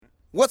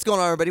What's going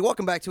on, everybody?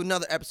 Welcome back to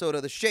another episode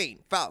of the Shane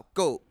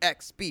Falco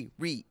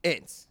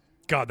Experience.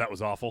 God, that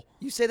was awful.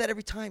 You say that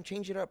every time.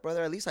 Change it up,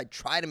 brother. At least I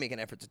try to make an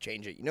effort to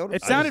change it. You know what I'm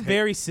It saying? sounded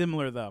very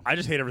similar, though. I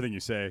just hate everything you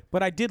say.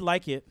 But I did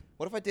like it.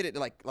 What if I did it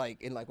like one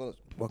of those,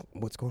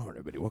 what's going on,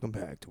 everybody? Welcome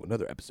back to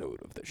another episode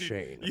of the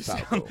Shane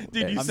Falco.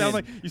 You sound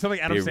like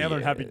Adam Sandler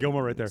and Happy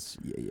Gilmore right there.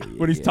 Yeah.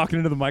 When he's talking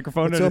into the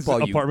microphone What's in up, his all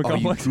you apartment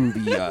complex.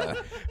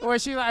 groovy, Or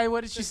she like,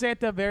 what did she say at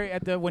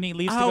the when he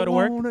leaves to go to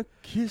work?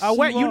 Oh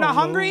wait, you not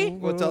hungry?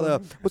 what's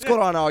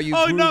going on, all you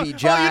Oh, no. groovy Oh, you know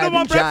jive my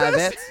and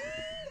breakfast? jivettes?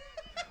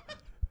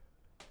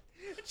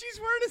 She's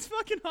wearing his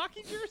fucking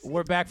hockey jersey.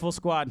 We're back full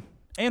squad.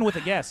 And with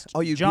a guest.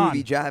 All you John.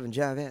 groovy jive and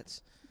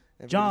jivettes.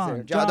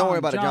 John, Don't worry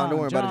about it, John. Don't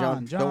worry about it,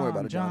 John. Don't worry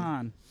about it,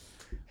 John.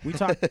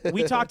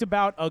 We talked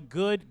about a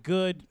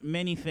good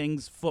many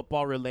things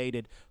football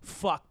related.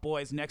 Fuck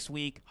boys, next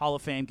week Hall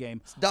of Fame game.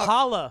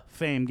 Hall of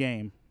Fame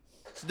game.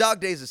 It's dog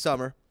days of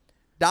summer.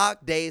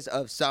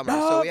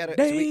 So we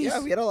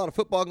had a lot of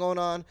football going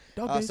on.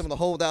 Some of the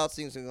holdouts,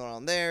 things going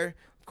on there.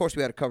 Of course,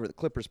 we had to cover the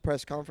Clippers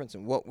press conference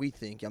and what we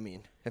think. I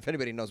mean, if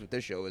anybody knows what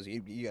this show is,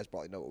 you guys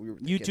probably know what we were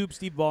thinking. YouTube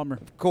Steve Ballmer.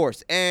 Of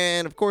course.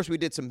 And, of course, we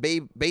did some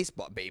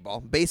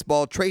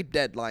baseball trade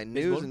deadline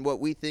news and what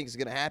we think is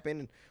going to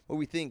happen and what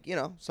we think,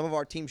 some of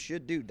our teams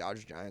should do.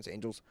 Dodgers, Giants,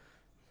 Angels.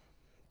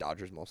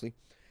 Dodgers mostly.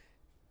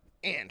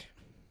 And,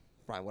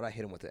 Brian, what I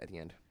hit him with at the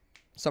end.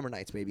 Summer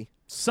Nights, baby.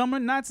 Summer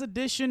Nights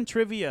edition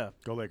trivia.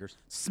 Go Lakers.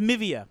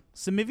 Smivia.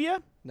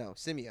 No,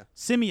 Simia.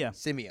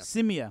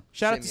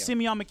 Shout out to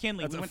Simeon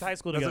McKinley. We went to high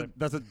school together.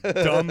 That's a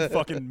dumb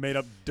fucking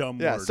made-up dumb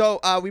Yeah, word. so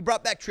we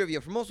brought back trivia.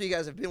 For most of you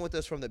guys have been with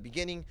us from the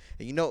beginning,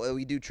 and you know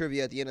we do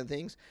trivia at the end of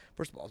things.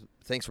 First of all,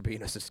 thanks for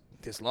being us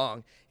this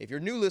long. If you're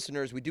new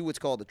listeners, we do what's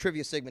called the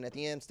trivia segment at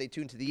the end. Stay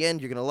tuned to the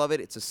end. You're going to love it.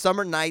 It's a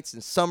Summer Nights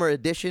and Summer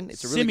edition.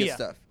 It's a really good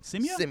stuff.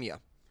 Simia?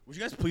 Would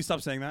you guys please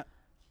stop saying that?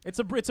 It's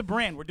a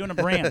brand. We're doing a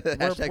brand. we're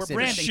Simia.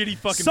 branding. Shitty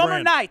fucking Summer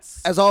brand.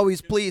 Nights. As always,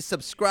 please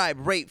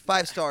subscribe, rate,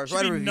 5 stars,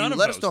 write a be review. none of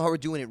Let us those. know how we're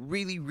doing. It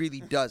really, really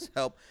does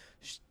help.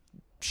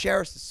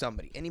 Share us to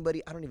somebody.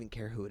 Anybody. I don't even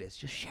care who it is.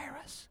 Just share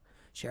us.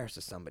 Share us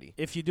to somebody.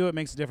 If you do, it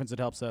makes a difference. It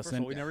helps us. First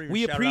of all, we never even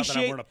we shouted out that I'm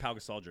appreciate. wearing a Pau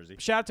Gasol jersey.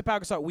 Shout out to Pau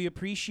Gasol. We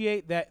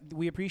appreciate that.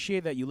 We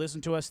appreciate that you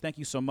listen to us. Thank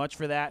you so much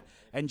for that.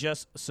 And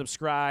just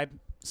subscribe.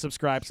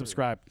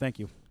 Thank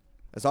you.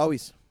 As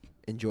always,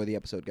 enjoy the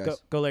episode,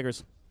 guys. Go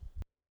Lakers.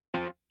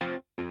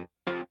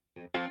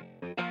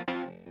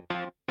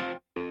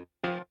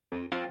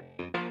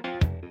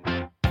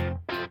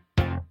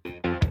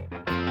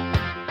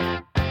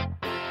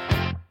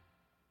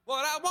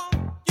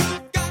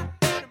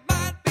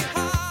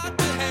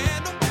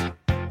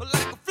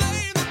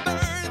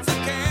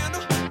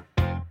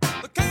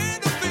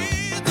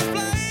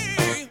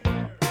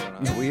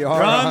 We are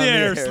We're on the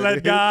air,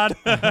 sled god.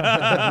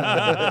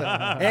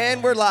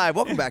 And we're live.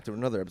 Welcome back to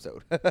another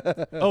episode.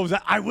 Oh,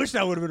 I wish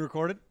that would have been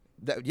recorded.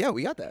 Yeah,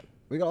 we got that.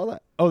 We got all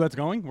that. Oh, that's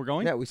going? We're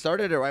going? Yeah, we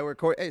started it right. We're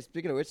recording. Hey,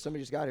 speaking of which,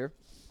 somebody just got here.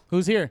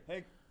 Who's here?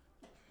 Hey.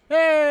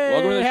 Hey!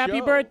 Welcome to the Happy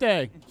show.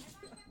 birthday.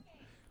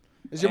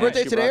 Is your Yeah,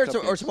 birthday she today brought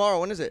or cupcakes. tomorrow?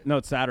 When is it? No,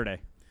 it's Saturday.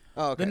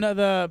 Oh, okay.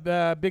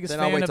 The biggest Then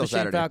I'll fan wait of till the Shane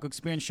Saturday. Falco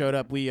Experience showed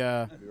up. We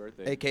Happy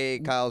birthday. AKA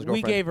Kyle's we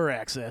girlfriend. gave her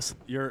access.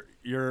 You're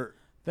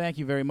Thank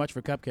you very much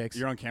for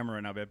cupcakes. on camera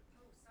right now, babe.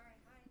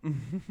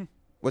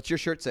 What's your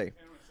shirt say?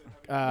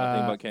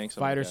 Nothing but kinks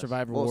on my Fighter, desk.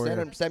 survivor, Well,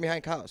 warrior. stand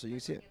behind Kyle so you can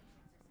see it.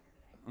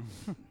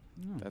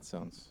 That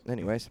sounds.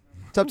 Anyways.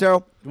 What's up,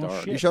 Terrell? Well,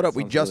 dark. You shit. showed up.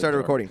 We Sounds just really started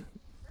dark. recording.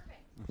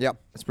 Yeah,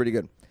 it's pretty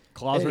good.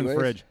 Claws are in the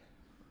Anyways.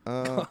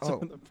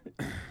 fridge.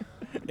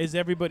 Is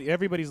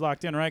everybody's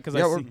locked in, right? Because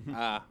Yeah, I we're-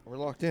 see. We're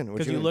locked in. What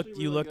Because you mean? looked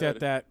Really at good.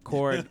 that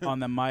cord on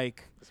the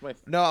mic. It's my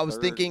No, I was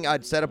third- thinking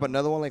I'd set up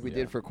another one like we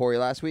did for Corey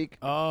last week.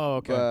 Oh,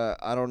 okay. But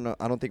I don't know.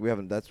 I don't think we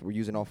haven't. We're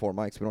using all 4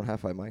 mics. We don't have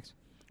 5 mics.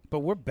 But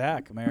we're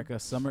back, America.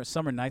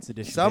 Summer Nights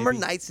edition. Summer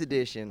baby. Nights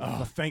edition.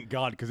 Oh, thank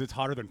God, because it's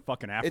hotter than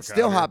fucking Africa. It's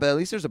still out hot, but at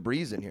least there's a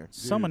breeze in here.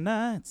 Summer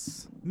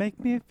Nights make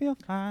me feel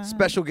fine.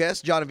 Special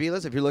guest, John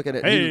Aviles. If you're looking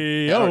at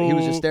Hey, he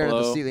was just staring at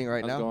the Hello. ceiling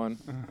right How's it now. going?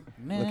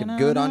 Looking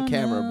good on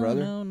camera,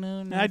 brother.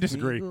 I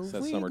disagree. It's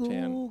that summer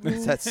tan.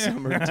 It's that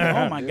summer Oh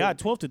time. my God,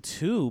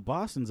 12-2.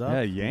 Boston's up.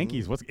 Yeah,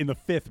 Yankees. What's in the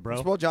 5th, First bro?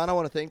 of all, John, I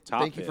want to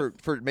Top thank you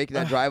for making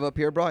that drive up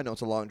here, bro. I know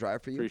it's a long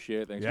drive for you.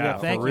 Appreciate it. Thanks Yeah,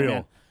 for Thank for you, real.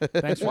 man.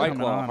 Thanks for White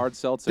coming Claw, on. hard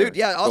seltzer. Dude,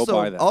 yeah, Go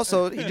buy that.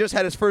 also he just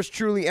had his first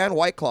Truly and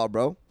White Claw,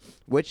 bro.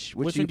 Which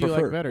Which do you one do you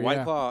prefer? like better? White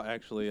Yeah. Claw,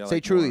 actually. I Say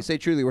like Truly, more. say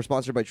Truly. We're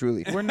sponsored by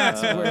Truly. We're not.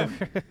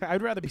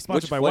 I'd rather be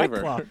sponsored Which by White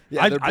flavor? Claw.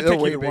 Yeah, I'd they're take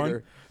way either one.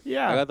 bigger. I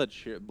Yeah. got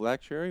the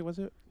black cherry, was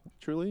it?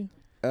 Truly?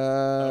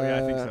 Oh, yeah,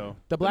 I think so.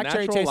 The black the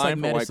cherry natural tastes like lime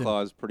for White medicine.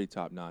 Claw is pretty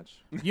top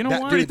notch. You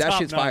know what? Dude, that Top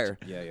shit's notch. fire.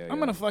 Yeah. I'm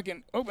gonna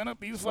fucking open up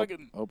these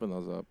fucking Open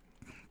those up.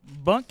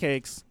 bunk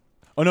cakes.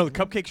 Oh, no, the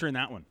cupcakes are in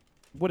that one.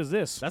 What is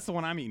this? That's the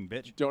one I'm eating,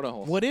 bitch. Donut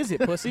holes. What is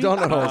it, pussy?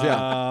 Donut holes,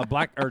 yeah.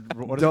 Black, or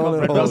what is it called? Donut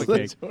Red holes.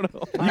 velvet cake. Donut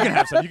holes. You can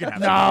have some. You can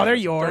have some. No, they're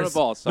Donut yours.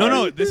 balls. No, Sorry.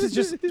 no, this is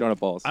just. Donut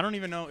balls. I don't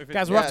even know if it's.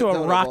 Guys, we're off to Yeah, a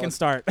donut rocking balls.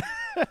 start.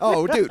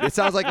 Oh, dude, it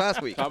sounds like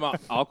last week. Talking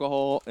about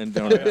alcohol and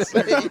donuts.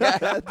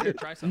 Yeah, dude.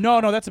 Try something.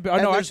 No, that's a bit. Oh,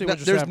 And no, there's actually, no- we're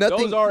just there's having- nothing.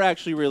 Those are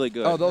actually really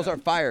good. Oh, those are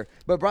fire.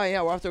 But Brian,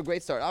 yeah, we're off to a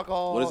great start.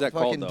 Alcohol, What is that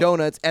fucking called, though?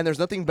 donuts, and there's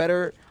nothing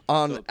better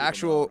on So the people know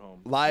actual at home.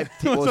 live.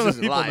 So Well, the this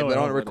isn't people live, know but at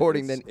on home. a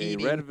recording It's than a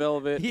eating. red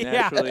velvet. Yeah,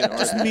 naturally and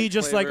just me,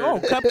 just like,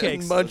 flavored.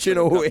 cupcakes. Munching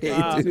away,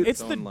 dude.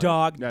 It's the Don't like-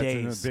 dog That's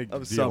days. a big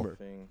of deal. summer.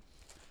 Thing.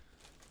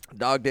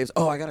 Dog days.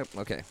 Oh, I gotta.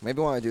 Okay,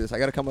 maybe while I do this, I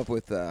gotta come up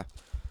with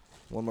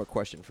one more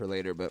question for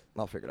later, but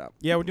I'll figure it out.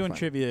 Yeah, we're doing Fine.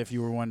 trivia. If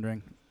you were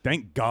wondering,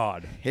 Thank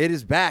God. It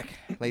is back,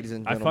 ladies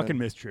and I gentlemen. fucking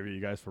miss trivia, you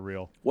guys, for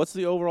real. What's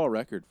the overall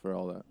record for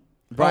all that?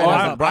 Brian. Oh,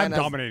 has, I'm, Brian I'm has,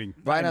 dominating.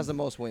 Brian has the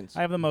most wins.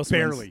 I have the most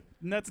Barely.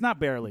 wins. That's not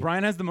barely.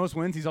 Brian has the most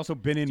wins. He's also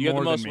been in Do you have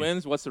more the most than me.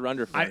 wins? What's the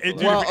under for? Dude,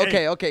 Well,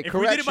 hey, okay, If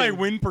we did it by correction.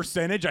 win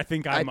percentage, I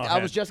think I'm I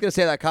ahead. was just gonna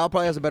say that Kyle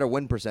probably has a better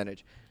win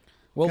percentage.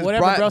 Well, 'Cause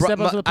whatever, Brian- bro. Bri- Step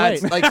up to the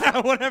plate. it's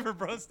like Whatever,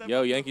 bro. Step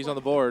Yo, Yankees on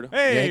the board.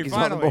 Hey, Yankees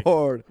finally. on the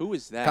board. Who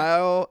is that?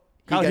 Kyle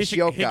Kyle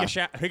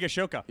Higashioka.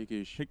 Higashoka.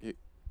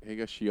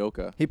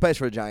 Higashioka. He plays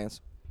for the Giants.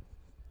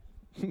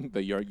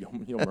 The Yo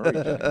Murray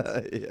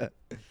Giants. Yeah.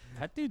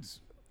 That dude's.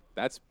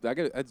 That's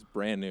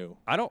brand new.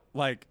 I don't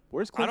like.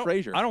 Where's I Cliff don't-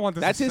 Frazier? I don't want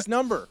this. That's to his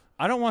number.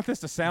 I don't want this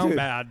to sound Dude,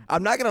 bad.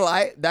 I'm not gonna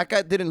lie. That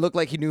guy didn't look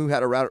like he knew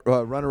how to run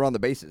around the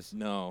bases.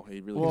 No,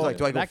 he really. Well, like,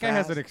 do I go that guy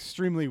has fast? an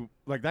extremely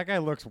that guy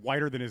looks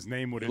whiter than his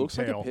name would He looks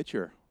like entail. a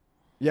pitcher.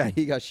 Yeah,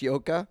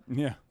 Higashioka.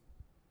 Yeah,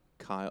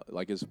 Kyle,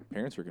 like his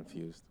parents are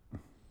confused.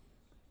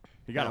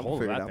 he got a hold of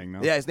Figure it that out. thing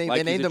though. Yeah, his name.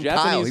 Like, they he's named a him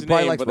Kyle. Japanese He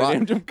probably name, likes but they rock.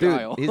 named him Dude,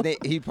 Kyle.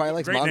 he probably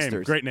likes Great monsters.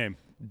 name. Great name.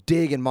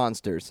 Dig and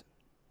monsters.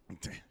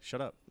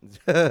 Shut up.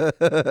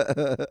 That's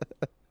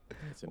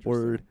interesting.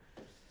 Word.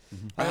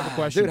 I have a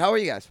question. Dude, how are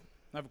you guys?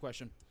 I have a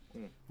question.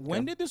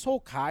 When did this whole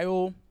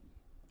Kyle,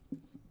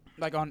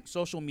 like on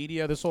social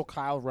media, this whole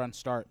Kyle run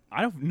start?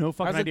 I have no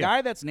fucking As a idea.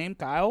 guy that's named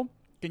Kyle,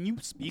 can you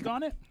speak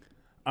on it?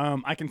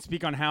 I can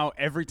speak on how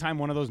every time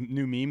one of those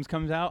new memes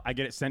comes out, I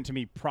get it sent to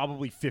me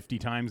probably 50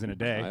 times in a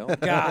day. Kyle?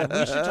 God,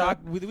 we should talk.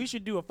 We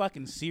should do a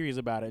fucking series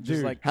about it. Just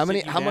Dude. like How many?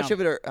 sit you How much down.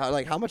 of it are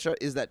like? How much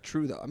is that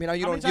true though? I mean,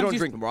 you How many don't times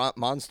drink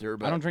Monster,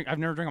 but I don't drink. I've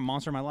never drank a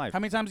Monster in my life. How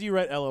many times have you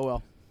read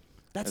LOL?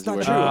 That's As a not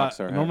way true. to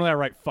Rockstar hat. Normally I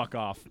write "fuck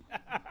off,"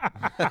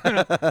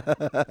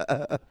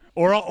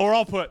 or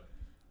I'll put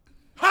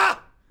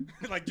 "ha,"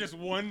 like just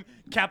one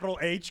capital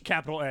H,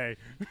 capital A.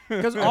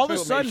 Because all of a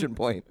Exclamation sudden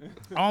point.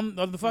 on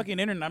the fucking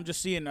internet, I'm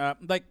just seeing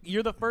like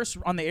you're the first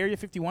on the Area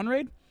 51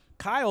 raid.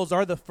 Kyle's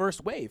are the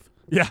first wave.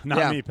 Yeah, not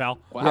Yeah. me, pal.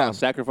 Wow, Yeah.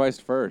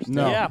 sacrificed first.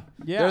 No. Yeah,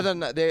 yeah.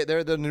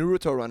 They're the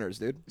Naruto runners,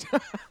 dude.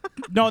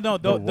 no, the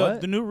what?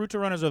 the new Ruta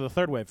runners are the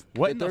third wave.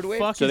 What The in the third wave?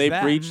 fuck So is they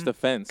that? breached the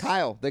fence.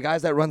 Kyle, the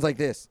guys that runs like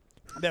this.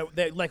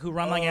 That like who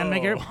run like anime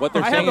characters. What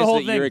they're I saying have the is whole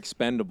that thing. you're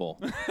expendable.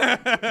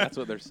 That's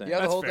what they're saying. You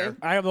have the That's whole fair. thing.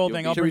 I have the whole You'll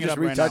thing. be- I'll Should we bring it just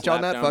up right retouch now.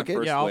 on that? Slap down Fuck the it.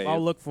 first Yeah, I'll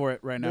wave. look for it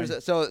right now.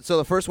 So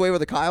the first wave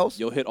of the Kyles.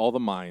 You'll hit all the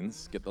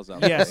mines. Get those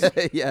out. Yes. Of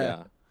the way.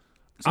 Yeah.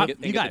 So get,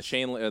 you and get guys. the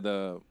chain.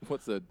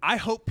 What's the? I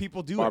hope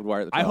people do Barbed it.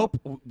 wire at the I top.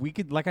 hope we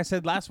could, like I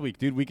said last week,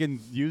 dude. We can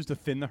use to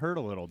thin the herd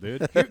a little,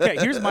 dude. Okay,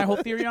 here's my whole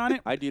theory on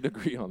it. I did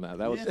agree on that.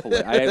 That was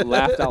hilarious. I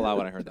laughed out loud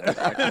when I heard that.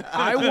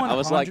 I I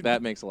was like, 100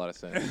 that makes a lot of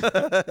sense.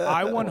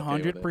 I with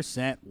it.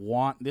 100%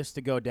 want this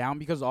to go down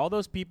because all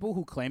those people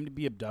who claim to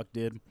be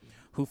abducted,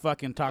 who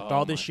fucking talked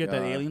all this my shit that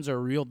God. aliens are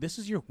real, this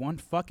is your one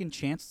fucking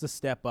chance to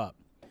step up.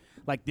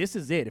 Like, this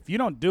is it. If you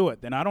don't do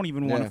it, then I don't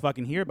even want Yeah. to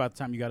fucking hear about the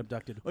time you got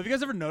abducted. Well, have you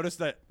guys ever noticed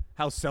that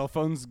how cell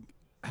phones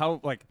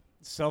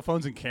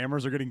and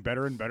cameras are getting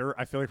better and better?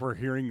 I feel like we're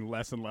hearing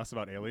less and less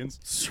about aliens.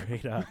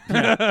 Straight up.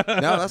 No,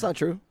 that's not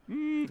true.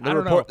 I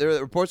don't know. The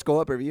reports go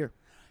up every year.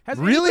 Has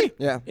Really?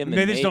 Yeah. In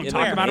They just don't in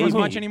talk the about them as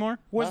Navy. much anymore.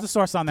 Where's the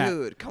source on that?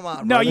 Dude, come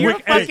on. No, brother. you're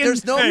Wiki- hey, fucking.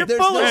 there's no- you're there's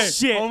full no- of Hey,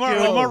 shit, Omar,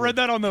 dude. Omar read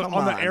that on the Come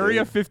on the on,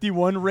 Area dude.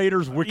 51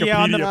 Raiders Wikipedia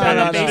Yeah, on the page.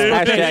 Facebook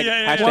page. Hashtag-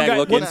 Yeah. hashtag One guy,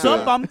 look what's into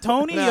up? it. I'm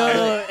Tony.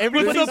 No.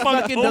 Everybody What's up,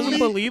 I'm fucking doesn't Tony?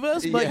 believe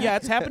us, but Yeah. yeah,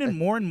 it's happening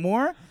more and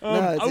more. No,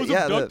 I was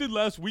yeah, abducted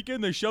last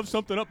weekend. They shoved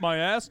something up my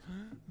ass.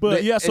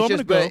 But yeah, so I'm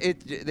it's gonna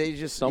just, go. but they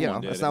just,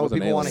 Someone that's did. not It what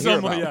wasn't people want to hear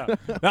Someone, about.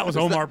 yeah, that was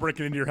Omar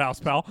breaking into your house,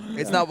 pal.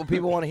 It's not what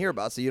people want to hear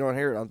about, so you don't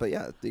hear it. But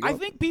yeah, they, I go.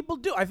 think people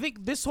do. I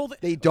think this whole thing.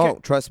 they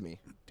don't. Trust me.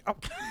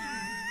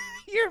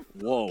 You're.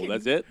 Whoa,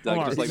 that's it? Like,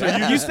 Omar, just like so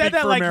that? You speak said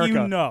that for like America.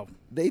 you know.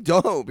 They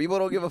don't. People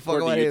don't give a fuck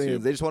According about to aliens.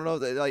 YouTube. They just want to know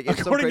that, like, it's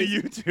so According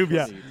crazy. to YouTube,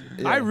 yeah.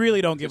 Yeah. I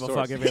really don't give a Good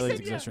fuck source. if aliens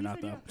exist or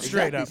not, though.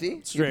 Straight up, see?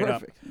 You're straight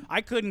up. perfect.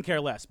 I couldn't care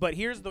less. But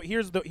here's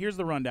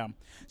the rundown.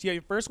 So yeah,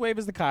 your first wave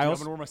is the I'm Kyles.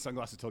 gonna wear my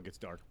sunglasses till it gets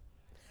dark.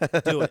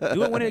 Do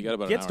it when You it got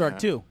about an gets hour dark and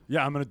a too.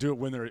 Yeah, I'm gonna do it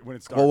when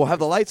it's dark. Well, we'll have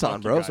the lights Fuck on,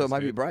 you bro, guys, so it might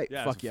be dude. bright.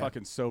 Yeah, Fuck it's yeah.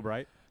 fucking so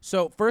bright.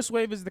 So first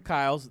wave is the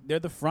Kyles. They're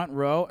the front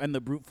row and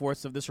the brute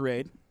force of this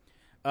raid.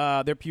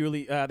 They're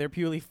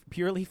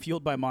purely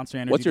fueled by Monster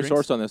Energy. What's your drinks.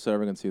 source on this so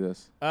everyone can see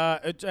this?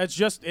 It's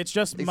just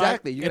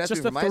Exactly. You My, can it's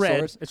ask just me a for my thread.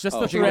 source. It's just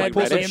Oh, a so you thread. like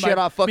pull some Me and shit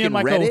my- off me fucking and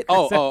my Reddit?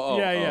 co-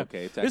 yeah, yeah.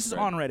 okay, text This is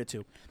thread. on Reddit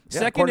too. Yeah,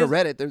 Second according is to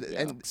Reddit, there's-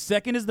 and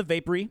second is the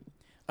vapory.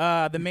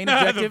 The main The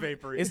objective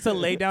vapory. is to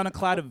lay down a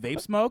cloud of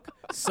vape smoke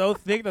so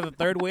thick that the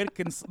third wave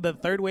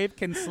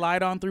can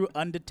slide on through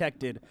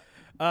undetected.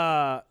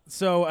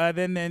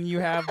 Then you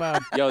have.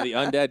 Yo, the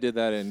undead did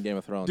that in Game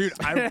of Thrones. Dude,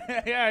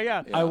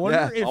 yeah. I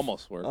wonder if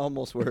almost worked.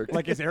 Almost worked.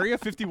 like is Area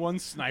 51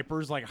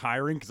 snipers like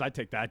hiring? Because I'd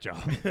take that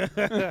job.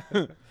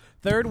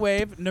 Third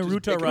wave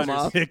Naruto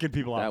runners. Picking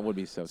people That off. would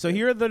be so. So sick.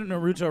 here are the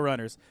Naruto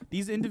runners.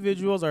 These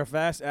individuals are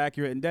fast,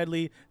 accurate, and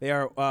deadly. They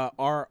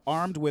are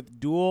armed with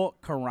dual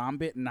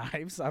karambit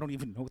knives. I don't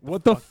even know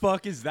What the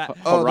fuck is that?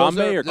 Oh, those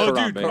Harambe are- or Oh,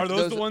 Karambe? dude, are those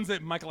Those the are- ones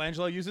that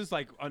Michelangelo uses,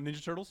 like on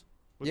Ninja Turtles?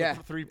 With Yeah.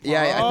 the three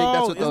Yeah, I think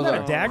that's what isn't those that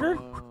are. a dagger?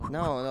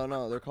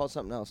 No. They're called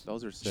something else.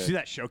 Those are Did you sick. see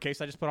that showcase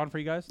I just put on for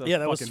you guys? Yeah,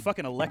 that was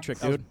fucking electric,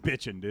 That was dude.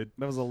 bitching, dude.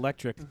 That was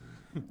electric.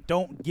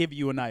 Don't give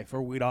you a knife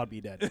or we'd all be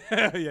dead.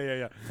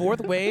 yeah.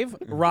 Fourth wave,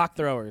 rock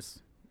throwers.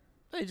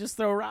 They just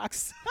throw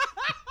rocks.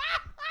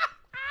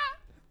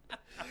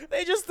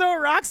 They just throw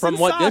rocks From and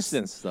what socks.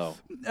 distance, though?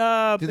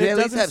 Do they It at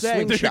least doesn't have say.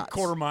 swing Dude, shots?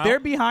 quarter mile. They're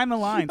behind the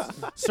lines,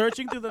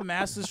 searching through the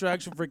mass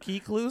destruction for key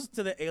clues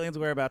to the aliens'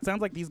 whereabouts.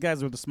 Sounds like these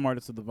guys are the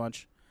smartest of the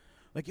bunch.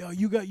 Like, yo,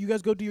 you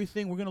guys go do your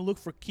thing. We're gonna look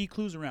for key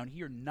clues around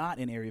here, not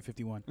in Area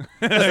 51.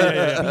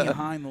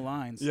 Behind the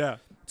lines. Yeah.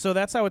 So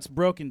that's how it's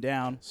broken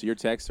down. So your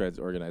text thread's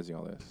organizing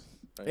all this.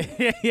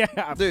 Right?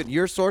 Yeah, Dude,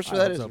 your source for I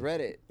that hope is so.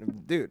 Reddit.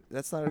 Dude,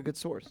 that's not a good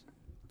source.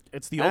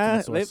 it's the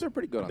ultimate source. They're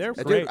pretty good on They're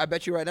this. great. Dude, I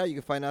bet you right now you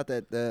can find out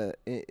that the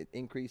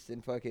increase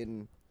in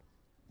fucking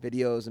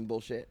videos and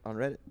bullshit on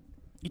Reddit.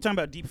 You talking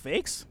about deep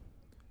fakes?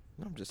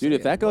 No, I'm just Dude, saying.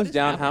 if that goes is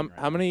down, happening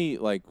how many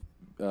like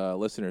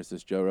listeners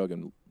does Joe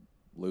Rogan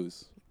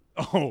lose?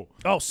 Oh,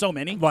 Oh, so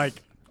many. like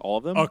All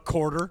of them? a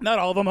quarter. Not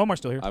all of them. Omar's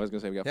still here. I was gonna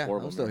say we got Yeah, 4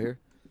 of I'm them. still here.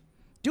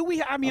 Do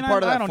we? I mean, I'm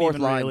part of I that don't fourth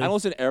even line. really. I don't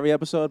listen to every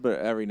episode, but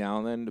every now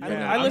and then, depending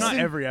I I'm on listen-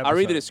 not every episode. I'll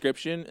read the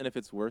description, and if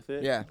it's worth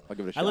it, Yeah. I'll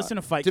give it a shot. I listen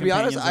to Fight To be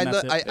honest, Companions,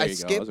 and that's it. There I you go.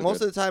 skip Those are most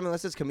good. of the time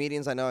unless it's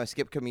comedians. I know I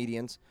skip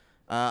comedians.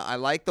 I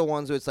like the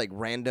ones where it's like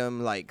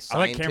random, like I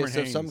like Cameron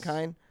scientists of some Haynes.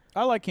 kind.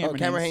 I like Cameron.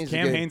 Cameron Haynes. Haynes is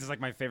Cam good. Haynes is like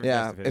my favorite.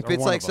 Yeah, guest of his, if or it's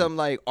one like of them. some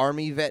like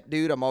army vet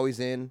dude, I'm always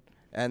in.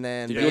 And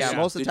then, Did but you yeah, listen-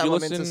 most of the did time you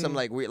I'm into listen- some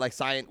like weird, like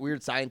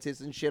weird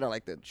scientists and shit. I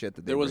like the shit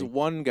that they There was bring.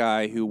 one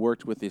guy who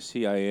worked with the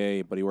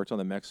CIA, but he worked on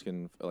the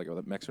Mexican, like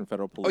the Mexican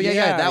Federal Police. Oh yeah,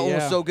 Yeah, that one yeah.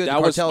 was so good. That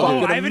the was cartel fucking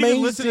dude. I haven't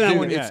even listened to that Dude,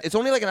 one it's, yet. it's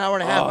only like an hour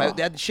and a half. Oh.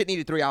 That shit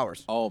needed 3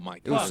 hours. Oh my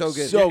god, It was so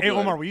good. So Hey, good.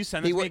 Omar, will you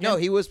send this He to me was, again? no,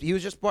 he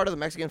was just part of the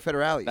Mexican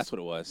Federales. That's what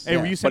it was. Hey,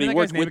 will you Yeah. send But me he that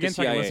worked guy's name with again the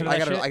so I can CIA. listen to I that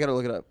gotta shit? I gotta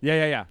look it up.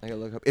 Yeah. I gotta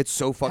look it up. It's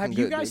so fucking Have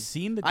good. you guys dude.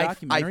 seen the I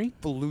documentary?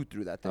 flew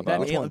through that thing.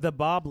 About Which one? The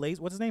Bob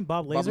Laser. What's his name?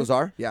 Bob Laser. Bob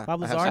Lazar? Yeah.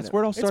 Bob I have Lazar. seen That's it.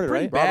 where it all It's started,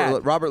 pretty right?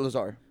 bad. Robert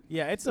Lazar.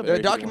 Yeah, it's a The Very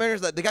good.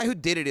 documentaries, the guy who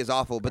did it is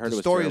awful, but I heard the it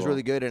was story is terrible.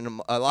 really good, and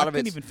a lot I of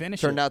couldn't it even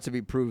finish turned it. out to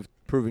be proven.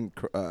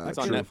 It's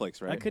on true.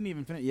 Netflix, right? I couldn't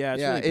even finish. Yeah,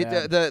 it's Yeah, really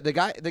bad.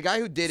 the guy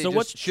who did it So just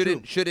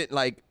what's shouldn't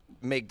like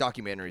make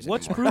documentaries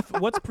What's anymore.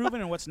 What's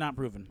proven and what's not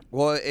proven?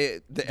 Well,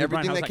 Brian, everything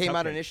how's that that came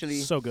out cupcake? initially,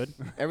 So good.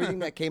 everything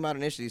that came out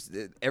initially,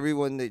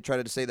 everyone they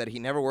tried to say that he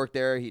never worked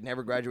there, he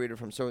never graduated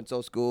from so and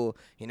so school,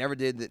 he never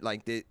did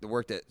the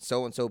worked at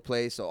so and so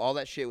place. So all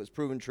that shit was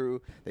proven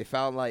true. They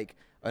found like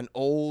an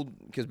old,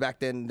 because back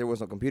then there was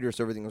no computer,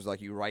 so everything was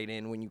like you write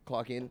in when you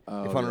clock in.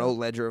 Oh, they found an yeah. old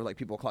ledger of like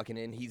people clocking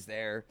in. He's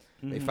there.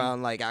 They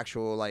found like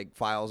actual like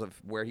files of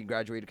where he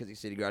graduated because he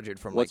said he graduated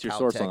from What's like your Caltech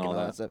source on and all all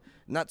that that? stuff.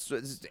 Not so,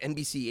 this is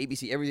NBC,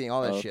 ABC, everything,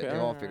 all that shit. Okay. They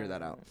all figured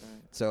that out.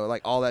 So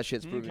like all that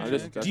shit's proven. I true.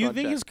 just- Do you I'll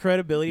think check. his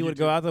credibility would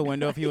go out the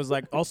window if he was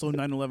like, also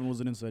 9/11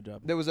 was an inside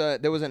job? There was an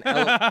element.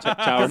 Tower,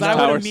 Because I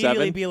Tower would immediately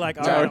 7. be like,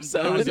 all Tower right,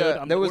 seven. I'm There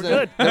good. there was We're a-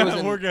 good. there was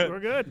an- We're good. We're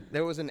good.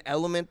 There was an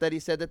element that he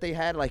said that they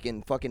had like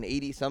in fucking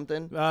 80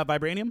 something.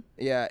 Vibranium?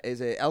 Yeah, is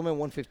a element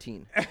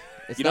 115.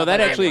 It's You know not that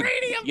vibranium. actually.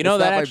 You know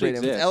It's that not actually vibranium.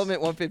 exists. It's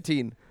element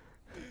 115.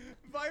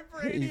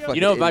 Vibranium. fucking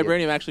You know idiot.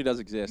 vibranium actually does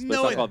exist, but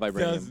No, it's not it called does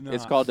vibranium. not.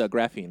 It's called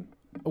graphene.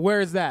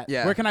 Where is that?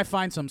 Yeah. Where can I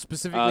find some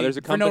specifically There's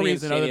a for no company in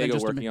reason San other than Diego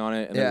just to working me? on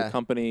it, and Yeah. there's a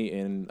company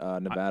in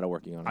Nevada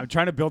working on I'm it.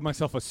 trying to build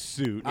myself a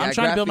suit. I'm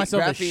trying to build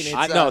myself a graphene, sh-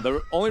 I it's, know.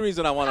 The only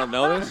reason I want to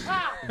know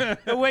this.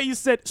 The way you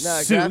said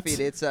No, suit. graphene.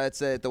 It's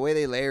the way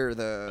they layer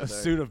A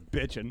suit of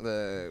bitching.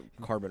 the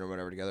carbon or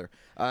whatever together.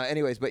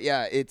 Anyways, but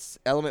yeah, it's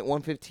element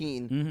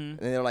 115, and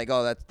they're like,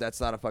 oh,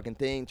 that's not a fucking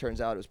thing. Turns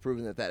out it was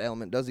proven that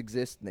element does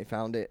exist, and they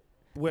found it.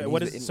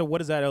 What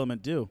does that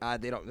element do?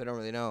 They don't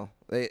really know.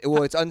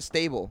 Well, it's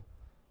unstable.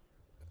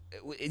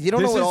 You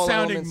don't This know what is all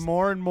sounding elements.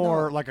 more and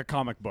more No. like a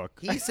comic book.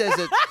 He says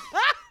that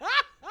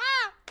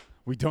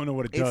We don't know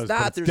what it it's does, not.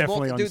 but it's There's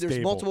definitely dude, unstable.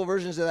 there's multiple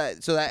versions of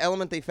that. So that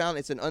element they found,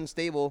 it's an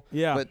unstable.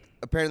 Yeah. But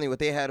apparently, what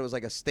they had was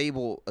like a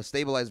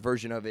stabilized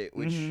version of it,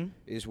 which Mm-hmm.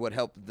 is what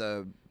helped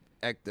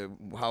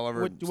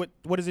however.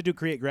 What does it do?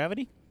 Create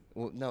gravity?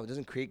 Well, no, it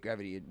doesn't create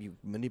gravity. It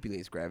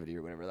manipulates gravity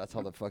or whatever. That's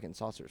how the fucking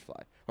saucers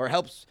fly, or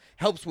helps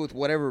with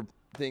whatever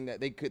thing that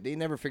they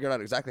never figured out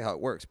exactly how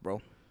it works,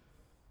 bro.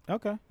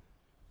 Okay.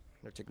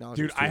 Their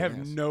technology. Dude, was too I have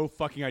advanced. no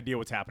fucking idea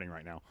what's happening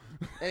right now.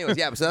 Anyways,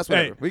 yeah, so that's Hey.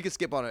 whatever. We could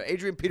skip on it.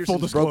 Adrian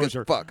Peterson's broke as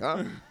disclosure. fuck,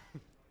 huh?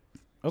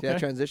 Okay. See that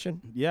transition?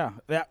 Yeah.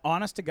 That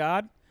honest to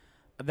God,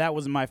 that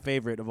was my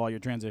favorite of all your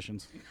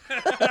transitions.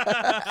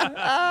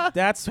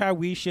 That's how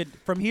we should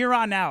from here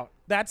on out.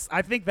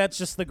 I think that's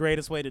just the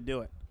greatest way to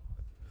do it.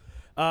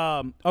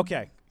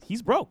 Okay.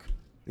 He's broke.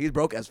 He's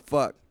broke as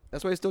fuck.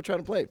 That's why he's still trying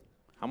to play.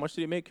 How much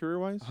did he make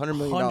career-wise? $100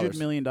 million. $100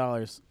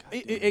 million.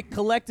 It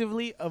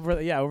collectively over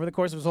the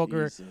course of his whole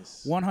career,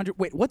 100.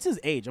 Wait, what's his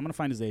age? I'm gonna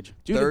find his age.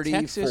 Dude, 34.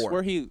 in Texas,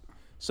 where he.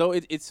 So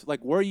it's like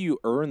where you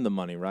earn the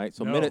money, right?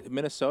 So No.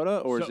 Minnesota,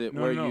 or is it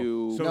where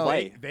you so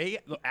play? the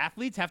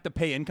athletes have to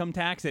pay income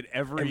tax at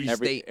every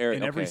state. area,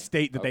 in every okay.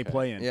 state that they Okay.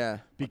 play in. Yeah.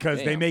 because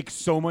they Damn. make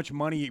so much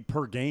money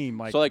per game.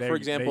 Like So, like, they- for they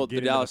example, get the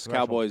into Dallas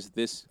threshold. Cowboys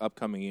this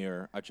upcoming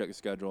year, I checked the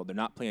schedule. They're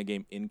not playing a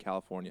game in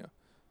California.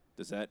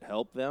 Does that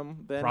help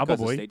them then? Because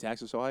Probably. the state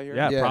tax is so high here?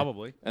 Yeah, Yeah.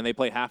 probably. And they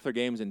play half their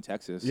games in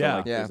Texas. So Yeah.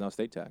 like, Yeah. there's no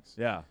state tax.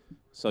 Yeah.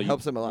 So you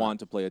Helps them a lot. want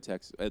to play a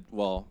Texas.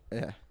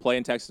 Yeah. Play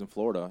in Texas and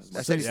Florida.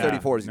 I said he's Yeah,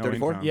 34. Is he no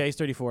 34? income. Yeah, he's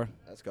 34.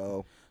 Let's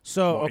go.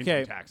 So Well,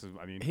 okay, income taxes.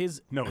 I mean,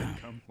 his no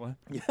income. What?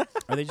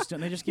 are they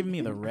just giving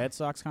me the Red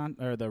Sox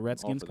or the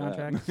Redskins for that.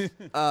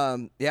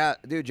 contract? Yeah,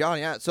 dude, John.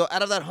 Yeah. So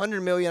out of that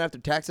 $100 million after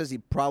taxes, he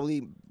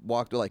probably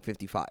walked with like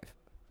 55.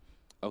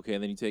 Okay,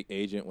 and then you take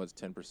agent, what's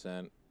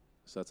 10%?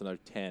 So that's another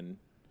 10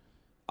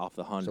 off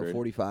the 100. So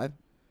 45.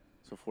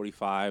 So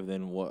 45,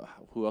 then what?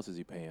 Who else is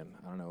he paying?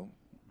 I don't know.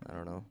 I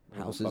don't know. Who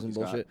the Houses fuck and he's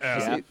got? bullshit.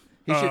 Yeah.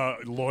 He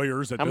should.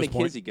 Lawyers at How this many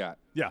point. kids he got?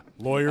 Yeah,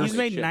 lawyers. He's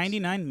made chicks.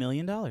 $99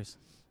 million.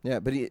 Yeah,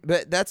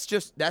 but that's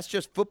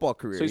just football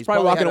career. So he's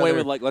probably walking had away other-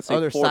 with, like, let's say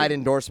other 40. side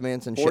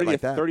endorsements and 40 shit like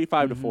to that.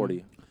 35 to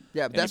 40.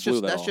 Yeah, And that's he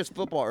blew just that all. just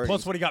football earnings.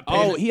 Plus what he got paid.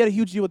 Oh, he had a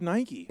huge deal with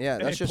Nike. Yeah,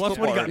 that's just plus what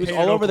football he got earnings. He was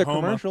paid all in over the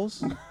Oklahoma.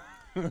 commercials.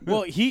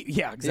 Well,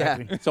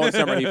 exactly. So in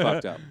summer, he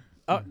fucked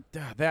up.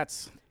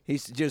 That's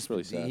He's just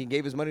really sad. he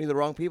gave his money to the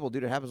wrong people,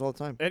 dude. It happens all the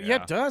time. yeah, Yeah.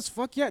 it does.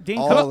 Fuck yeah, Dane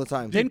All Cook. the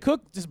time. Dane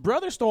Cook, his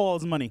brother stole all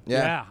his money.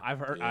 Yeah. I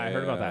heard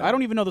about that. I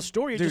don't even know the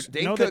story. I Dude, just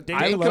Dane know Cook, that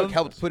Dane Cook. Cook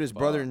helped put his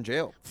brother in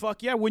jail.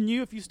 Fuck yeah, wouldn't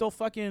you if you stole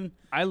fucking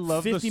I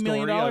love the $50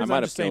 million? story of- I might I'm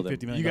have just saying killed him.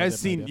 $50 million. You guys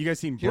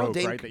seen You know, Broke,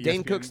 Dane, right? that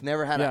Dane ESPN Cook's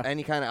never had Yeah.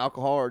 any kind of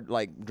alcohol or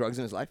like drugs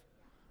in his life.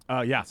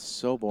 Yeah.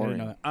 So I boring.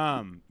 didn't know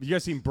that. You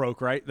guys seen Broke,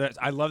 right?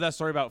 I love that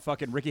story about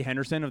fucking Ricky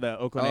Henderson of the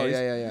Oakland Oh, A's.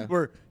 yeah.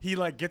 Where he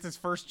like gets his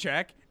first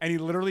check and he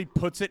literally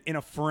puts it in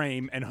a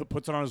frame and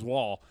puts it on his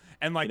wall.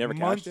 And like never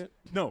months, cashed it?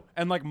 no,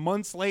 and like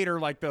months later,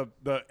 like the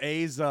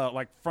A's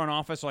like front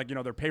office, like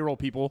their payroll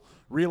people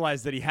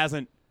realize that he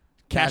hasn't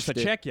cashed the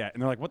Cashed it. check yet,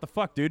 and they're like, "What the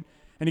fuck, dude?"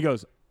 And he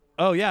goes,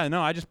 "Oh yeah,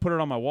 no, I just put it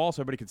on my wall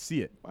so everybody could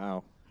see it.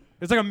 Wow.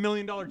 It's like $1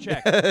 million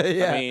check.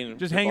 Yeah. I mean,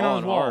 Just you're hanging on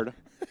his balling wall. hard.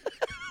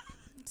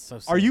 So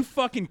Are you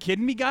fucking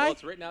kidding me, guy? Well,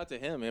 it's written out to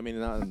him. I mean,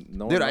 no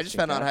one Dude, I else just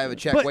can found out I cash have a it.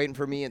 check But waiting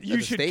for me at you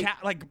the should state.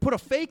 put a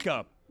fake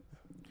up.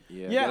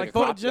 Yeah, get like a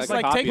photo- cop- just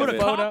like a like take copy a of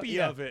it. photo. Copy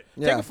Yeah. of it.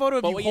 Yeah. Take a photo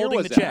of But you what year holding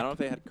was the that? check. I don't know if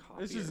they had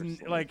copiers. This is or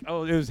something. like it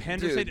was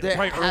Henderson. Dude, they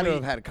probably had to early,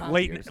 have had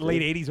copiers, late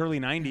dude. 80s, early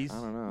 90s,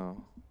 I don't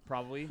know.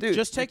 probably. Dude,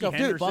 Just take a Ricky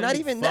Henderson. fucking not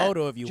even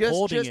photo that. of you just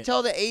holding just it.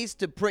 tell the A's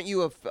to print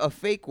you a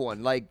fake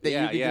one, like that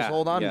Yeah, you can yeah, just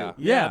hold on yeah. to.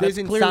 Yeah, This that's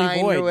isn't clearly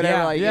signed void. or whatever.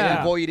 Yeah, like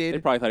yeah. voided. They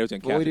probably thought he was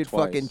in cash Voided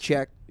twice. fucking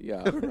check.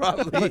 Yeah.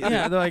 Probably.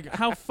 Yeah, they're like,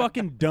 how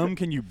fucking dumb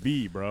can you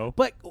be, bro?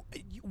 But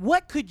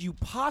what could you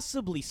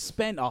possibly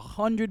spend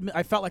 $100?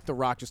 I felt like The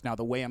Rock just now.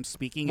 The way I'm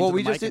speaking. Well, into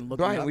we the just mic and did,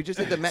 looking Brian. up. We just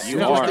did the Met. You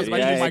we are, just did-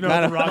 yeah, I you know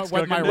kinda- the Rock's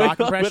What my cooking. Rock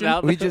impression?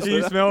 Without We the- just- Do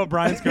you smell what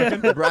Brian's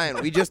cooking?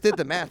 Brian, we just did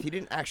the math. He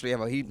didn't actually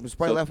have a. He was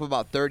probably So left with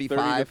about 30 to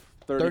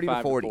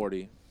 40.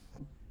 40.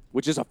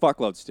 Which is a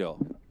fuckload still.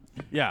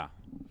 Yeah.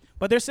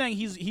 But they're saying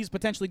he's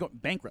potentially going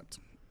bankrupt.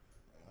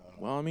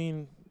 Well, I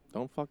mean,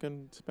 don't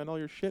fucking spend all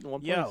your shit in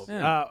one Yo, place.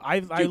 I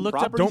looked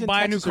up. properties Don't in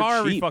buy a new Texas are car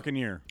every cheap. fucking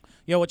year.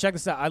 Yo, well, check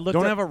this out. I looked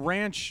Don't up. have a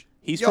ranch.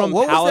 He's Yo, from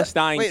what was that?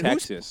 Palestine, Wait,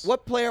 Texas.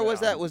 What player was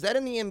that? Was that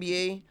in the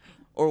NBA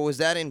or was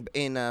that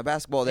in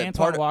basketball? That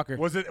Antoine part of, Walker.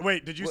 Was it?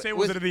 Wait, did you say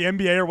Was- was it in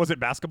the NBA or was it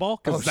basketball? Oh,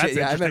 Because that's shit,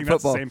 yeah, I interesting. meant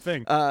That's the football. same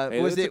thing.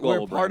 Hey, was it's a it where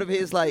global part brand. of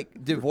his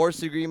like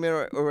divorce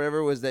agreement or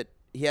whatever was that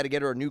he had to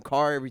get her a new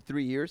car every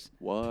 3 years?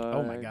 What?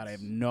 Oh my god, I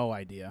have no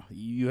idea.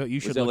 You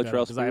should it look that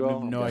Latrell up because I have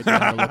Sprewell? no Okay. idea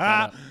how to look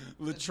that up.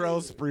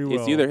 Latrell Sprewell.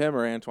 It's either him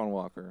or Antoine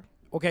Walker.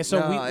 Okay, so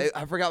No, we.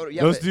 I forgot what.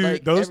 Yeah, Those but,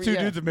 like, those every- two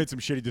yeah. dudes have made some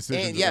shitty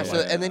decisions. And in yeah, their so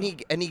life. and then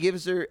he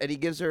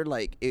gives her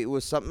like it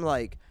was something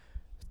like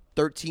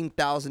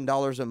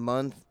 $13,000 a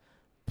month,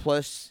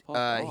 plus he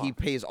fuck.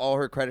 pays all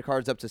her credit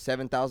cards up to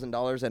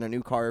 $7,000 and a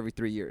new car every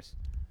 3 years.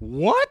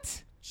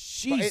 What?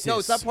 Jesus. No,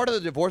 it's not part of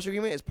the divorce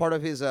agreement. It's part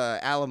of his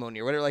alimony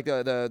or whatever. Like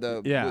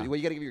the Yeah. what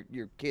you gotta give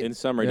your kids. In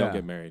summer, Yeah. don't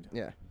get married.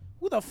 Yeah.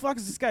 Who the fuck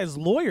is this guy's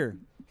lawyer?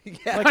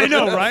 Yeah, Like, I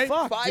know, what the right?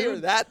 Fuck, Fire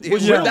dude? that dude.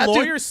 Was Yeah. your That dude-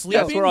 lawyer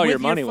sleeping That's where all with your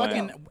money your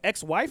went. fucking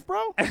ex-wife,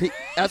 bro?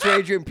 That's where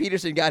Adrian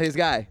Peterson got his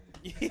guy.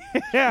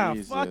 Yeah,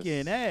 Jesus.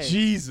 fucking hey.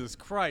 Jesus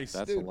Christ.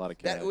 That's a lot of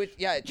cash.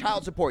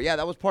 Child support. Yeah,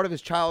 that was part of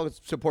his child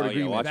support Oh, yeah,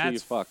 agreement. watch who you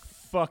That's fuck.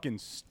 fucking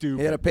stupid.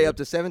 He had to pay up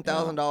to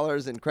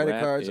 $7,000 in credit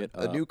Wrap cards, it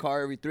a up. new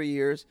car every 3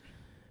 years,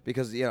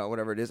 because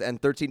whatever it is,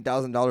 and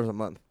 $13,000 a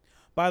month.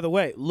 By the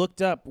way,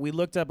 we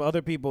looked up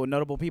other people,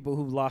 notable people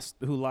who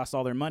lost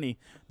all their money.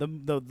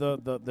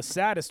 The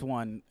saddest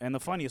one and the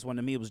funniest one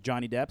to me was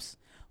Johnny Depp's,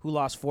 who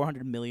lost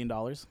 $400 million.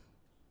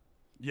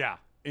 Yeah,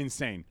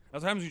 insane.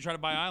 That's what happens when you try to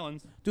buy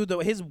islands. Dude,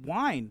 his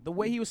wine, the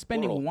way he was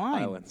spending Plural,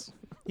 wine, islands.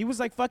 he was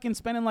like fucking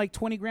spending like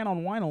 20 grand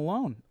on wine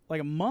alone, like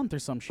a month or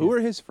some shit. Who are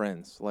his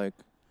friends? Like,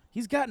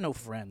 He's got no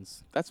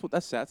friends. that's sad.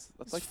 That's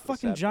It's like the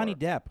fucking sad Johnny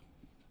part. Depp.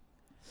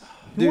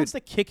 Who wants to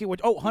kick it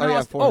with? Oh, Hunter. Oh,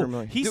 yeah, 400 oh,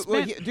 million. he dude,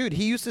 spent.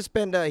 he used to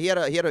spend. He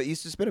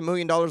used to spend $1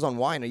 million on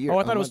wine a year. Oh,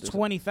 I thought a it was month or something.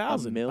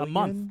 20,000 a month.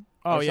 million?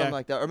 Oh or yeah, something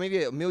like that, or maybe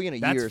 $1 million a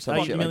that's year or some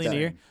like shit $1 million like a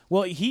that. year.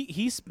 Well,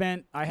 he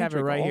spent. I have it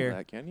Drink right all here.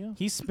 That, can you?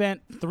 He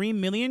spent $3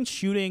 million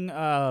shooting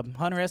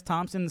Hunter S.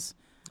 Thompson's.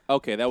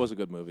 Okay, that was a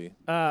good movie.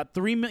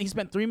 He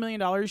spent $3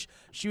 million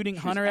shooting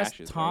Hunter S.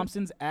 ashes, right?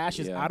 Thompson's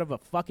ashes Yeah. out of a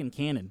fucking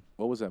cannon.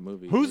 What was that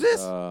movie? Who's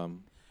this?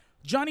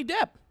 Johnny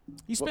Depp.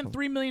 He spent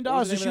 $3 million What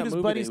was to the name shoot of his that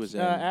movie that he buddy's was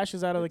in?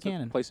 ashes out of the It took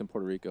cannon. place in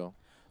Puerto Rico.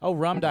 Oh,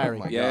 Rum Diary.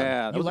 my God. Yeah,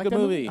 that You was like a good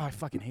that movie. Oh, I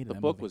fucking hated The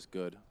that book movie. was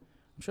good.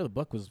 I'm sure the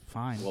book was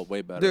fine. Well,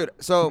 way better. Dude,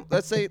 so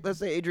let's say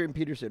Adrian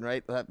Peterson,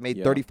 right? That made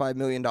Yeah. $35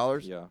 million,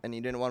 Yeah. and he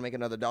didn't want to make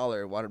another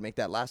dollar. Wanted to make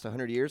that last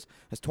 100 years.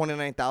 That's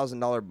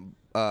 $29,000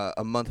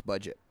 a month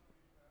budget.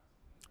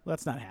 Well,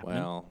 that's not happening.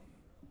 Well,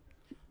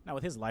 Not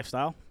with his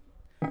lifestyle.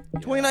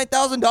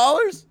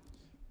 $29,000?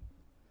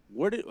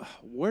 where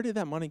did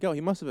that money go?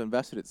 He must have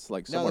invested it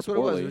like No, somewhere that's what it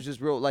was. poorly. It was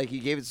just real. Like he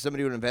gave it to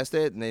somebody who would invest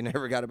it, and they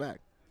never got it back.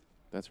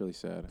 That's really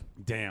sad.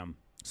 Damn.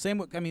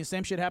 Same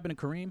shit happened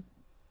to Kareem.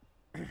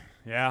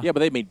 Yeah. Yeah, but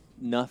they made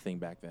nothing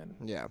back then.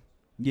 Yeah.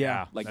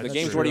 Yeah. Like the That's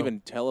games true. weren't even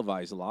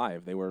televised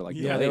live. They were like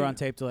Yeah, they were on delayed.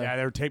 tape delay. Yeah,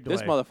 they were taped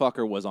This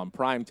motherfucker was on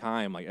prime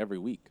time like every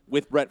week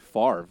with Brett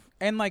Favre.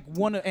 And like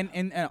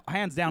and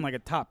hands down like a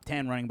top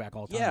 10 running back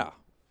all time. Yeah.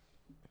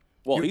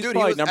 Well, Dude, he's he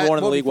probably was number one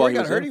in the league before while he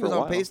got hurt. He in was for a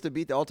on while. pace to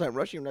beat the all-time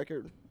rushing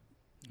record.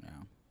 Yeah.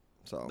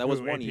 So That was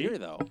Who, 1 AP? year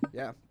though.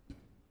 yeah.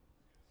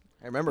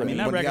 I remember I mean,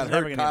 when that he got record's never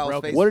hurt. gonna get Kyle's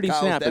broken. face. What did he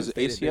Kyle's snap? His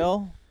devastated, dude.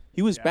 ACL?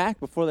 He was Yeah. back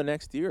before the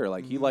next year.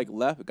 Like he like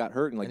left, got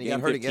hurt in like And he game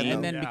got hurt 15, again,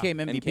 And then Yeah. became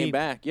MVP. and came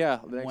back. Yeah,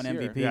 the next Won year.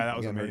 MVP. Yeah, that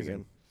was He got hurt amazing.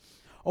 again.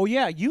 Oh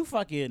yeah, you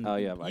fucking. Oh,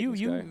 yeah, Vikings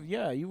you guy.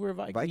 yeah, you were a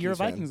Viking. Vikings You're a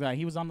fan. Vikings guy.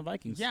 He was on the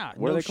Vikings. Yeah.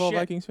 What no are they called, shit.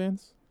 Vikings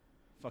fans?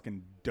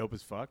 Fucking dope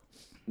as fuck.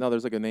 No,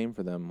 there's like a name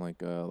for them,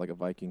 like a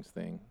Vikings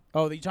thing.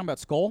 Oh, you talking about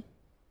Skull?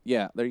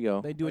 Yeah, there you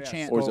go. They do a yeah,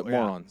 chant. Or is it Skull, yeah.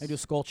 morons? They do a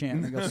skull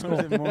chant. They go Or skull.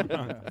 is it more-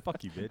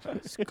 Fuck you,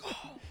 bitch.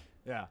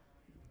 Yeah.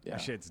 Yeah.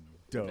 That shit's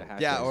dope. The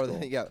Yeah, hashtag or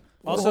skull. yeah.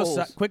 Also,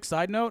 Goals. quick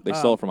side note. They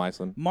stole it from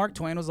Iceland. Mark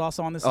Twain was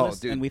also on this Oh,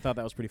 list, dude. and we thought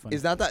that was pretty funny.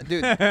 Is not that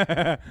dude?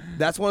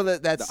 That's one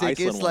of that The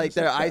sickest Iceland one like is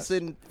the their best.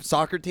 Iceland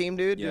soccer team,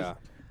 dude. Yeah.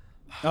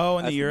 Oh,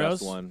 and That's the the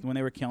best Euros one. when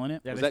they were killing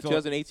it. Yeah, Was they that stole-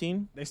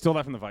 2018? They stole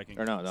that from the Vikings.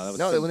 Or no, that was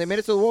No, when they made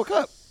it to the World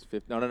Cup.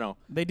 No.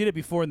 They did it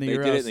before in the They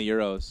Euros. did it in the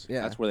Euros.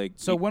 Yeah. That's where they.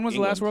 So beat when was the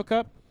last World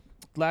England.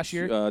 Cup? Last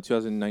year?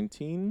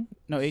 2019.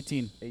 No,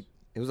 18.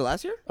 It was the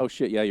last year? Oh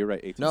shit! Yeah, you're right.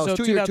 18. No, So it's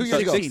 2 years. 2 years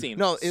ago. 2016.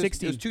 No, it was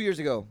 16. 2 years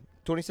ago.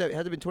 27. It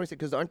had to be 26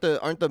 because aren't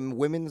the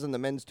women's and the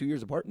men's 2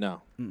 years apart?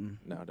 No, Mm-mm.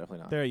 no, definitely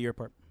not. They're a year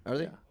apart. Are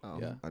they? Yeah. Oh,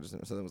 Yeah. I just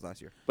said that was last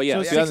year. But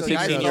yeah, So 2016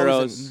 16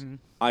 Euros. Mhm.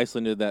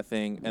 Iceland did that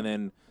thing, and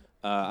then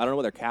I don't know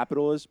what their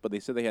capital is, but they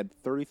said they had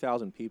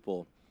 30,000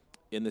 people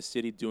in the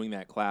city doing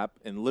that clap,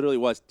 and literally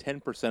was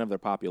 10% of their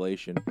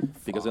population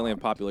because they only have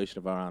a population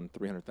of around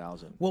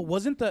 300,000. Well,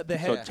 wasn't the So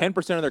head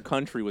 10% of their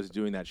country was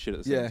doing that shit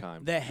at the Yeah. same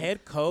time. the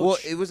head coach? Well,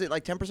 it was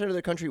like 10% of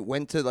their country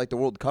went to like the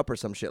World Cup or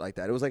some shit like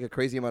that. It was like a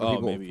crazy amount of Oh,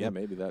 people.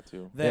 maybe that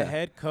too. the yeah.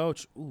 head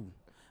coach. Ooh,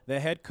 the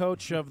head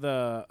coach of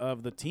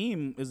the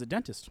team is a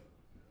dentist,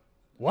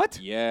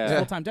 What? Yeah,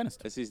 full time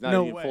dentist. It's not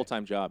No even a way.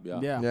 full-time job. Yeah.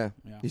 Yeah. Yeah.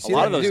 Yeah. You A see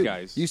lot that, of those dude,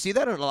 guys. You see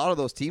that in a lot of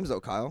those teams though,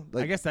 Kyle.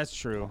 Like, I guess that's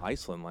true.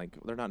 Iceland, like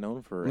they're not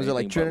known for. was it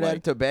like anything but, Trinidad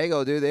and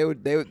Tobago, dude? They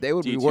would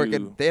be D2.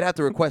 working. They'd have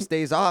to request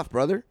days off,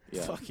 brother.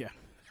 Yeah, Fuck yeah.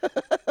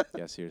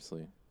 yeah,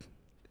 seriously.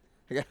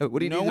 What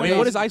do you No do? one- Wait,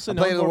 what is Iceland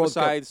I'm playing known in the for World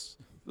Cup. besides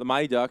the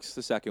Mighty Ducks,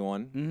 the second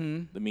one,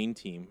 Mm-hmm. the mean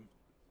team,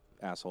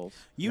 assholes?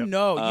 You Yep.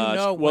 know.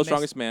 when World's they-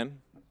 Strongest Man,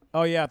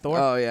 Oh yeah, Thor.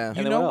 Oh yeah. You and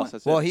then know what what? else?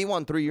 That's Well, it. he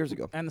won 3 years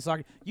ago. And the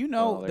soccer. You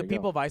know, Oh, there the you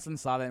people go. of Iceland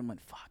saw that and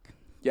went, "Fuck,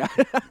 Yeah,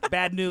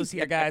 bad news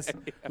here, guys.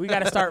 We got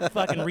to start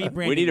fucking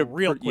rebranding we need a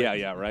real quick."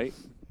 Yeah, right.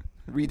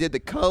 Redid the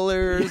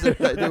colors.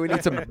 We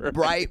need some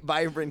bright,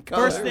 vibrant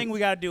colors. First thing we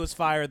got to do is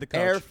fire the coach.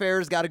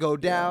 Airfare's got to go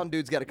down.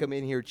 Dude's got to come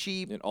in here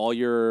cheap. And all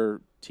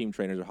your team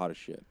trainers are hot as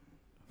shit.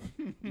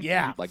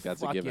 Yeah, Like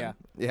that's a fuck given. Yeah.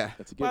 Yeah.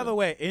 That's a given. By the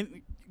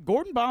way,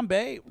 Gordon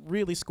Bombay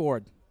really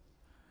scored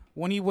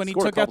when he Scored a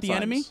took out couple the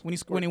enemy. times. When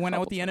Scored he a went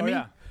out with couple the Oh, enemy.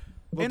 yeah.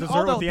 Little And dessert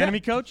although with the that- enemy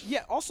coach?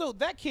 Yeah. Also,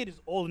 that kid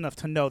is old enough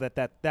to know that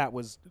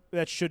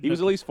should. he was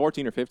at least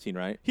 14 or 15,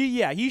 right?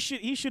 He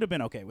should have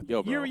been okay with Yo,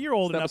 it. bro, You're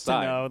old step enough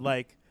aside. to know,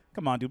 like,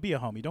 come on, dude, be a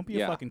homie. Don't be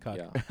Yeah, a fucking cuck.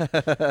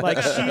 yeah.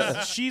 Like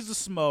she's the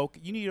smoke.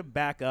 You need to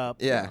back up.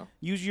 Yeah.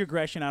 Use your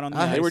aggression out on the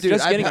I- ice. They were dude,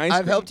 just I've, getting ice I've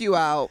cream. helped you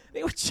out.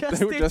 They were just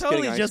They were just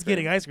totally getting ice just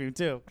getting cream. ice cream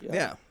too.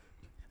 Yeah.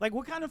 Like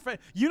what kind of friend?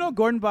 You know,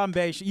 Gordon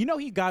Bombay.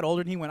 He got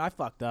older and he went, "I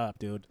fucked up,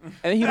 dude."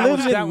 And he That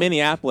lives was- that in was-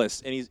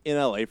 Minneapolis, and he's in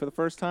LA for the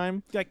first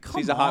time. Like, So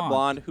he's come a hot on.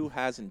 blonde. Who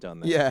hasn't done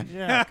that? Yeah.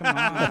 Yeah, come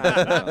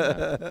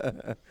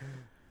on.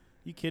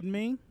 You kidding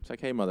me? It's like,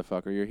 hey,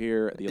 motherfucker, you're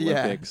here at the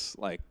Yeah. Olympics.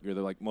 Like, you're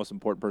the most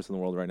important person in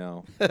the world right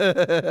now.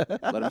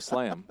 Let him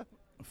slam.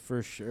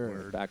 For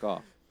sure. Back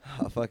off.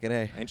 Oh, fucking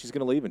A. And she's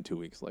gonna leave in 2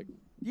 weeks. Like,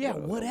 Yeah,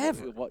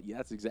 whatever. Yeah,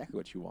 that's exactly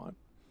what you want.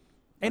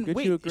 And get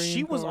you a wait, green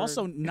she was card.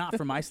 also not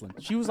from Iceland.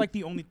 She was like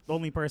the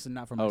only person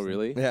not from Oh, Iceland.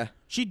 really? Yeah.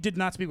 She did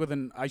not speak with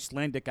an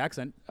Icelandic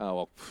accent. Oh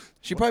well.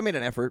 She probably made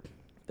an effort.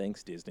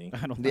 Thanks, Disney.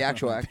 I don't The know.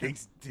 actual actor.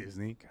 Thanks,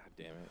 Disney. God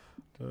damn it.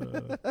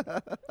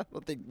 I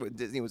don't think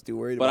Disney was too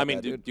worried But about I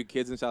mean, that, do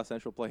kids in South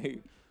Central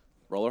play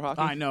roller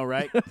hockey? I know,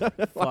 right?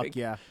 Fuck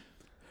yeah.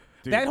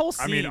 Dude, That whole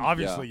scene. I mean,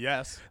 obviously,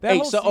 yes. That Hey,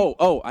 whole so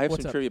scene- I have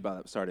What's some up? trivia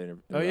about that. Sorry to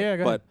interrupt. Oh, yeah,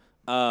 go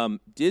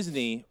But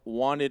Disney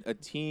wanted a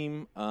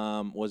team.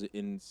 Was it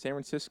in San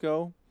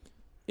Francisco,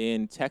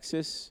 in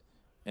Texas,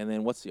 and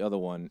then what's the other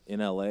one in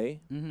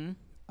L.A.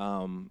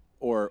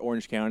 Or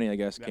Orange County? I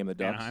guess came the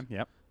Ducks. Anaheim,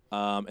 yep.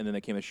 And then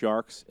they came the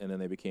Sharks, and then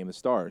they became the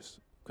Stars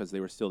because they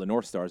were still the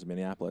North Stars of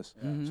Minneapolis.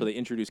 So they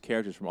introduced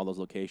characters from all those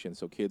locations.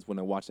 So kids, when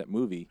they watch that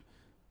movie,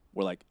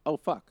 were like, "Oh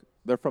fuck,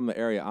 they're from the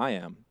area I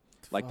am."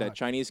 Like that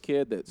Chinese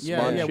kid, that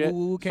smart yeah, shit.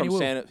 Woo Woo, Kenny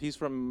Wu. He's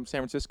from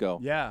San Francisco.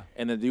 Yeah.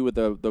 And the dude with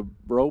the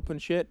rope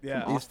and shit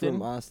Yeah. from He's Austin,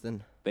 from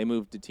Austin. they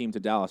moved the team to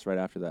Dallas right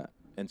after that.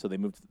 And so they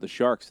moved the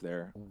Sharks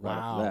there right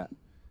Wow. after that.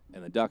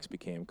 And the Ducks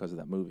became because of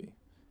that movie.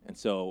 And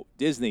so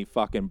Disney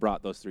fucking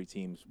brought those three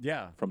teams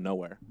Yeah. from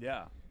nowhere.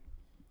 Yeah.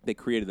 They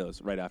created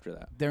those right after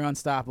that. They're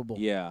unstoppable.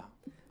 Yeah.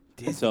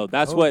 So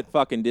that's what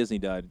fucking Disney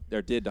did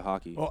to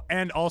hockey. Well,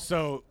 and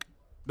also,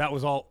 that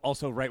was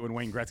also right when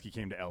Wayne Gretzky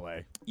came to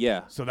L.A.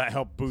 Yeah. So that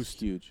helped boost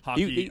Huge.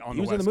 hockey He on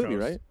was the in West the movie,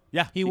 Coast. right?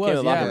 Yeah, He came was, to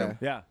the locker yeah. room.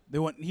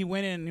 Yeah. He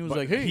went in and he was But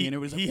like, "Hey," he- and it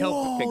was he like,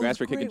 helped- "Whoa, Congrats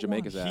for this is kicking great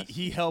Jamaica's one." ass.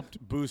 He helped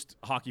boost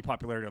hockey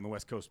popularity on the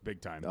West Coast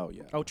big time. Oh,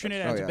 yeah. Oh,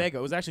 Trinidad Oh, and yeah. Tobago.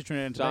 It was actually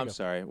Trinidad and So Tobago. I'm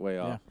sorry, way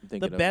Yeah. off. I'm The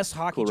thinking of best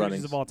hockey Cool jerseys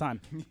Runnings. of all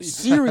time.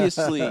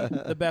 Seriously.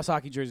 The best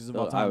hockey jerseys of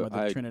all Oh, time are the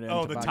I- Trinidad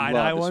Oh, and the Tobago.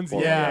 tie-dye love the ones?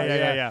 sport.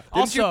 Yeah.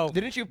 Also,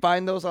 Didn't you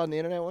find those on the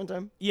internet one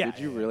time? yeah. Did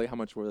you really? How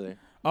much were they?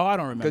 Oh, I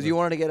don't remember. Because you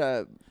wanted to get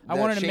I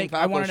wanted to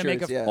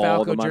make a All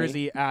Falco the money?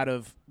 jersey out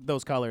of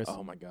those colors.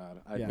 Oh my God!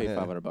 I'd Yeah. pay Yeah.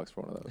 $500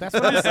 for one of those. That's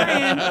what I'm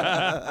saying.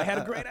 I had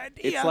a great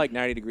idea. It's like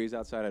 90 degrees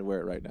outside. I'd wear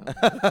it right now.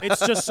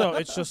 it's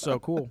just so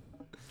cool.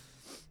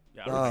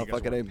 Yeah, I don't Oh, think you guys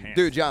fucking wear A. pants.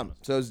 Dude, John,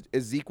 so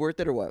is Zeke worth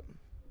it or what?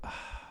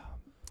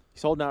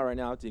 He's holding out right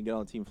now. Didn't get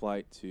on the team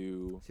flight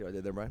to See what I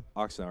did there, Brian?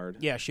 Oxnard.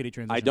 Yeah, shitty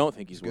transition. I don't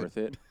think he's It's good. worth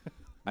it.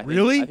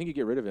 Really? I think you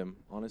get rid of him.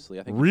 Honestly,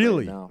 I think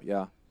Really? now.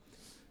 Yeah.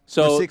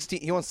 So So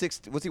 16. He wants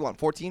 16. What's he want?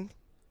 14?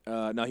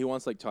 no, he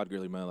wants like Todd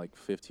Gurley money, like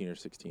 15 or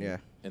 16. Yeah.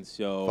 And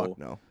so Fuck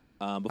no.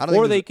 before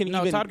think they he's- can No,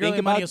 even Todd think Gurley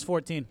about money is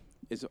 14.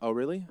 oh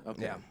really?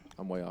 Okay. Yeah.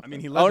 I'm way off. I mean, then.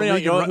 he led Oh the no,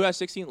 league you know in who has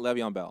 16?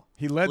 Le'Veon Bell.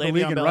 He led the Le'Veon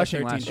league in Bell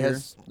rushing 13. last year.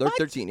 Yes, they're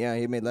 13. Yeah,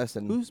 he made less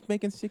than. Who's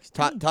making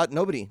 16? Todd?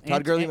 Nobody.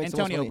 Todd Gurley makes the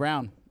most Antonio money.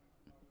 Brown.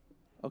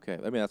 Okay,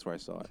 I mean that's where I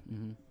saw it.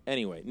 Mm-hmm.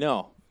 Anyway,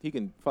 no, he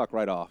can fuck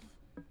right off.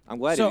 I'm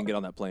glad So- he didn't get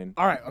on that plane.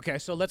 All right, okay,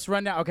 so let's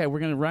run down. Okay, we're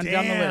going to run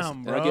down the list. Damn,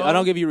 And bro. I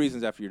don't give you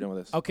reasons after you're done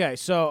with this. Okay,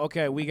 so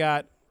we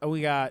got the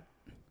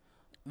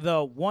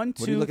 1, What are you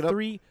 2, looking up?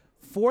 3,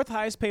 fourth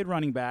highest paid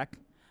running back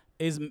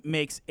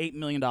makes $8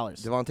 million.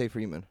 Devontae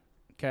Freeman.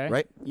 Okay,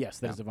 right? Yes,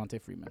 that is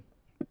Devontae Freeman.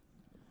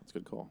 That's a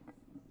good call.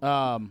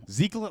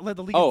 Zeke led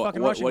the league in Oh,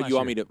 fucking what rushing you last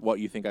want year. me to? What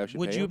you think I should?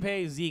 Would pay you him?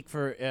 pay Zeke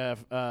for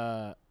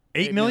 $8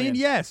 million?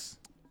 Yes.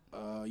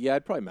 Yeah,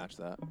 I'd probably match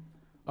that.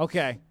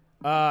 Okay,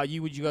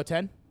 would you go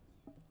 10?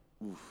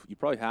 Oof, you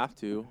probably have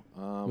to.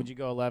 Would you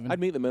go 11? I'd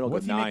meet in the middle.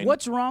 What's Go he 9.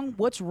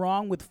 What's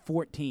wrong with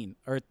 14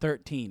 or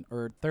 13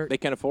 or 13? They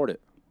can't afford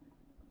it.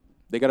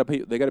 They gotta pay.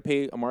 They gotta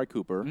pay Amari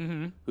Cooper,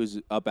 who's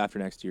up after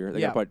next year. They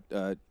Yeah. gotta put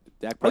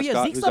Dak Oh Prescott.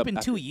 yeah, Zeke's who's up in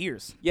after- 2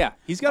 years. Yeah,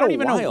 he's I got don't a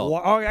even while. know.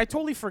 I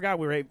totally forgot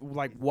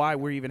why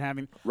we're even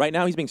having. Right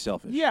now, he's being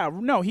selfish. Yeah,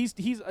 no, he's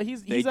They up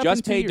in 2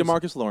 just paid years.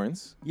 DeMarcus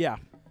Lawrence. Yeah,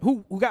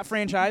 who got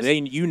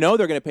franchised? You know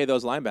they're gonna pay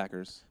those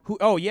linebackers. Who?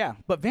 Oh yeah,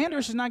 but Van Der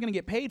Esch is not going to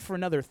get paid for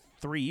another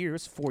 3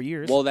 years, 4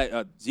 years. Well,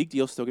 that Zeke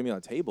deal's still gonna be on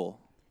the table.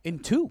 in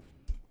 2.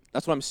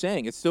 That's what I'm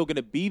saying. It's still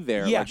gonna be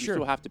there. Yeah, like, sure. You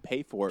still have to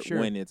pay for it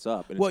Sure. when it's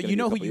up. And it's Well, gonna you be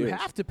a know who couple you years.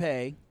 have to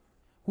pay.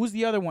 Who's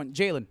the other one?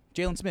 Jalen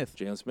Smith.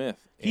 Jalen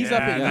Smith. He's Yeah,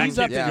 up in. that He's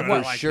up kid's in Yeah, good. for I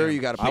what? like sure him. you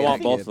got to pay. I that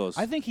want both kid. of those.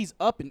 I think he's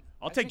up in.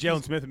 I'll I take think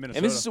Jalen Smith in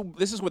Minnesota. And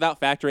this is without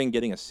factoring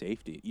getting a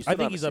safety. You still I don't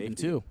think have he's a up in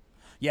safety. 2.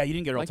 Yeah, you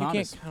didn't get Earl Like, you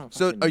Thomas. can't kind of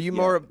So fucking- are you yeah.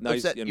 more No,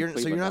 he's upset? in So you're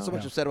Cleveland not so now.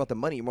 much upset about the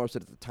money. You're more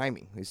upset at the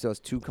timing. He still has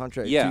 2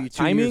 contracts. Yeah, two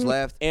timing years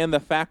left. and the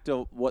fact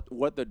of what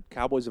the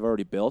Cowboys have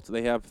already built.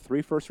 They have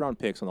 3 first-round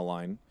picks on the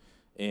line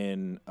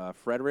in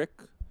Frederick.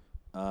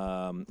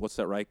 What's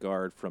that right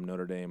guard from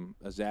Notre Dame?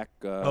 Zach.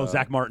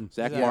 Zach Martin.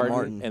 Zach Zach Martin,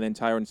 Martin. and then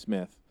Tyron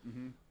Smith.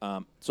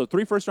 So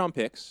 3 first-round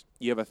picks.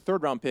 You have a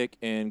 3rd-round pick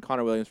in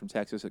Connor Williams from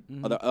Texas,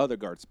 other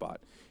guard spot.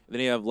 And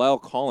then you have Lyle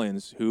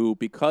Collins, who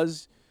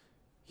because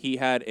he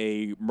had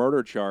a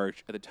murder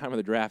charge at the time of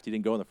the draft, he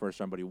didn't go in the 1st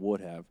round, but he would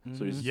have.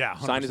 So he's Yeah,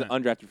 signed as an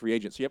 100%. undrafted free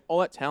agent. So you have all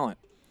that talent,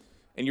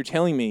 and you're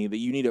telling me that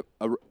you need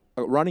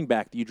a running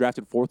back that you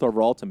drafted 4th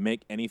overall to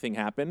make anything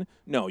happen?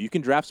 No, you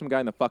can draft some guy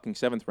in the fucking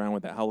 7th round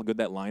with how good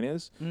that line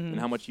is and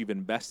how much you've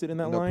invested in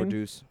that They'll line.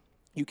 produce.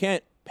 You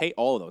can't pay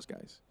all of those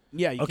guys.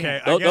 Yeah, you Okay,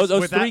 can't. I guess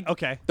those with three, that,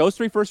 okay. Those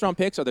 3 first-round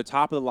picks are the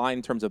top of the line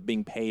in terms of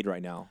being paid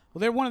right now.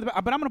 Well, they're one of the.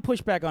 But I'm going to push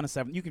back on a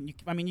 7. You can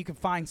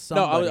find No,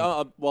 somebody.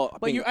 well,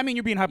 but you're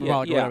being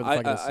hyperbolic or whatever the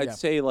fuck it is. I'd Yeah.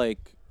 say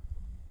like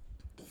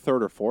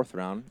 3rd or 4th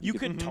round. You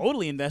could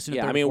totally invest in.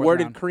 Yeah, a I 3rd mean, or 4th where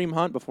round. did Kareem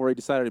Hunt before he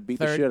decided to beat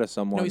the 3rd. shit out of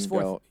someone? No, he's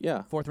 4th. go?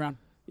 Yeah, 4th round.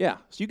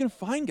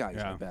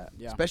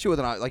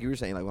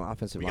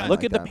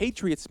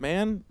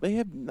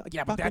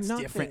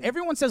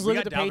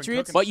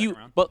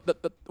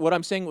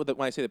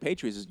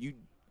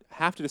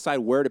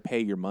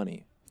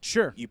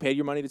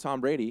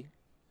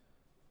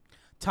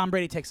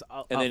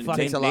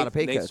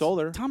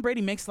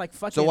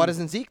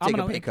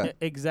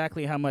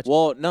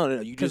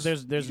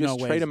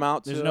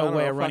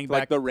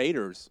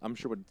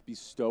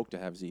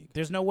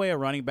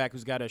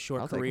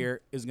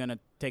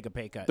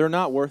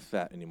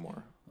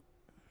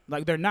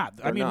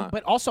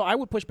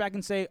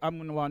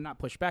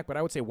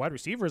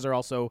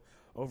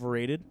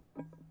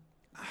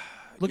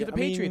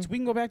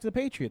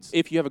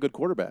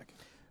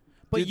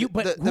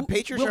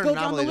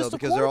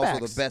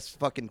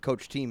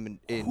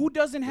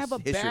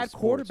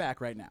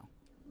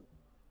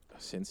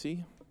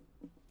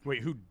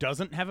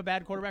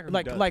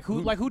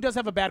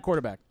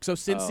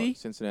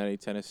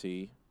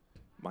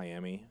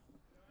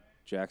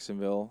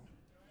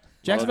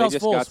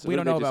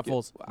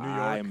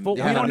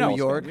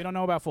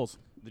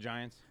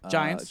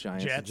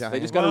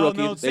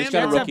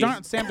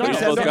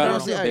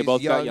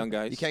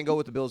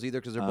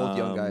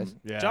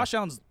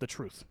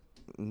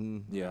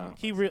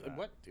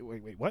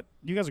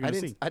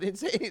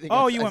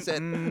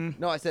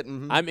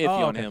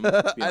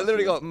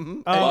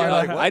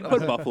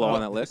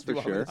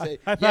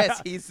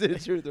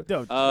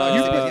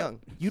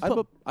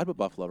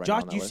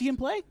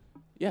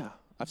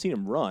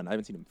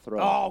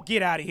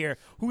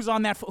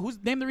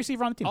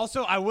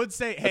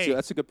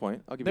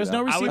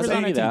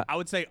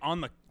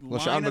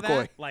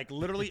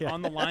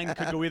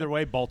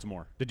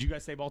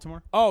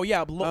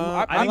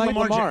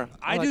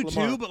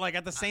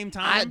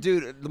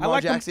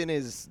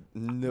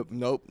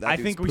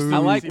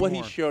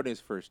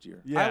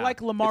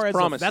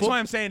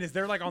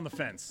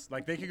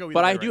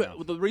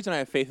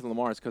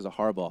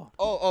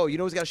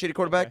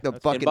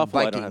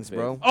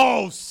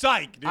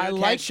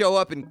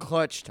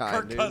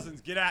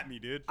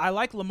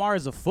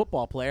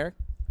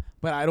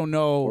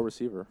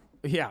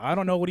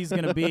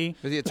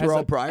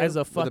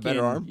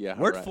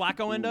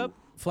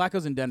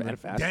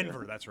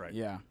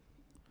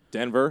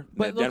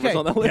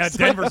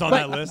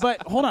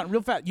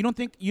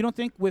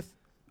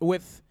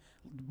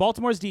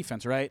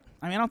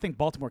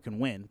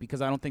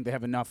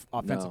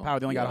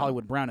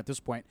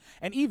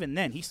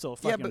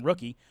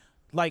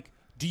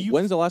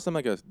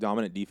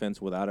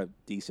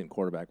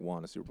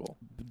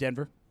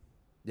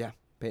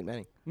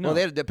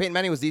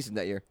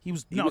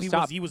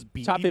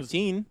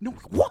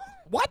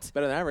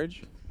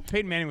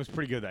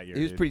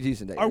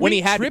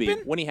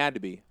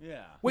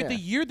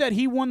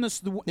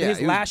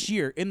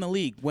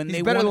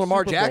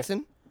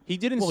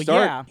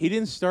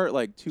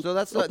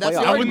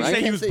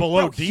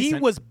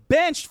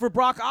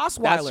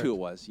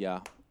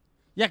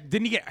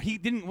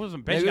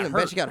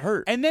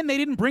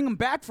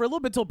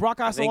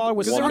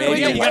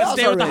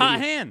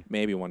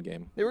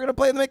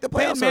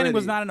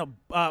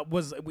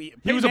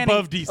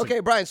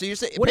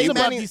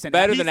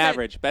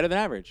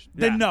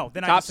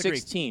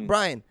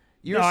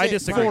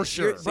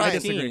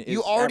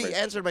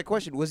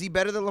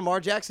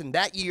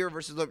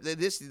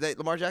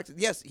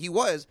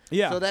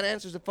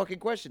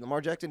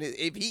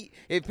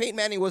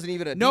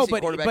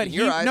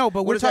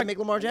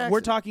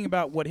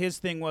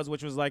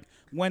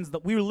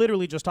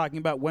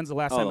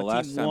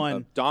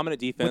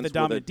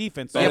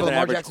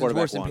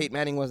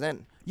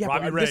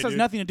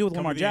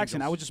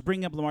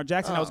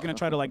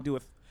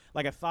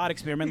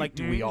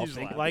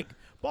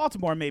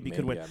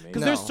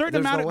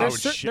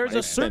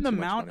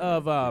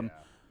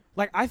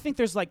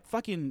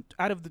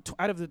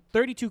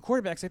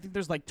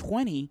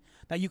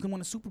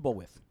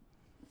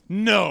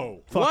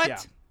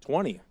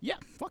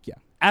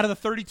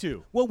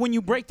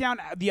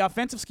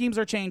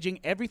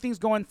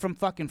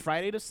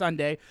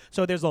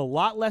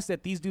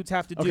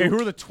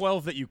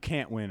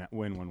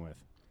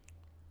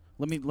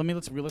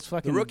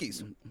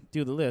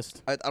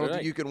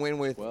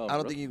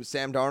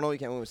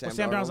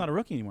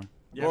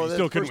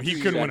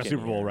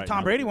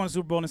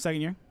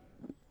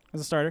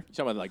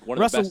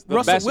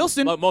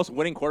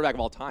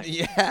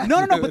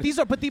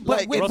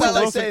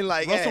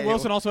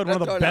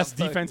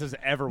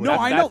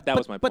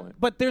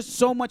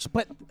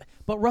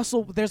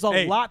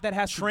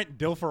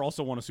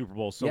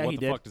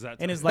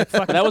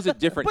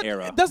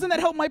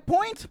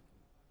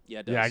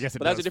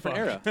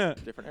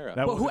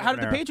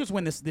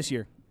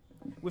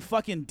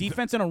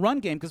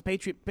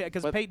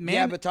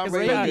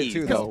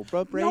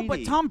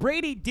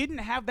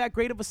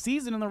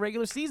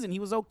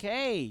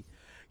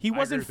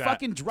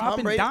 fucking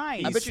dropping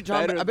dimes. I bet you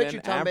Tom better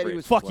Brady than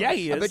was. Fuck yeah,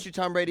 he I is. bet you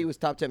Tom Brady was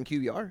top 10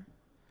 QBR.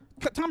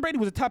 Tom Brady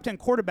was a top 10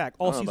 quarterback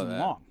all I don't know season about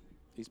that. long.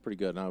 He's pretty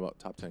good. Not about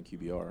top 10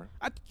 QBR.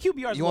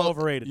 QBR is a little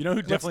overrated. You know who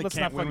Let's definitely not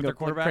can't win fucking with their go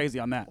quarterback? crazy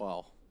on that.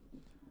 Well,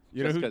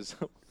 You know just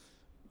because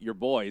your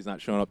boy is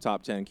not showing up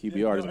top 10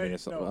 QBR doesn't mean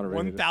it's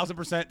underrated.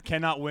 1,000%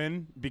 cannot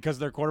win because of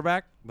their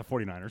quarterback. The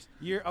 49ers.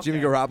 Jimmy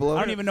Garoppolo. I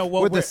don't even know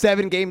what with the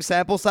 7-game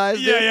sample size.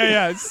 dude?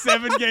 Yeah.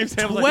 7 games.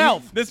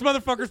 12. This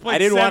motherfucker's played. I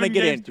didn't want to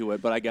get into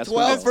it, but I guess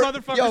 12 This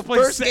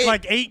motherfucker's played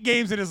like 8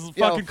 games in his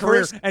fucking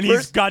career, and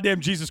he's goddamn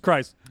Jesus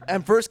Christ.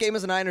 And first game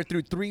as a Niner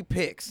threw 3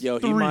 picks. Yo,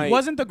 he 3. might.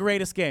 Wasn't the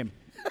greatest game.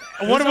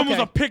 One of them was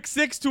a pick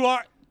 6 to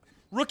our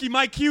rookie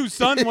Mike Hughes,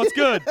 son. What's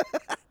good?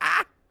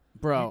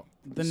 Bro,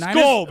 the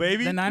Niners, Skull,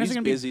 baby. The Niners He's are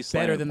going to busy be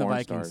slaying better than the porn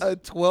Vikings. stars. A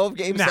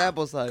 12-game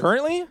sample size.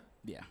 Currently?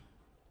 Yeah.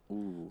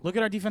 Ooh. Look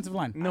at our defensive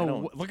line.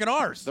 No, look at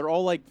ours. They're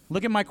all like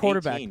Look at my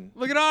quarterback. 18.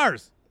 Look at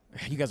ours.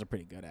 You guys are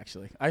pretty good,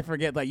 actually. I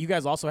forget, like, you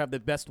guys also have the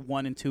best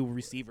 1 and 2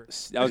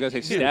 receivers. I was going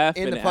to say Steph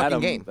in and the fucking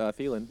Adam game.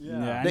 Thielen. Yeah,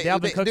 and They-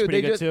 Dalvin they- Cook's dude,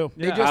 pretty they good, just- too.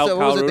 They Yeah. just, Kyle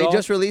what was it? They Rudolph.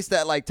 just released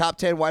that like top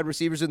 10 wide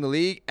receivers in the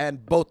league,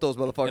 and both those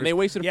motherfuckers. And they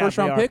wasted a Yeah,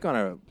 first-round they are. pick on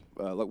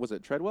a, was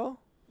it Treadwell?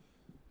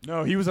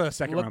 No, he was a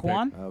second round pick.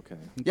 Laquan? Okay.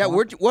 yeah,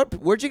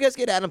 where'd you guys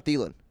get Adam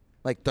Thielen?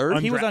 Like third?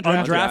 He was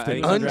Undra-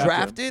 undrafted.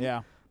 Undrafted?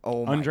 Yeah.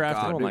 Oh my Undrafted. god,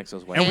 Everyone dude. likes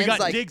those white And we Hands got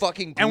like Diggs,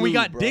 fucking and we glue,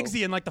 got bro.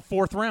 Diggsy in like the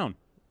 4th round.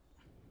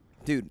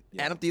 Dude,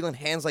 Adam Thielen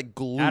hands like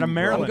glue. Out of bro.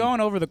 Maryland. I'm going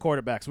over the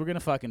quarterbacks. We're going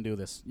to fucking do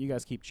this. You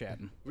guys keep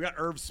chatting. We got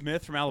Irv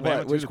Smith from Alabama.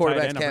 What, too, which the tight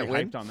quarterbacks end. I'm can't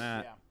pretty win? hyped on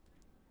that.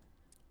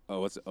 Oh,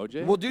 what's it,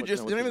 OJ? Well, dude, What-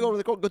 just what's don't even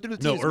his go name? go through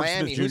the No, teams. Irv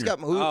Miami. Smith Who's Jr. got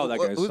Oh, that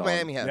guy's who's solid.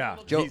 Miami have? Yeah.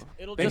 Joe.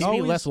 It'll He's just be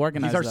always- less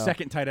organized, He's our though.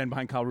 second tight end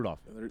behind Kyle Rudolph.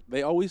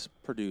 They always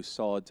produce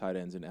solid tight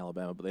ends in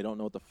Alabama, but they don't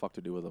know what the fuck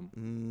to do with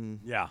them.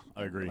 Yeah,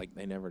 I agree. Like,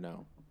 they never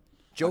know.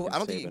 Joe, Fucking I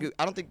don't think. Saban.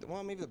 I don't think.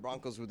 Well, maybe the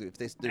Broncos would do if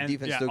their And,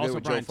 defense yeah, still good also,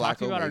 with Brian, Joe talk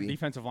to me Flacco. about our Maybe.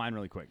 defensive line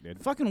really quick, dude.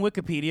 Fucking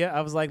Wikipedia.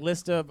 I was like,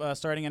 list of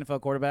starting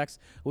NFL quarterbacks.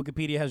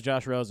 Wikipedia has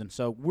Josh Rosen.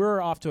 So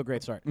we're off to a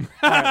great start. All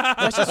right,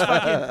 let's just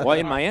fucking. Well,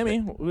 in Miami.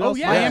 Who else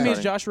is Miami is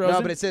starting? Josh Rosen.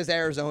 No, but it says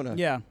Arizona.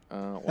 Yeah.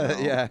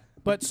 Well, yeah.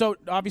 But so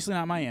obviously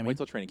not Miami. Wait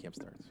till training camp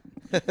starts.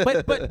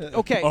 But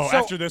okay. Oh, so,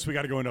 after this, we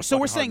got to go into. so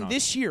we're fucking saying Hard Knocks.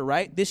 this year,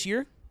 right? This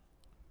year?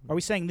 Are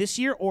we saying this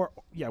year or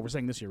yeah? We're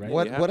saying this year, right?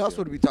 What you have what to. else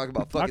would we talk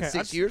about? Fucking Okay,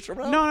 6 years from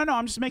now? No.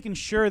 I'm just making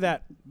sure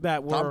that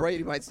we're. Tom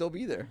Brady might still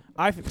be there.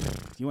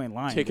 You ain't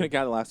lying. Taking a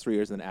guy the last 3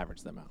 years and then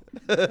average them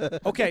out.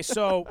 Okay,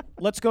 so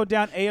let's go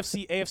down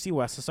AFC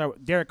West. Let's start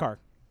with Derek Carr.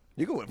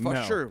 You can win. Fuck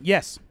No. sure.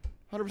 Yes.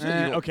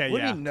 100%. okay, What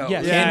do yeah. you mean no?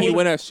 Yes. Yeah. Can he he-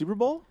 win a Super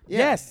Bowl? Yeah.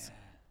 Yes.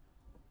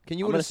 Can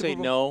you I'm win going a to say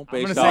Super Bowl? no I'm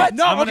based gonna off. say,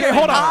 No, I'm gonna okay, say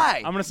hold no. on.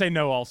 I'm gonna say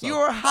no. Also, You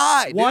are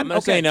high. dude. One- I'm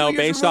going to Okay, say 2 no years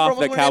based removed off from the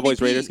winning Cowboys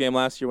MVP. Raiders game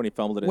last year when he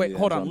fumbled it. in Wait, the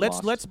hold end on. zone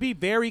and Let's lost. be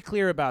very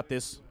clear about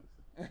this.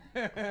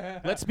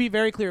 Let's be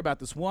very clear about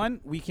this.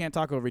 One, we can't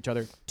talk over each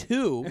other.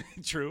 Two,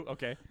 true.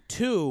 Okay.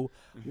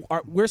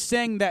 we're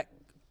saying that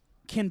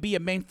can be a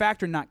main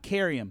factor, not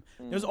carry him.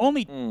 There's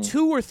only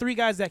 2 or 3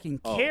 guys that can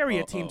carry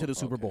a team to the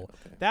Super Bowl.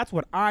 okay. That's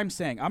what I'm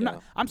saying.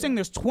 I'm saying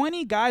there's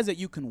 20 guys that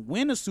you can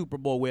win a Super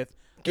Bowl with.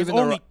 There's Given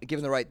the only ri-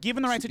 given the right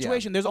given the right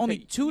situation, there's only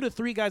 2 to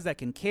 3 guys that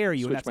can carry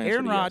you, and Switch that's my answer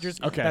Aaron to yes.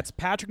 Rodgers, Okay. that's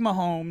Patrick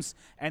Mahomes,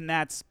 and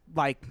that's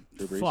like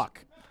Drew Brees?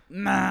 fuck.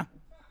 Nah,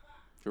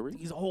 Drew Brees?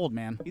 he's old,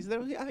 man. He's there.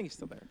 I think he's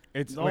still there.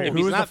 It's No, wait, if who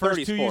he's was the not first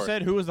 30, 2 he's you four.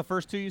 said? Who was the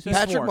first 2 you said?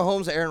 Patrick four.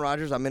 Mahomes, Aaron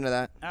Rodgers. I'm into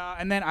that.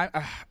 And then I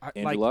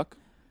Andrew like Luck?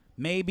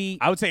 maybe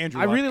I would say Andrew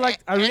I Luck. really like.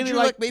 I really Andrew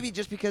like. Luck, maybe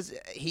just because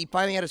he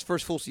finally had his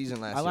first full season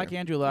last year. I like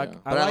Andrew Luck. Yeah.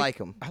 But I like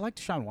him. I like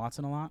Deshaun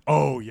Watson a lot.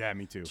 Oh yeah,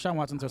 me too. Deshaun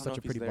Watson throws I don't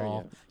such a know if he's pretty there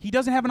ball. yet. He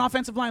doesn't have an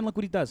offensive line. Look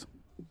what he does.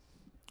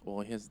 Well,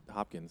 he has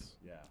Hopkins.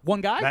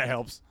 One guy. That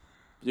helps.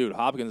 Dude,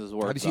 Hopkins is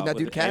worth. Have you seen that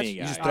dude catch? Any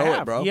You guy. just I throw it,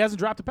 have. bro. He hasn't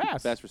dropped a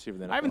pass. Best receiver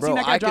in the I haven't NFL. Bro, seen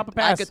that guy I drop could, a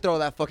pass. I could throw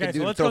that fucking Okay, so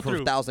dude and let's throw go for through.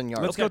 1,000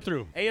 yards. Let's go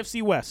through.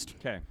 AFC West.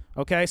 Okay.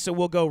 Okay, so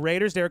we'll go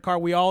Raiders, Derek Carr.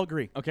 We all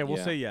agree. Okay, we'll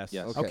Yeah. say yes.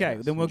 Yes. Okay,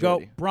 yes, then we'll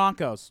majority. go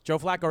Broncos. Joe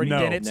Flacco already No.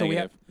 did it, so we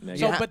have. Negative.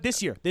 So, Yeah. but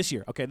this year.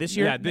 Okay, this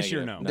year. Yeah, this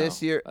year, Negative. no.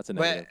 This year, That's a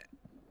but- negative.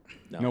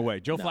 No way.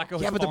 Joe No. Flacco.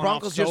 Yeah, has but the fallen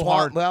Broncos off so just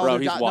hard. Well, Bro, their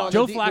he's di- washed.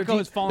 Joe their Flacco de-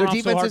 has fallen their off so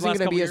defense hard isn't last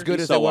going to be couple as good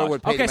years. as So they were what?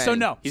 with Peyton Okay, so Manning.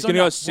 no. He's so going to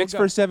no. go 6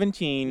 We'll for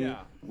 17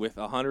 with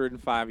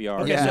 105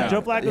 yards. Okay, Yeah. so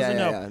Joe Flacco's a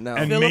no. Yeah, no.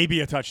 And Phillip- maybe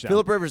a touchdown.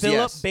 Philip Rivers, Philip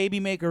yes.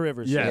 Babymaker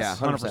Rivers. Yes, Yeah,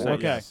 100%.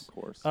 Okay. Yes, of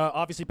course.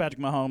 Obviously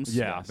Patrick Mahomes.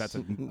 Yeah, Yes. that's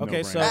a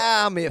Okay, so-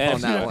 I'm if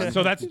on that one.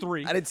 So that's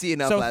 3. I didn't see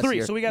enough So last 3.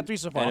 year. So we got 3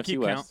 so far. NFC keep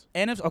West.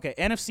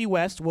 NFC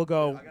West. We'll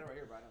go.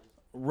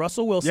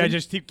 Russell Wilson. Yeah,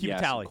 just keep Yes,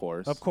 tally. of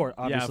course. Of course,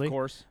 obviously. Yeah, of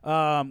course.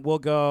 We'll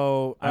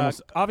go.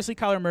 Obviously,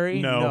 Kyler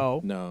Murray.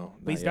 No. No.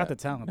 But he's not got yet. the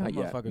talent. Not That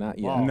yet. motherfucker Not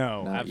can yet. ball.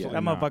 No, Not absolutely yet.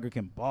 That not. motherfucker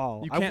can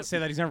ball. You can't say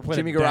that he's never played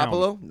Jimmy it down.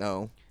 Garoppolo?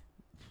 No.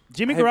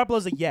 Jimmy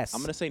Garoppolo's a yes. I'm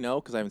going to say no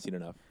because I haven't seen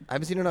enough. I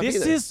haven't seen enough This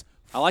either. is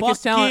I like his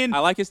talent. I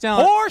like his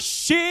talent. horse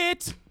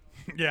shit.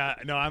 Yeah,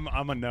 no,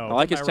 I'm a no. I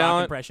like his My rock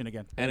talent impression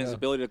again. and his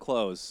ability to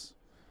close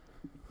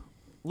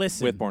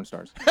Listen. with porn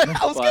stars. I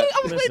was But-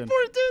 waiting Listen. for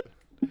it,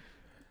 dude.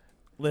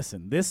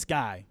 Listen, this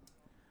guy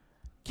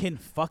can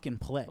fucking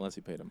play. Unless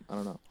he paid him. I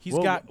don't know. He's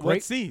Well, got great.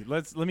 Let's see.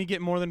 Let me get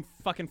more than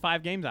fucking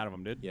 5 games out of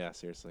him, dude. Yeah,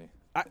 seriously.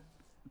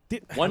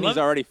 One, He's love-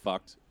 already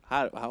fucked.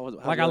 How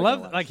Like I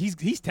love, like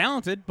he's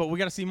talented, but we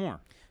got to see more.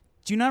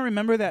 do you not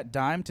remember that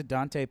dime to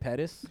Dante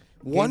Pettis?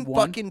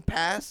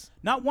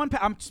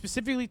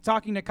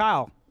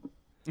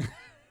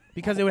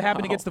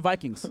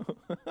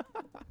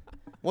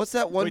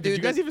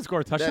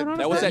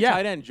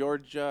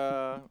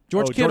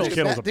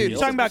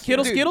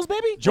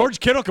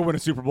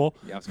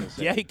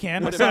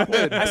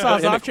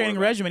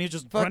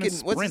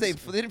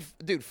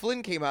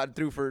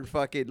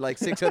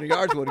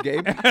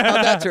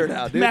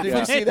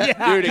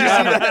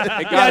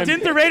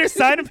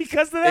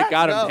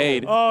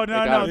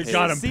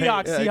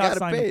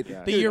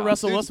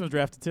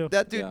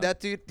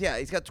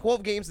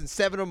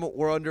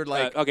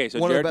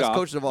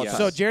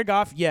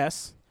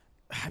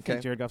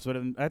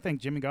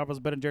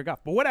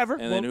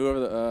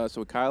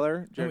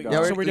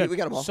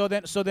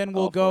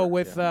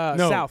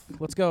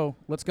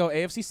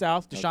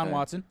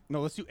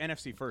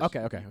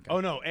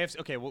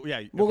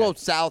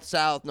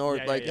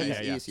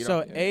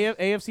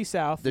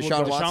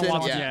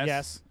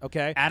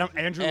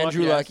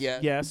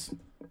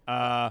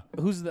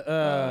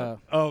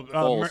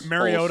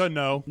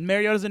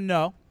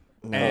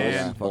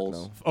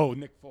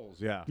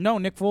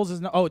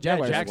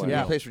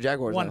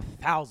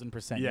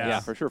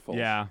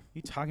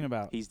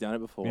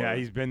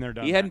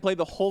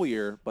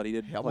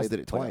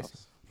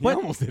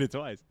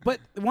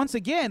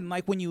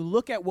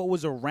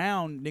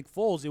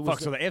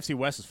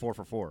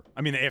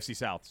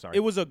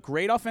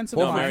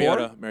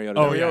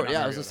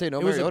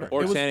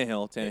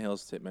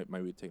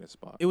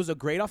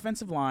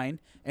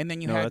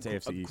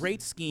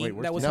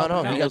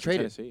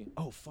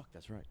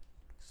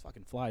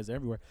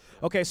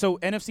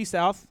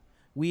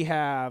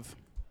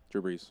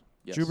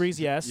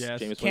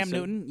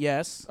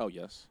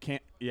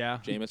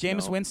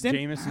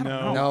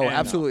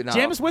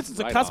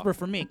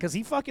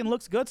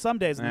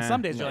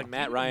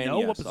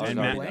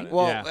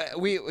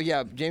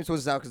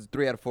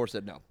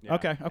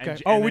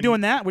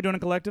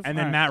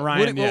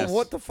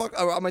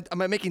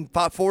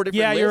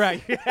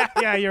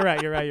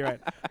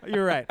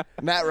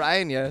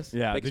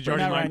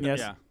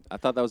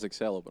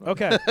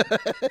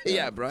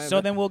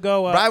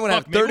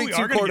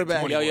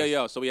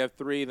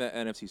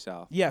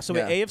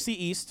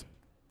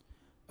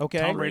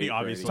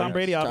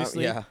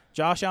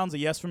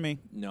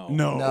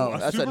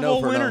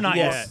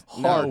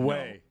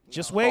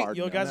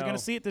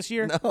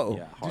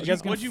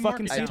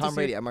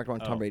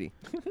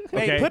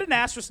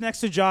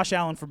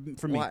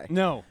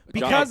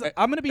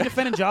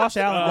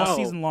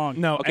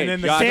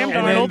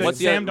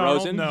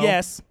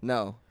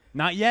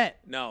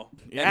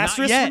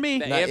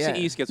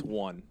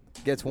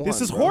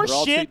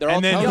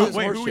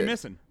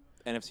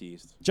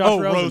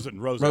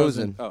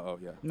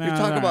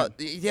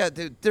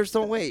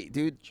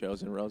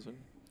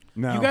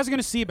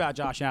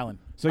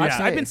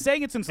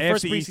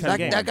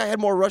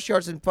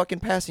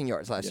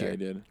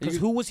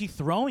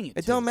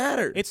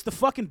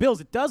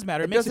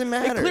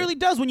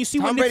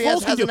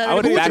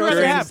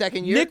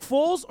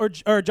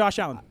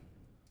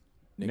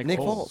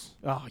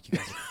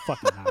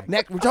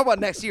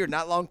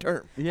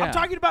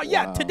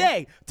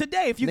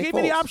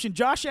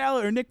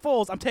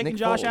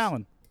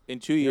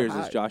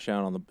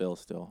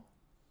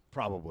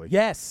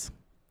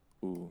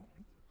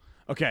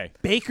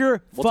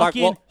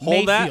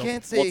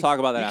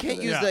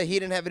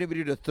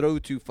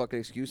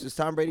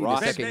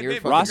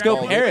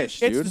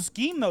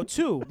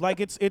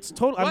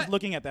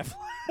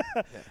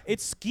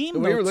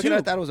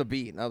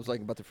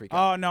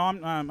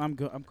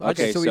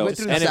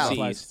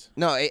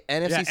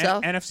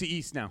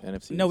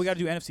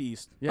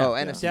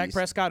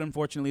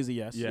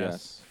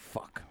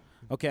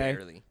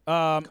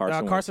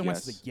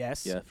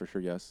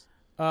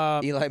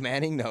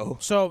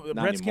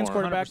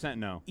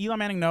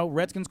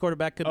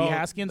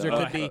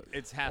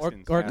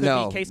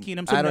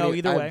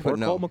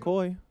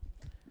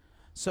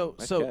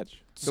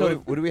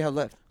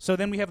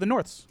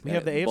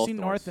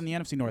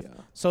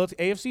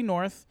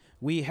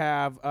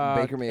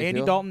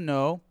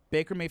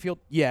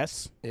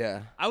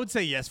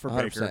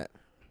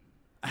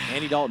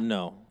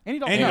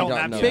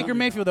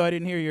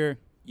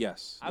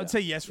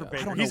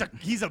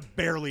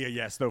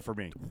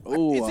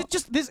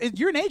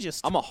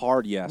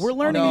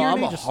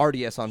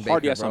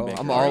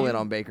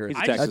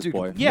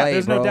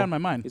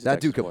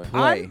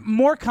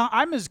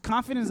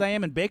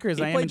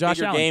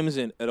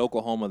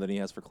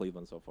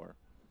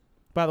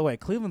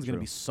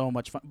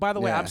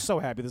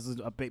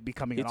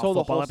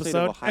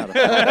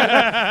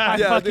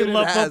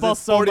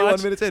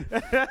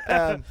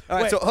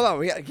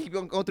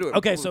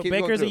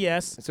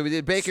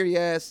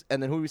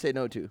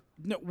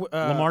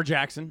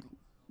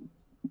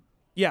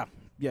 Yeah.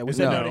 We Is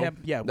said it no no? to him.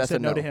 Yeah, we That's said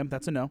a no to no. him.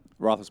 That's a no.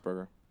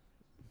 Roethlisberger.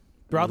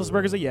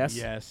 Roethlisberger's a yes.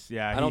 Yes.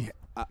 Yeah. I don't.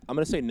 I'm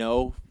gonna say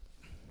no.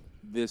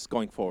 This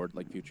going forward,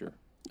 like future.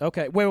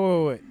 Okay.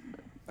 Wait.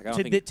 Like, I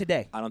don't think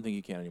Today. I don't think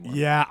you can anymore.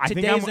 Yeah, I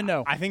think Today's a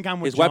no. I think I'm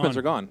with His John. weapons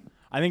are gone.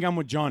 I think I'm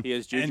with John. He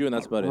has Juju, and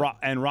that's about it.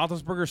 And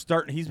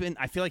Roethlisberger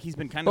I feel like he's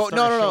been kind of. Oh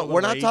no.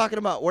 We're not talking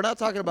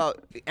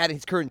about at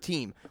his current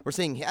team. We're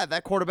saying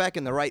that quarterback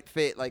in the right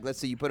fit. Like let's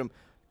say you put him.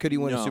 Could he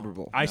win a Super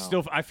Bowl? I feel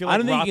like I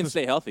don't think he can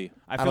stay healthy.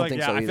 I don't feel like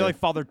think so I feel either. like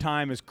Father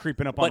Time is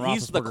creeping up on But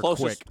he's the Roethlisberger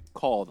closest quick.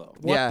 call, though.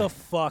 What Yeah. the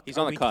fuck He's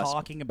are on the we cusp.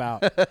 talking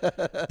about?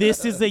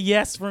 This is a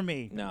yes for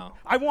me. No.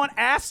 I want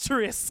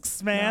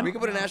asterisks, man. We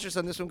can put an asterisk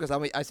on this one because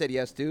I said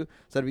yes too.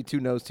 So that'd be 2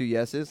 no's, 2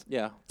 yeses.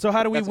 Yeah. So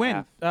how do we That's a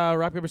win? half.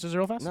 Rock, paper, scissors,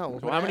 real fast? No.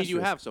 So how many do you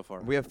have so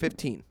far? We have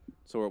 15.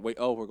 So we're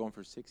going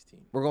for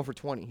 16. We're going for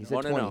 20. He said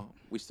Oh, 20. no.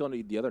 We still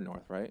need the other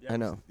North, right? I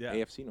know. Yeah.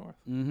 AFC North.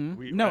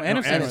 Mm-hmm. No,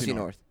 NFC NFC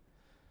North.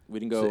 We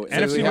didn't go. So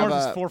NFC we have,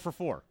 North is 4 for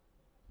 4.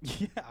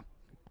 Yeah.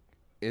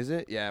 Is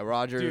it? Yeah,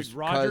 Rodgers, Dude,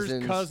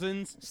 Rodgers,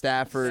 Cousins,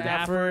 Stafford.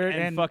 Stafford,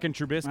 and fucking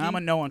Trubisky. I'm a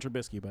no on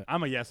Trubisky, but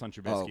I'm a yes on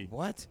Oh, Trubisky.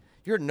 what?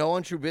 You're no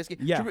on Trubisky?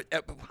 Yeah.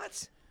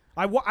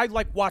 What? I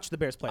like watch the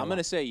Bears play. I'm going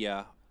to say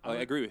yeah. I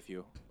agree with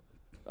you.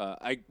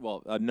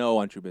 No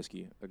on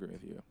Trubisky. Agree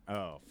with you.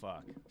 Oh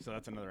fuck. So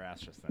that's another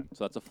asterisk then.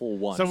 So that's a full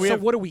 1. So we So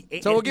have- what are we?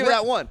 So we'll give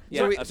that 1.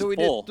 Yeah, that's so we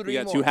full. did 3 We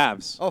got more. 2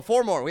 halves. Oh,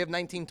 4 more. We have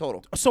 19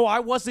 total. So I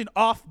wasn't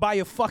off by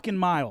a fucking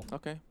mile.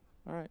 Okay.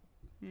 All right.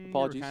 You were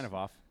Apologies. kind of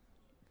off.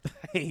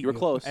 You were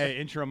close. Hey,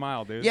 inch or a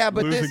mile, dude. Yeah,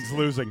 but this- losing's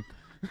losing.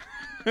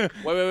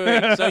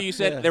 Wait. So you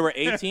said there were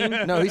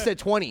 18? No, he said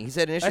 20. He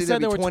said initially said there'd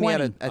be there were 20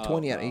 20. at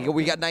 20. He go,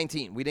 we got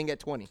 19. We didn't get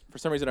 20. For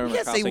some reason, I You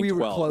remember can't say saying we were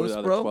 12. close, What are the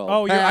other bro. 12?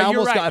 Oh, Hey, I you're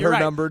almost right. got you're her right.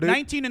 number, dude.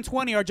 19 and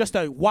 20 are just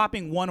a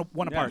whopping one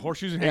Yeah, apart.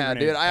 horseshoes and Yeah, hand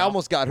dude. grenades, I pal.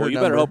 almost got her Well, you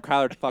number. better hope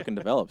Kyler fucking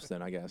develops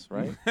then, I guess,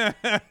 right?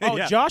 Oh,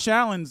 Yeah. Josh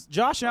Allen's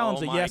Oh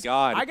a my yes.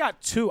 God. I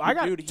got 2. I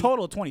got Dude, a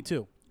total of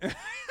 22.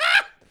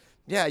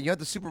 Yeah, you had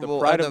the Super The Bowl.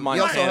 pride the- of you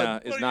also Montana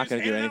had- is not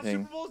going to do anything.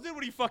 Super Bowls, dude?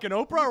 What are you fucking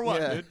Oprah or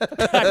what, Yeah. dude?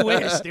 I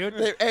wish, dude.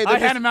 Hey, I they're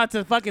hand him out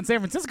to fucking San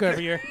Francisco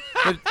every year.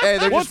 Hey,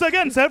 they're Once just,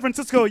 again, San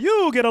Francisco,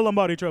 you get a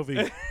Lombardi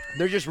trophy.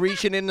 they're just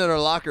reaching into their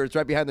locker. It's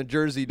right behind the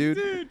jersey, dude.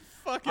 Dude,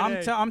 fucking I'm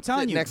A. telling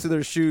Sitting you. next to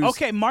their shoes.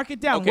 Okay, mark it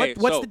down. Okay,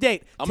 What's so the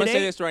date? I'm going to Today?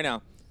 say this right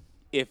now.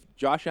 If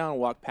Josh Allen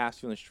walked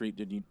past you on the street,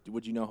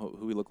 would you know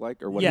who he looked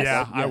like or what? Yes. He Yeah,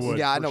 looked I Yes. would.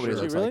 Yeah, I for know what he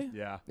sure. looks Really? like.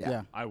 Yeah.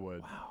 Yeah. I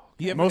would.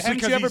 Mostly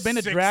haven't you ever been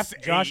to 6'8".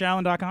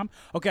 draftjoshallen.com?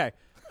 Okay.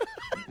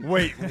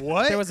 Wait,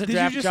 what? There was a Did you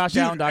draft just-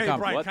 JoshAllen.com. Hey,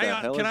 Brian, What can the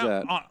I- hell can is I-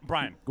 that?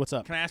 Brian, What's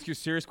up? can I ask you a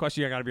serious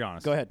question? I got to be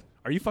honest. Go ahead.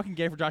 Are you fucking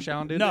gay for Josh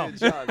Allen, dude? No,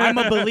 John. I'm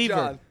a believer.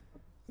 John,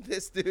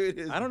 this dude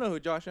is. I don't know who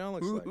Josh Allen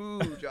looks like.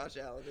 Ooh, Josh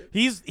Allen. Dude.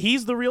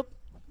 He's the real.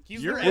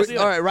 He's You're the an real idiot.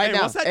 deal. All right, right Hey,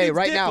 now. what's that Hey, dude's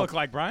right dick now. look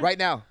like, Brian? Right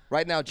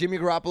now. Jimmy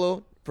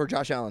Garoppolo for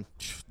Josh Allen.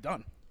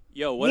 Done.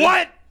 Yo,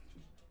 What?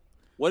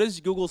 What does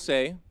Google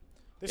say?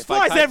 There's If I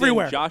flies type in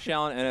everywhere. Josh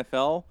Allen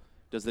NFL,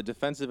 does the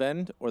defensive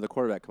end or the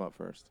quarterback come up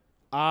first?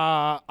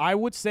 I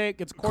would say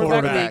it's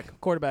quarterback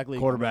league. Quarterback league.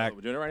 Quarterback.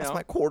 We're doing it right That's now.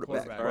 my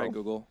quarterback. Quarterback. All bro. right,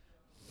 Google.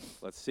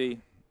 Let's see.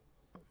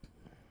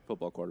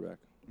 Football quarterback.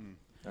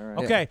 All right.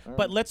 Okay, All right.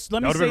 but let That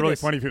me would have say been really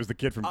this. funny if it was the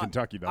kid from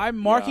Kentucky, though. I'm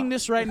marking Yeah.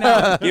 this right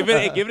now. give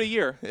it a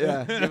year.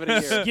 Yeah. Give it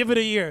a year. Give it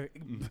a year.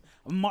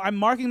 I'm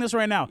marking this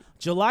right now.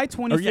 July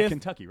 25th. or yeah,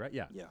 Kentucky, right?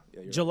 Yeah. Yeah.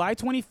 You're right. July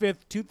 25th,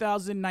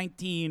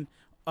 2019.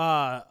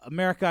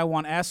 America, I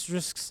want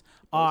asterisks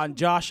on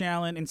Josh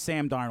Allen and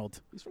Sam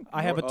Darnold. He's from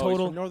I have a he's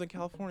total. from Northern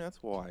California. That's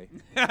why.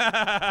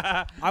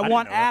 I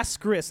want know that.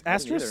 asterisks.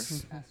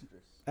 Asterisks.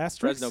 Asterisks.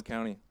 Fresno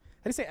County.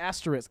 How do you say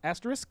asterisk?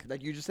 Asterisk.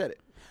 Like you just said it.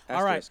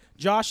 All right, Asterisk.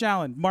 Josh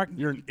Allen. Mark.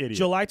 You're an idiot.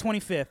 July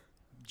 25th.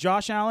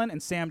 Josh Allen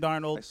and Sam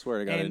Darnold. I swear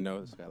to God, I and didn't know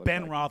who this guy looked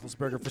Ben like.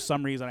 Roethlisberger. For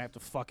some reason, I have to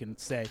fucking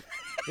say,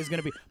 is going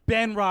to be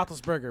Ben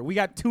Roethlisberger. We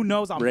got 2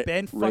 no's on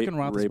Ben fucking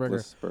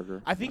Roethlisberger.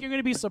 Burger. I think you're going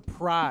to be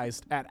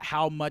surprised at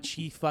how much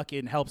he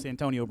fucking helps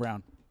Antonio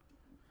Brown,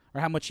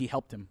 or how much he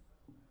helped him.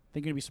 I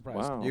think you're going to be surprised.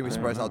 Wow. You'd be okay.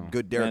 surprised how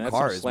good Man, Derek that's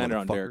Carr some is. slander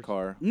on Derek motherfuckers.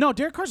 Carr. No,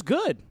 Derek Carr's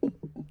good.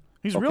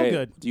 He's real Okay,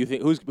 good. Do you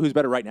think who's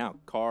better right now,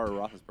 Carr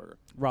or Roethlisberger?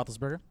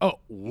 Roethlisberger. Oh,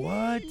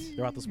 what?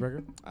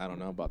 Roethlisberger. I don't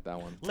know about that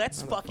one.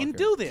 Let's fucking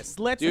do this.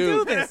 Let's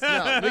Dude. do this.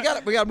 No, we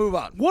gotta move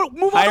on. What?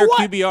 Move Higher on to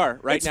what? QBR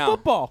right it's now.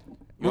 football.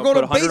 You We're wanna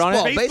going to put 100 on it?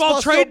 baseball. Baseball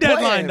Baseball's trade still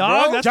deadline, playing,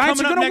 dog. bro. That's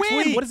Giants are coming up gonna next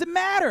win. week. What does it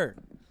matter?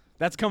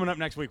 That's coming up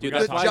next week. Dude, we got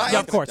that's to why- talk about Yeah,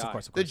 it. of course, die. of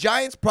course, of The course.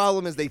 Giants'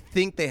 problem is they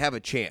think they have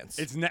a chance.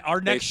 It's our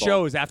next Baseball.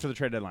 show is after the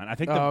trade deadline. I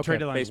think the Oh, okay. trade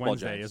deadline is Baseball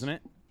Wednesday, Giants. isn't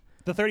it?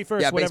 The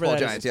 31st, yeah, whatever baseball that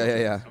Giants.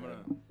 is. Yeah.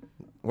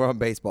 We're on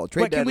baseball.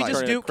 Trade But can we deadline. just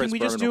Turn do? to Chris Can we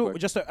just Berman real do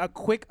quick. just a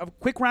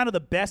quick round of the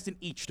best in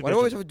each Why do we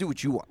always division? have to do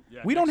what you want?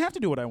 Yeah, We don't next- have to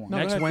do what I want.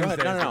 Next Go ahead,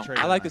 Wednesday. go ahead. is No, the trade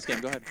I like deadline. this game.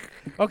 Go ahead.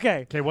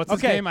 Okay. Okay, what's this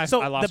okay. game? I so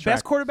lost the track.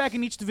 best quarterback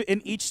in each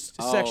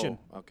section.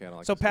 Oh, okay, I don't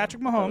like So this game.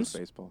 Patrick I thought it was Mahomes.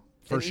 baseball.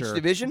 For In sure. Each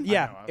division?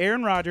 Yeah, know.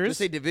 Aaron Rodgers. Just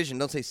say division.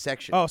 Don't say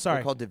section. Oh, sorry.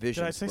 They're called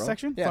divisions. Did I say bro.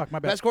 section? Yeah. Fuck, my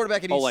bad. Best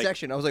quarterback in Oh, each like-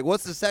 section. I was like,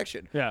 what's the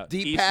section? Yeah.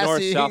 Deep East, passing.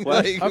 north,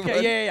 southwest. like,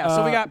 Okay, yeah.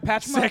 So we got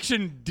Patrick Mahomes.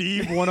 Section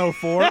D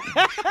 104.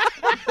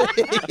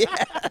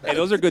 Hey,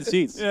 those are good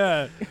seats.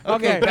 yeah.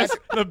 Okay. The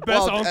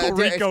best Well, Uncle it's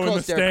Rico in the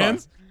close to their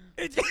stands.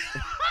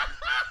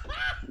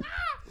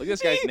 Look at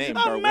this guy's name.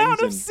 The amount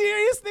Darwinson. of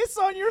seriousness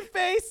on your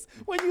face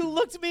when you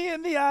looked me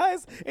in the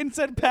eyes and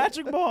said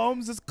Patrick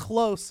Mahomes is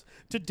close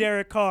to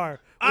Derek Carr.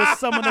 was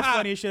some of the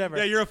funniest shit ever.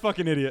 Yeah, you're a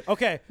fucking idiot.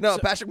 Okay. No,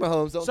 so, Patrick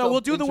Mahomes. Don't so tell we'll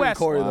do the intern West.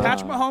 Corey that.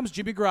 Patrick Mahomes,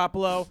 Jimmy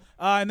Garoppolo,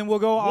 and then we'll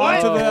go What?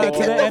 on to the, Get to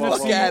the the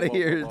fuck NFC. outta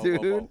here,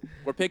 dude.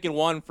 We're picking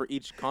one for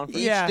each conference.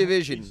 Yeah. Each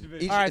division.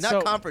 division. Each, All right, not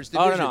so- conference. Oh,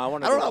 no, Division. no, I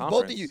wanna don't go know how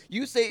both of you.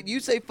 conference. You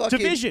say fucking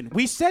Division.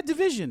 We said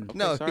division.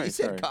 No, sorry, he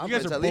said sorry. You guys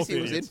conference. are At least both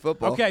he was in idiots.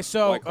 football. Okay,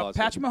 so White Claws.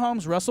 Patrick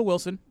Mahomes, Russell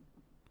Wilson,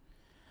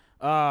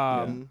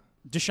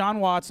 Deshaun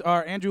Watts,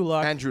 or Andrew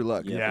Luck. Andrew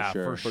Luck. Yeah,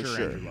 for for sure.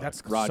 sure. Andrew Luck. That's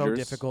so Rodgers.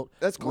 difficult.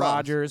 That's close.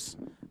 Rodgers.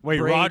 Wait,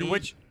 Brady.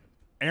 which?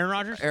 Aaron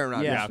Rodgers? Aaron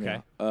Rodgers. Yeah.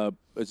 Yeah, okay.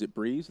 Is it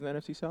Breeze in the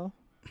NFC South?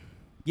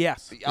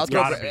 Yes. I'll It's go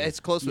gotta for, be. it's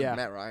close with Yeah.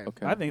 Matt Ryan.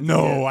 Okay. I think.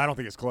 No, I don't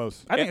think it's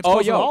close. I think it's Oh,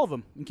 close yo. with all of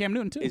them. And Cam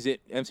Newton too. Is it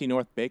MC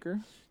North Baker?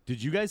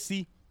 Did you guys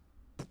see?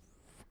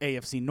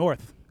 AFC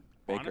North.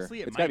 Baker.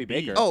 Honestly, it It's got to might be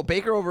be. Baker. Oh,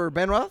 Baker over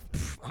Ben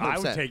Roth?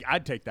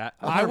 I'd take that.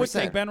 I would 100%.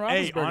 take Ben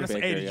Hey, Roethlisberger.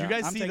 honestly, hey, Baker, did yeah. you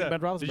guys I'm see taking the? Ben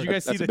Did you Roethlisberger.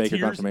 guys see That's the a Baker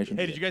tiers? confirmation.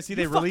 Hey, did you guys see You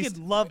they released?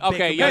 fucking love Okay,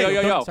 Baker. yo, yo,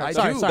 yo, yo. Sorry, I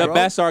sorry, do, sorry. The bro.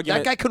 best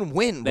argument. That guy couldn't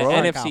win, The bro.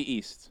 Sorry, NFC Kyle.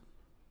 East.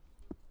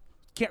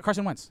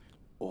 Carson Wentz.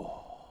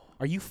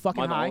 Are you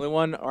fucking Am I the high? only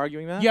one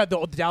arguing that? Yeah,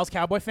 the Dallas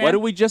Cowboy fan. What did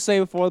we just say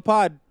before the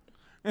pod?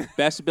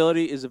 Best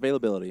ability is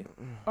availability.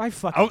 I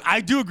fucking.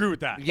 I do agree with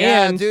that.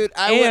 Yeah, And- dude.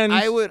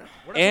 I would.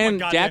 What And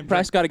if I'm a Dak goddamn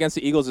Prescott against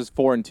the Eagles is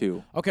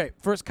 4-2, Okay,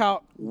 first,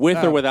 Kyle.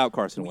 with or without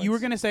Carson Wentz. You were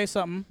gonna say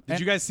something. Did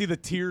you guys see the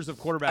tiers of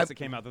quarterbacks that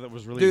came out that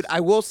was released? Dude, I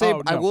will say,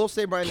 Oh,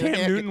 no. Brian. Cam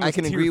Newton I was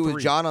can tier agree with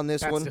 3. John on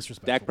this That's one.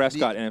 disrespectful. Dak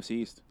Prescott, NFC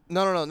East.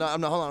 No. I'm not.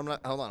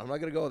 Hold on. I'm not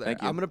gonna go there.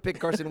 Thank you. I'm gonna pick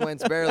Carson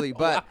Wentz barely,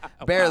 but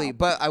barely.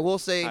 But I will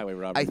say, Highway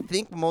robbery. I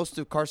think most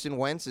of Carson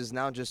Wentz is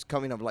now just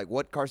coming of like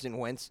what Carson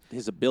Wentz,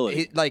 His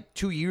ability. like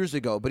 2 years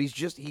ago. But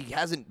he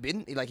hasn't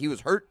been like he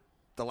was hurt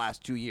the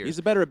last 2 years. He's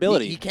a better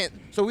ability. He can't.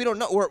 So we don't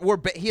know.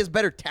 He has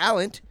better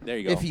talent. There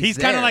you go. If he's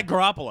kind kind of like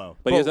Garoppolo.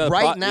 But he has But other right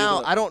pro- he has now,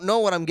 other- I don't know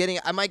what I'm getting.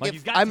 I might Like, get.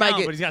 he's got I might talent,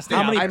 get. but he's gotta stay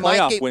How many I healthy. might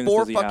playoff get wins 4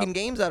 does he have? fucking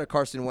games out of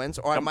Carson Wentz,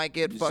 or I might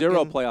get fucking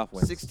 0 playoff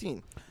wins.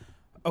 16.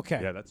 Okay,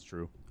 Yeah, that's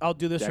true. I'll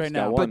do this Dak's right got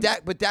now. one.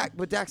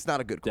 But Dak's not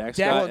a good Dak's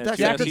quarterback. got- Dak's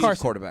Dak a or decent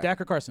Carson? quarterback.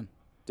 Dak or Carson?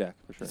 Dak,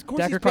 for sure. Of course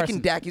Dak he's or picking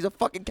Carson? Dak. He's a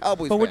fucking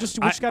Cowboys But we're fan. just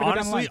we just gotta go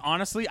down the line.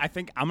 Honestly, I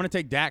think I'm gonna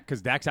take Dak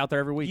because Dak's out there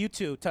every week. You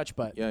too, touch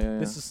butt. Yeah, yeah, yeah.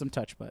 This is some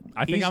touch butt.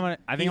 I think He's- I'm gonna.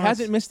 I think he I'm gonna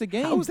hasn't missed a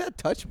game. How is that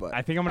touch butt?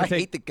 I think I'm gonna I take-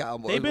 hate the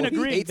Cowboys. They've been Well,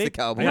 agreeing. He hates They- the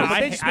Cowboys. Yeah, but I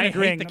they've just hate- been I hate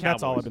agreeing. the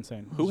That's all I've Cowboys. been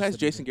saying. Who Just has been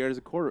Jason Garrett as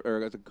a quarter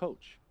or as a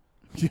coach?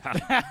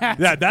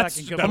 Yeah, that's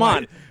Fucking that Come might-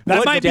 on, That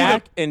Put might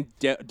Dak be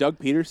and Doug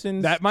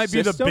Peterson's that might be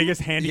the system?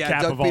 biggest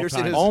handicap Doug of all Peterson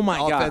time. is- Oh my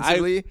god! I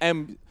Offensively,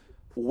 am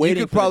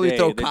waiting could for probably the day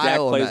throw that Dak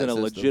Kyle in plays that in a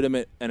system.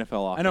 legitimate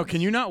NFL offense. I know.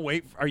 Can you not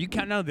wait? Are you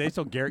counting down the days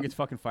till Garrett gets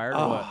fucking fired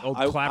or what? Old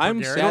I- Clapper I'm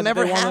Garrett. sad It'll that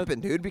never they wanna- happen,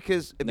 dude.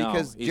 Because No,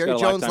 he's Jerry got a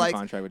Jones lifetime likes.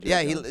 contract with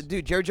Yeah, Jerry Jones.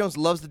 dude. Jerry Jones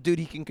loves the dude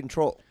he can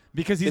control.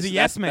 Because he's This- a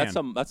yes man.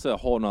 That's a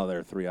whole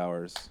nother 3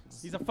 hours.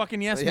 He's a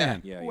fucking yes Yeah.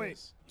 man. Yeah. Wait.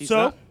 Is. He's So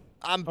not-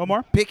 I'm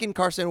Omar? picking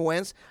Carson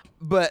Wentz,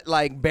 but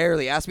like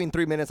barely. Ask me in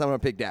 3 minutes, I'm gonna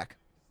pick Dak.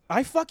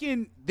 I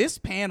fucking this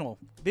panel.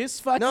 This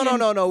fucking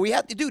No. We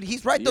have to, dude.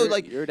 He's right though. You're-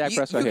 Like you're a Dak you,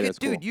 Prescott you hater, could, that's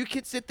dude. cool. You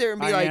could sit there and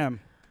be I like,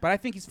 am, but I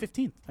think he's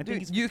 15th. I think dude,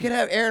 he's you 15th. can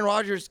have Aaron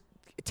Rodgers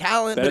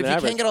talent, Better but if than you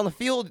average. can't get on the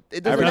field,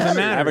 it doesn't Average, doesn't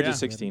matter. matter. average yeah. is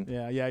 16.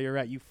 Yeah, you're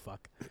right. You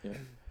fuck.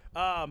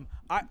 Yeah.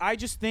 I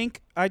just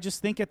think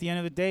at the end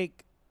of the day,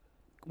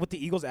 what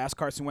the Eagles asked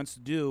Carson Wentz to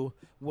do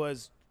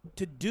was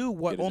to do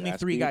what Get his only ass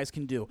 3 beat. guys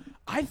can do.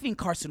 I think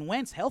Carson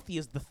Wentz, healthy,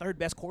 is the 3rd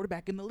best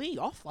quarterback in the league.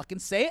 I'll fucking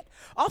say it.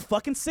 I'll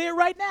fucking say it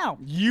right now.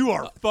 You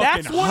are fucking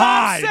That's what I'm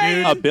high,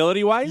 saying. dude.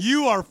 Ability wise,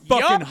 You are fucking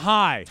Yup.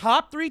 high.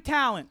 Top 3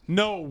 talent.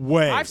 No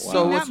way. I've seen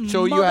So that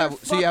so you have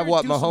motherfucker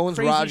what? do some Mahomes,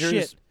 crazy Rodgers,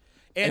 shit.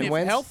 And and if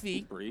Wentz?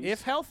 healthy,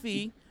 Breeze?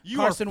 You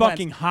Carson are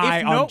fucking Wentz. high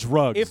If on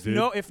drugs, if dude.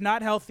 if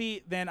not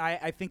healthy, then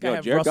I think I Yo,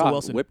 have Jared Russell Goff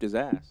Wilson. whipped his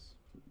ass.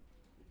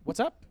 What's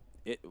up?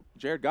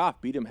 Jared Goff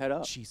beat him head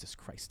up. Jesus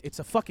Christ! It's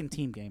a fucking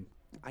team game.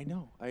 I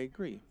know, I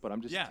agree, but I'm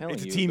just yeah, telling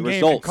it's a you team the game,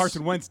 results. and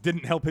Carson Wentz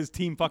didn't help his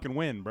team fucking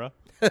win, bro.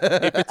 If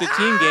it's a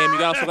team game,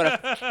 you also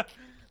gotta.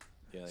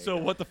 Yeah, So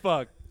what the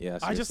fuck? yeah,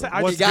 I just seriously.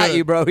 I He just got good?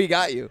 you, bro. He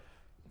got you.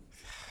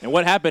 And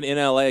what happened in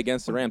LA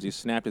against the Rams? He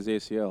snapped his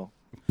ACL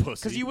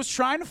Pussy. because he was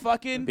trying to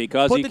fucking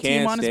because put he the team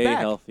can't on his stay back.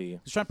 healthy.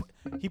 He's trying.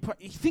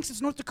 He thinks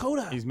it's North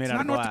Dakota. He's made it's out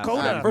not of North glass.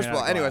 Dakota. All right, First of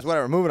all, Yeah, anyways, glass.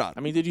 whatever. Moving on. I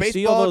mean, did you Baseball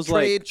see all those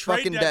trade like?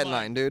 fucking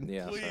deadline, dude?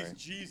 Yeah, Please, sorry.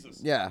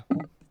 Jesus. Yeah.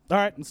 All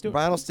right, let's do it.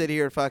 Brian will sit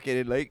here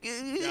fucking like.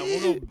 Yeah,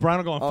 we'll go. Brian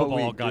will go on All football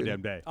week, all dude.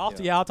 goddamn day. I'll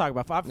talk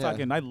about.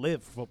 Yeah. I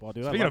live for football,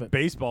 dude. Speaking I of love it.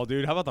 baseball,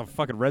 dude, how about the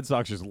fucking Red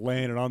Sox just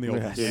laying it on the old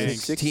Yeah,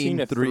 Yanks?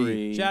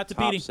 16-3. Shout out to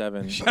top Petey.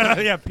 7.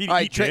 Yeah, Pete All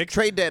right, Dicks.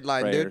 trade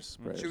deadline, Raiders,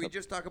 dude. Raiders. Should we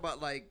just talk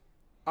about like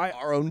I-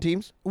 our own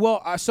teams?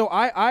 Well, so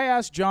I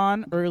asked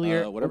John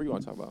earlier. Whatever you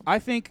want to talk about. I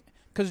think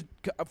because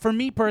for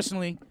me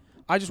personally,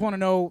 I just want to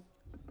know,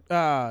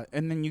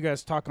 and then you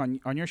guys talk on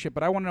your shit.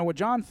 But I want to know what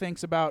John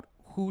thinks about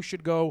who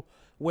should go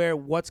where,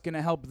 what's going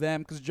to help them.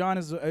 Because John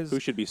is Who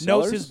should be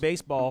knows sellers? his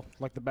baseball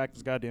like the back of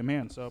his goddamn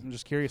hand. So I'm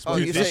just curious. Oh, what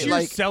you he Dude, this say, thinks.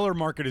 year's like- seller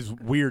market is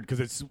weird because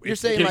it's You're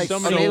it's saying getting like so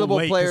available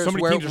late 'cause players. so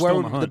many Where teams are still in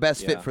the would the hunt.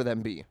 best Yeah. fit for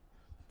them be?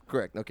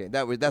 Correct. Okay,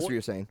 that's what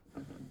you're saying.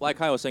 like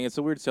Kyle was saying, it's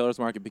a weird seller's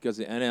market because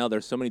the NL,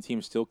 there's so many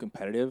teams still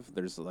competitive.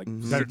 There's like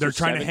They're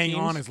trying to hang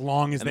on as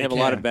long as and they have can.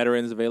 a lot of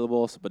veterans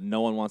available, but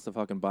no one wants to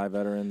fucking buy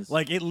veterans.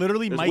 Like it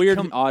literally there's might weird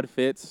odd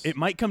fits. It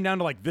might come down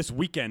to like this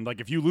weekend.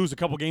 Like if you lose a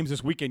couple games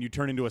this weekend, you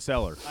turn into a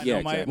seller. Yeah,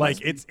 exactly. Like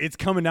it's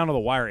coming down to the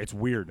wire. It's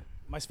weird.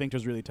 My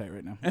sphincter's really tight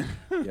right now.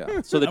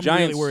 Yeah. So the I'm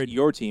Giants, really worried.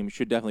 your team,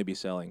 should definitely be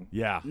selling.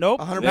 Yeah. Nope.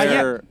 100%. Not yet.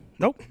 They're-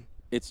 Nope.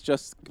 It's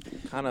just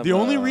kind of The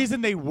only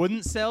reason they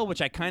wouldn't sell,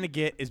 which I kind of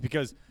get, is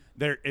because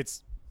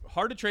it's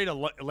hard to trade a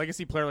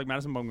legacy player like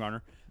Madison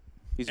Bumgarner.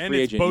 he's a And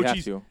free it's agent. You have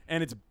Bochy's, to.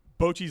 and it's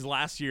Bochy's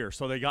last year,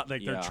 so they're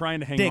Yeah. trying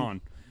to hang Ding.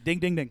 on. Ding,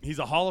 ding, ding. He's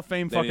a Hall of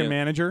Fame They fucking do.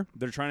 manager.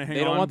 They're trying to hang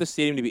They on. don't want the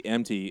stadium to be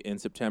empty in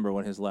September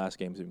when his last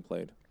game's been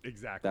played.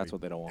 Exactly. That's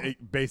what they don't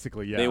want.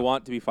 Basically, yeah. They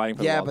want to be fighting for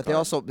the Yeah, wild but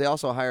card. they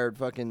also hired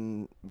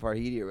fucking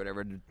Varhidi or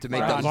whatever to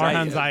make Varhan that.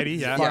 Varhan Zaidi,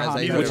 yeah. Yeah,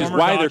 He's Zaidi. a Which is former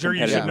why they're Dodger. You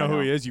should competitive know right who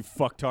he now. is, you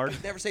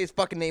fucktard. Never say his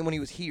fucking name when he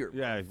was here.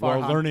 Yeah, well,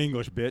 Farhan. learn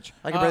English, bitch.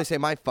 I can barely say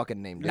my fucking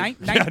name, dude.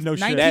 Yeah, no shit.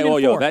 19 That, and well,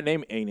 yo, 4. that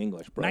name ain't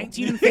English, bro.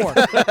 19 and 4.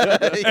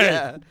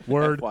 Yeah.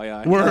 Word.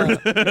 FYI.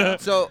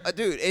 Word. So,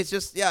 dude, it's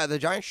just the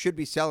Giants should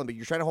be selling, but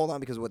you're trying to hold on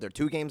because they're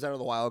 2 games out of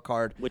the wild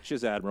card. Which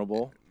is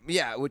admirable.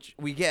 Yeah, which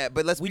we get,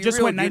 but let's We be just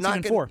real. went You're 19 not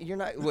and gonna, 4. You're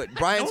not. What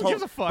Brian's No one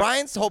gives a fuck.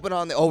 Brian's hoping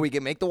on we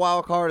can make the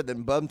wild card, and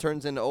then Bum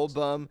turns into old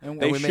Bum, And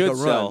and They we make should a run.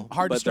 sell.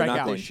 Hard to but they're strike not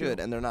out. They going to. should,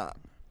 and they're not.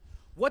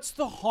 What's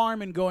the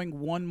harm in going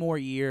one more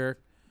year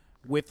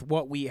with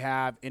what we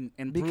have and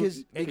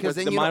Because Because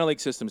then the you minor don't-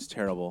 league system's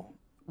terrible.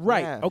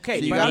 right? Yeah. Okay,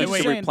 So You but got I'm to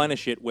just saying,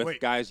 replenish it with Wait.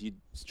 guys you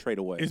trade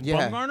away. Is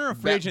Yeah. Bumgarner a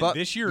free agent But-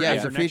 this year? Yeah, or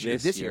he's a next free year?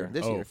 agent this year.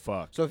 This Oh, year.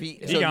 fuck. So if He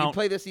you out.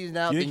 play this season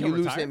out, You then think you he'll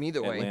lose retire? him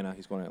either way. Atlanta.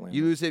 He's going to Atlanta.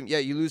 You lose him. Yeah,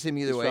 you lose him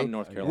either He's way. from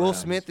North Carolina. Will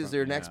Smith He's is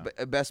their from- next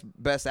yeah.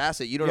 best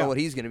asset. You don't Yeah. know what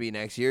he's going to be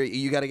next year.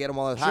 You got to get him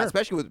all hot, Sure.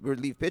 especially with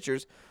relief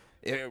pitchers.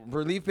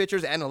 Relief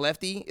pitchers and a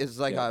lefty is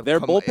like Yeah. a Their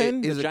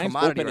bullpen, is the a Giants'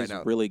 commodity bullpen right is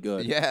now. really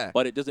good. Yeah.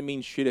 But it doesn't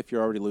mean shit if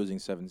you're already losing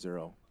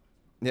 7-0.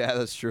 Yeah,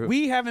 that's true.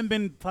 we haven't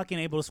been fucking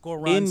able to score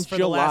In runs for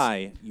the last.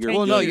 July, you're 10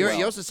 well, no, years. you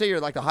well. also say you're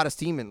like the hottest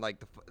team in like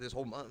this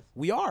whole month.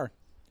 We are,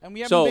 and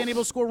we haven't So- been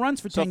able to score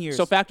runs for 10 years.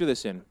 So factor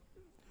this in.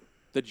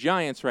 The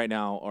Giants right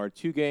now are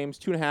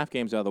 2.5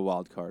 games out of the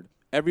wild card.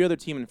 Every other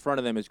team in front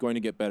of them is going to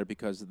get better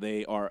because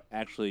they are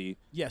actually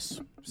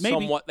yes, maybe.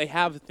 somewhat. They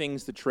have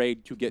things to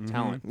trade to get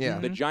talent. Yeah.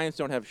 The Giants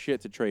don't have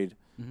shit to trade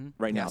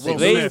right now. St.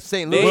 Will Louis, Smith.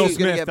 St. they- Louis Will is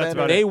going to Smith, get that's better.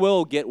 about They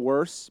will get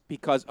worse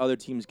because other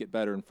teams get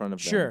better in front of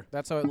them. Sure,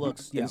 that's how it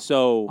looks. Yeah. And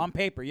so on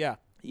paper, yeah.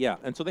 yeah,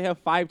 and so they have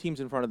 5 teams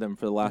in front of them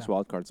for the last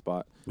wild card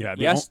spot. Yeah,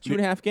 the Yes, on-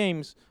 2.5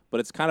 games, but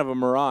it's kind of a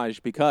mirage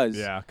because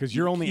Yeah, 'cause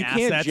your only you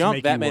can't assets jump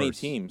make that you many worse.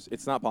 teams.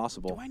 It's not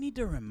possible. Do I need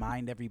to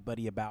remind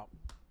everybody about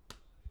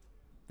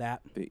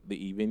that? The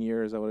even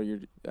year is that what you're?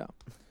 Yeah.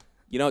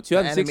 You know,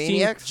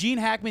 2016. Animaniacs? Gene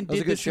Hackman was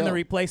a did good this in the show.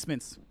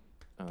 replacements.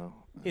 Oh.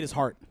 It is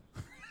heart.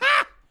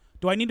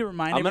 Do I need to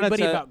remind I'm gonna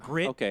everybody tell- about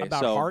grit, okay,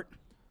 about so- heart?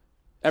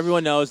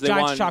 Everyone knows they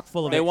Giants won. chock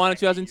full of they it. won in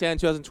 2010,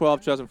 2012,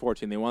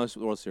 2014. They won the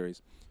World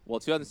Series. Well,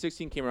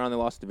 2016 came around. They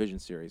lost the division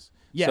series.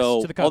 Yes,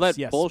 so to the all Cubs, that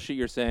yes. bullshit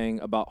you're saying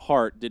about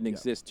Hart didn't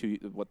exist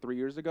 3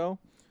 years ago.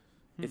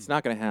 It's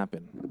not going to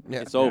happen. Yeah.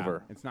 It's Yeah,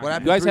 over. It's not What gonna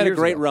happened You guys 3 had a years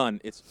great ago? run.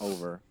 It's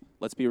over.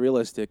 Let's be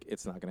realistic.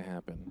 It's not going to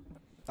happen.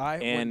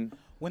 And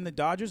when the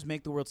Dodgers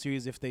make the World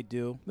Series, if they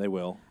do, they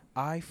will.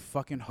 I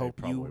fucking hope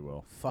you probably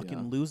will. fucking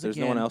Yeah. lose There's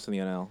again. no one else in the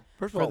NL.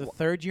 First for of the all,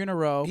 third year in a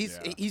row.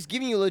 he's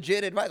giving you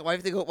legit advice. Why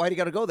do you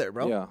got to go there,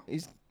 bro? Yeah.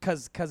 He's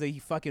Because he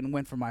fucking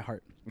went for my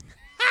heart.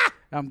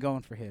 I'm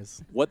going for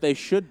his. What they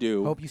should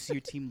do. Hope you see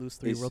your team lose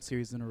 3 Is- World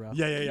Series in a row.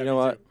 Yeah. You know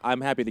what? I'm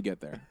happy to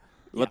get there.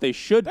 What they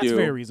should That's do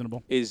very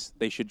reasonable. is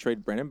they should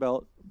trade Brandon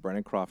Belt,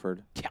 Brandon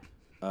Crawford, Yeah.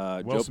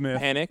 Will Joe Smith.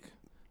 Panic,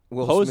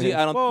 Will Posey. Smith.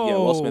 I don't. Whoa, Yeah,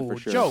 Will Smith for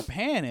sure. Joe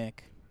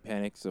Panic.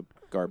 Panic's a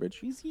garbage.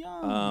 He's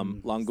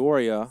young.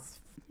 Longoria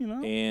you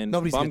know. and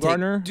Nobody's gonna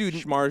Baumgartner, take- dude.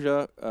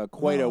 Schmarja,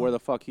 Cueto, where the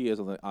fuck he is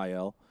on the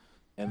IL,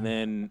 and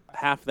then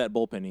half that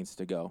bullpen needs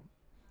to go.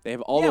 They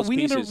have all Yeah, those we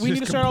need to- pieces. we need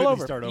Just to start all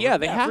completely over. Yeah,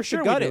 they Yeah, have for to sure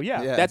we gut do, it.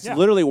 yeah. Yeah. That's Yeah.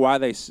 literally why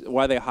they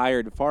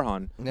hired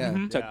Farhan Yeah.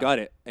 Mm-hmm. to gut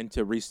it and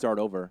to restart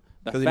over.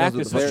 The 'Cause he knows fact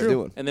what is the fuck he's they're-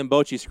 doing. and then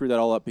Bochy screwed that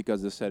all up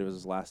because they said it was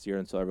his last year,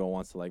 and so everyone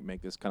wants to like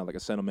make this kind of like a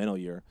sentimental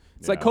year.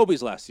 It's like Yeah.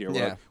 Kobe's last year. Where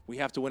Yeah. like, we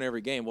have to win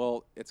every game.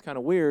 Well, it's kind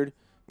of weird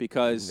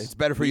because It's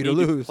better for we you to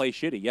need lose. play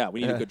shitty. Yeah,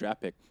 we need a Yeah. good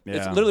draft pick.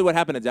 It's Yeah. literally what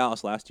happened to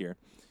Dallas last year.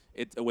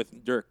 It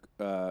with Dirk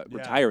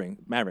retiring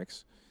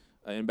Mavericks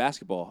in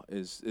basketball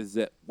is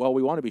that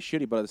we want to be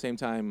shitty, but at the same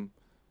time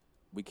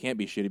we can't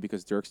be shitty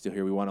because Dirk's still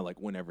here. We want to like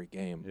win every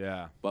game.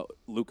 Yeah. But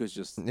Luka's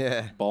just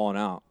Yeah. balling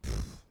out.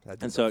 That And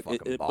dude's so, a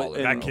fucking baller.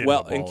 That kid's a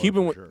well, baller and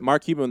Cuban, for sure.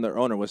 Mark Cuban, their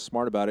owner, was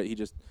smart about it. He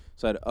just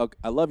said, okay,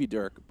 "I love you,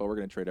 Dirk, but we're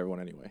going to trade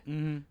everyone anyway."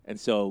 Mm-hmm. And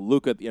so,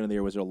 Luka at the end of the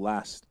year was their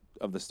last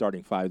of the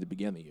starting 5 to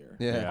begin the year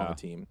Yeah. on the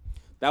team.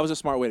 That was a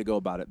smart way to go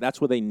about it. That's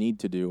what they need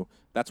to do.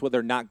 That's what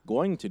they're not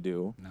going to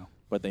do, No.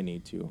 but they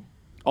need to.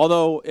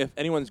 Although, if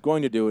anyone's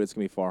going to do it, it's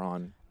going to be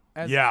Farhan.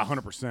 Yeah,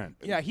 100%.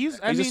 Yeah, he's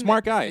He's a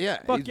smart guy. Yeah.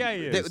 Fuck he's- yeah,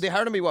 he They, is. they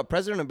hired him to be what?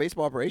 President of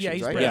baseball operations, Yeah,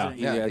 he's right? president.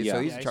 Yeah. Yeah. So he's Yeah,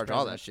 in he's charge of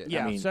all that president. shit.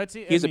 Yeah, I mean, so it's,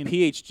 He has I a mean,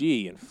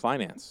 PhD in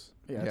finance.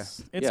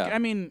 Yes. Yeah. It's. Yeah. I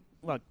mean,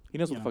 look, He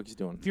knows you what the know, fuck he's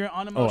doing. if you're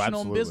unemotional in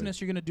absolutely.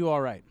 business, you're gonna do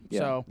all right. Yeah.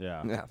 So,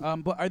 Yeah.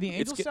 but are the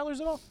Angels get-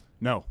 sellers at all?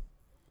 No.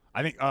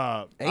 I think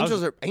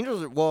Angels are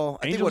well.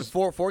 I think what Angels-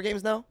 four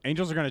games now.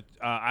 Angels are gonna.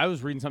 I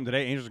was reading something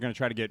today. Angels are gonna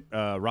try to get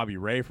Robbie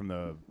Ray from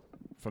the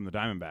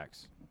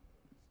Diamondbacks.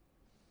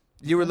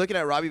 You were looking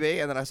at Robbie Bay,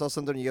 and then I saw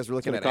something you guys were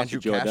looking It's at gonna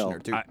cost you Andrew Joe Cashner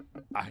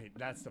Adele. too.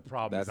 That's the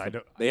problem.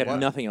 They had What?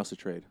 nothing else to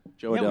trade.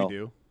 Joe Yeah, Adele. we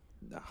do.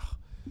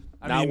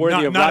 I Not mean,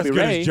 worthy of not Robbie as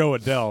good Ray. as Joe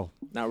Adele.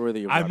 Not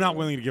worthy of I'm Robbie not Ray.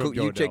 willing to give up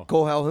Joe You Adele. take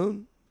Cole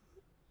Calhoun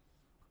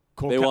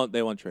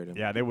They won't trade him.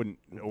 Yeah, they wouldn't.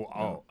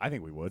 Oh, I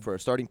think we would. for a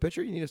starting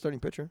pitcher. You need a starting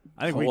pitcher.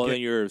 I think Well, we'd then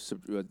get, you're.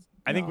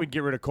 I think we'd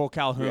get rid of Cole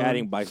Calhoun. You're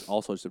adding by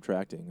also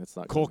subtracting. That's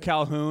not Cole gonna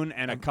Calhoun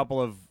and a couple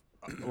of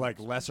like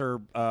lesser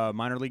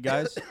minor league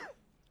guys.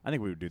 I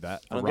think we would do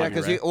that. For don't Yeah, Robbie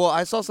because Ray.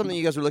 I saw something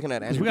you guys were looking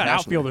at. 'Cause Andrew we got Cashner.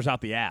 outfielders out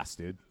the ass,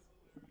 dude.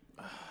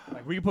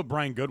 Like we could put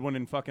Brian Goodwin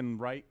in fucking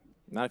right.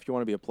 make- Not if you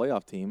want to be a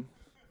playoff team.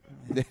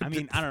 I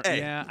mean, I don't. Hey.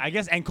 Yeah, I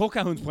guess. And Cole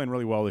Calhoun's playing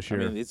really well this I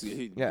year. mean,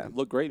 he Yeah.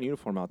 looked great in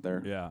uniform out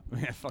there. yeah,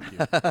 yeah. Fuck you.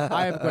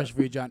 I have a question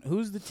for you, John.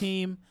 Who's the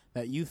team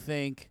that you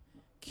think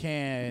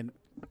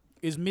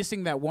is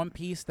missing that one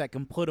piece that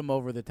can put them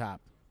over the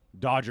top?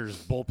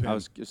 Dodgers bullpen. I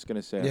was just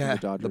gonna say, I Yeah,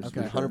 think the Dodgers. the- for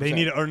Okay. sure. 100%. They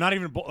need, or not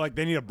even like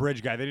they need a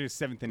bridge guy. They need a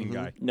seventh inning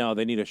guy. No,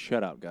 they need a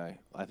shutout guy.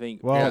 I think.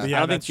 Well, Yeah. yeah, I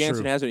don't think that's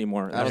Jansen true. has it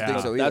anymore. I don't think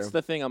so That's either.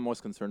 the thing I'm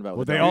most concerned about. Well,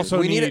 with they the Dodgers.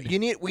 also we need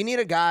need- we need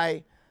a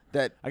guy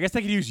that I guess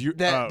they could use we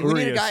need a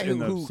Urias guy in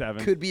the who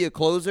seventh. could be a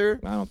closer.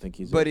 I don't think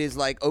he's. But is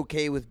like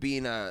okay with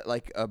being a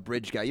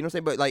bridge guy. You know what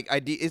I'm saying? But like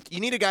you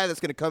need a guy that's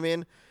going to come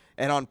in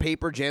and on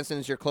paper Jansen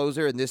is your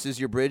closer and this is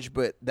your bridge.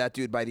 But that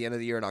dude by the end of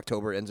the year in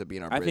October ends up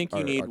being our. I think you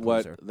our need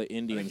closer. what the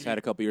Indians had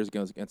a couple years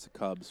ago against the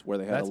Cubs, where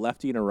they had a That's-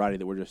 lefty and a righty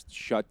that were just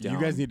shut down. You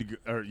guys need to.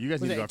 You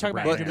guys Was need to it- go after talk about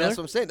Brad But Andrew Hand. that's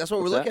what I'm saying. That's what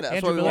we're What's looking that? at.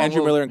 That's Andrew why we Miller? want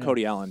Andrew Will- Miller and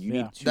Cody Allen. You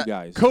Yeah. need two That-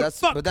 guys.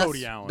 Fuck but that's-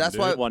 Cody Allen. that's dude.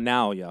 why- Well,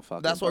 now, yeah,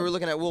 fuck. That's him, why but we're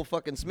looking at Will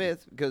fucking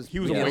Smith because he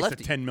was we a need waste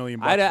lefty. of $10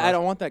 million. I bucks.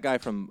 don't want that guy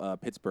from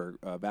Pittsburgh,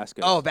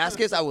 Vasquez. Oh,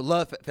 Vasquez, I would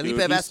love Felipe Dude,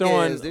 he's Vasquez,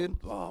 throwing- dude.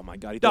 Oh my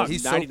God, he Dog, throws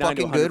he's so 99 to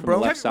fucking 100 good, from bro.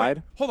 the left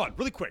side. Hold on,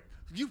 really quick.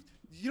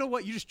 You know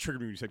what? You just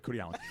triggered me when you said Cody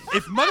Allen.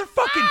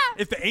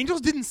 If the Angels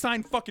didn't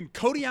sign fucking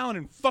Cody Allen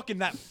and fucking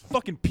that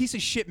fucking piece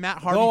of shit Matt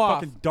Harvey, Go off.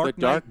 fucking Dark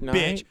The Dark Knight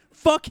Knight? bitch,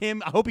 fuck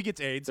him. I hope he gets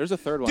AIDS. There's a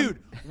third one. Dude,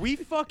 we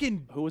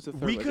fucking Who was the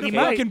third we one? could have He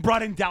might. fucking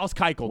brought in Dallas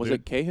Keuchel, Was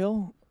dude. it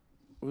Cahill?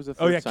 Who was the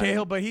third Oh yeah, signing?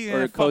 Cahill, but he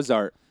or fuck-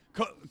 Cozart.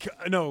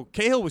 No,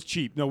 Cahill was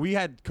cheap. No, we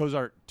had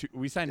Cozart.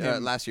 We signed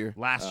him last year.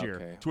 Last year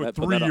Okay. to a But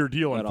that- 3-year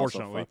deal. that also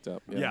Unfortunately, fucked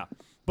up, yeah.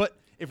 But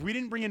if we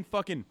didn't bring in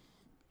fucking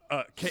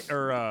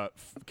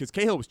because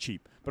Cahill was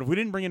cheap, but if we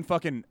didn't bring in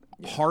fucking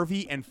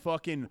Harvey and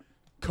fucking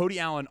Cody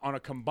Allen on a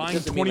combined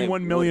doesn't mean they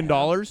 $21 million,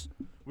 would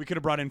we could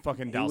have brought in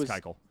fucking Dallas was-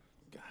 Keuchel.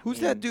 Who's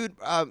that dude?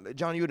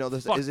 John, you would know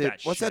this. Fuck Is it that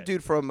what's that shit.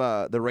 dude from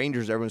the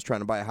Rangers? Everyone's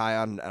trying to buy high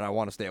on, and I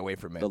want to stay away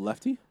from it. The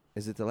lefty?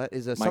 Is it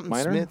is it Mike something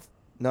Minor? Smith?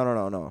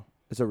 No.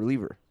 It's a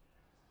reliever.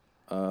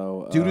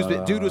 Oh,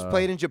 Dude was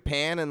playing in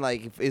Japan and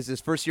like is his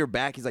first year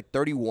back. He's like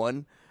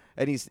 31,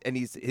 and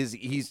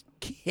he's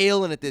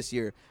killing it this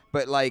year.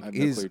 But I like have no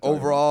clue his you're talking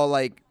overall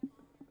like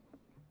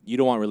You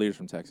don't want relievers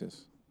from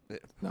Texas. Yeah,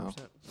 No.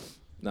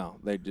 No,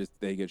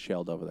 they get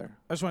shelled over there.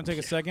 I just want to take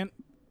a second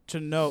to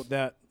note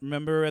that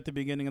remember at the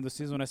beginning of the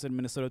season when I said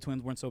Minnesota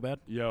Twins weren't so bad?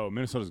 Yo,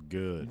 Minnesota's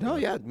good. no,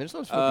 yeah,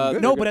 Minnesota's Uh, fucking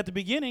good. No, but at the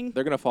beginning,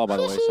 They're gonna fall by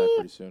the wayside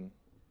pretty soon.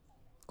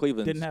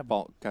 Cleveland's Didn't have-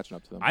 catching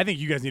up to them. I think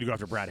you guys need to go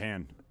after Brad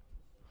Hand.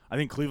 I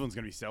think Cleveland's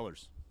gonna be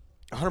sellers.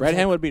 100%. Brad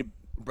Hand would be.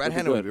 Brad be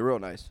Hand would good. be real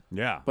nice.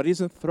 Yeah, But he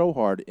doesn't throw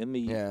hard in the.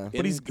 Yeah.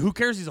 but who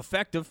cares? He's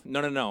effective.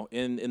 No.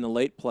 In the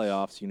late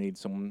playoffs, you need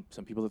some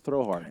people that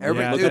throw hard. Everybody,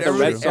 Yeah, dude, that's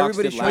everybody, true.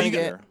 everybody's did trying to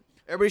last get year.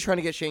 everybody's trying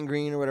to get Shane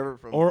Green or whatever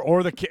from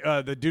Or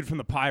the dude from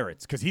the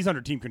Pirates because he's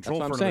under team control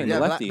That's what for I'm saying.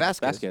 another Yeah, The year. lefty,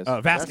 Vasquez.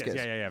 Vasquez. Vasquez. Vasquez.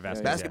 Yeah,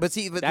 Vasquez. Vasquez. yeah. But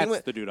see, but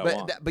That's the dude I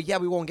want. But yeah,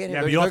 we won't get him.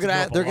 Yeah, they're but you also gonna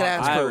give up a they're gonna lot.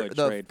 ask I for would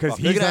the trade Because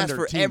fucking- they're he's gonna ask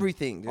under for team.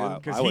 everything, dude. Wow.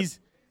 Because I would he's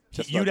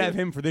just you'd about have do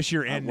it. him for this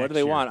year and What next do they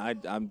year.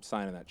 want? I'm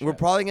signing that. We're check.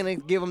 probably gonna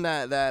give him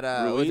that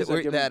Ruiz, I'd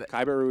give him, that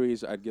Kyber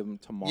Ruiz, I'd give him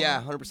tomorrow.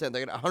 yeah 100%.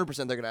 They're gonna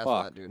 100% they're gonna ask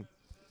for Fuck. that, dude.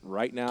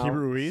 Right now, Keeper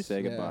Ruiz?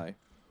 say Yeah. goodbye.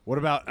 What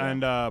about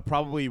and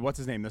probably what's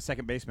his name? The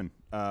second baseman,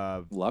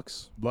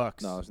 Lux?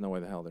 Lux. No, there's no way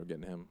the hell they're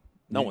getting him.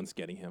 No one's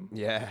getting him.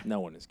 Yeah. No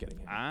one is getting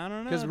him. I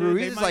don't know. Because dude. Ruiz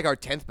They is might- like our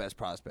 10th best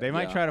prospect. They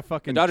might Yeah. try to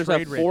fucking The Dodgers have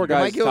trade rate four him. They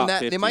guys might give him top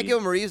that. They might 50. give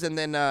him Ruiz and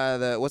then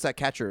the what's that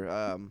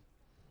catcher?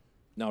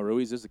 No,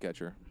 Ruiz is the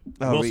catcher.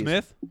 Will Ruiz.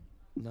 Smith.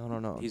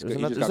 No. He's There's good. He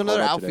another, just there's got another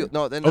called up outfield. today.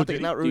 No, then Oh, nothing, did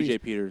he? not Ruiz.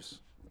 DJ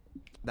Peters.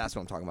 That's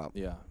what I'm talking about.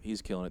 Yeah,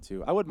 he's killing it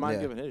too. I wouldn't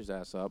mind Yeah. giving his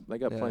ass up. They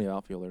got Yeah. plenty of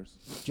outfielders.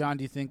 John,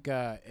 do you think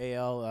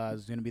AL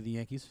is going to be the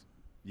Yankees?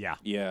 Yeah.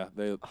 Yeah,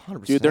 they.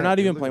 100%. Dude, they're not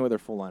dude. even Look playing with their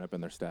full lineup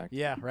in their stack.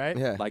 Yeah, right?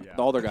 Yeah. Like Yeah.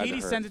 all their guys Petey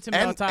are hurt. sends it to me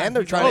all the time. And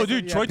they're He's trying like, Oh,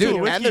 dude, Troy Dude,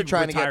 Tulowitzki and they're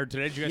trying to get- retired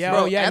today. Did you guys Yeah, see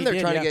Bro, oh, yeah, and he they're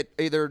did, trying yeah. to get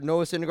either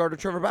Noah Syndergaard or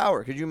Trevor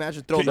Bauer. Could you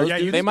imagine throwing Okay, those yeah,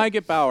 dudes? They might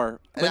get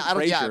Bauer. And Clint I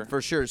don't, yeah, Frazier.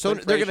 for sure. So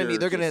Clint they're gonna Frazier need.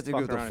 They're gonna have just to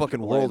give fuck the around fucking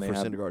and world play, for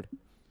and they have- Syndergaard.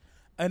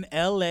 An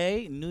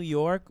LA New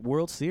York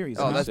World Series.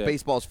 Oh, huh? that's it.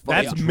 baseball's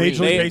fucking That's dream.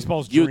 Major League They-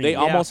 Baseball's you- dream. They Yeah,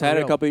 almost for had it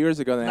a real. couple years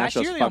ago. Then Last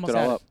Astros year they fucked almost it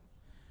all had up.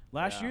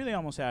 Last year they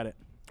almost had it.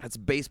 That's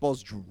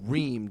baseball's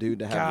dream, dude.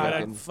 To have God, I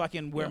fucking,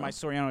 fucking wear my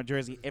Soriano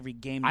jersey every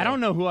game. I don't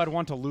know who I'd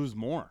want to lose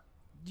more.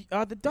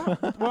 The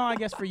Dodgers. Well, I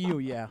guess for you,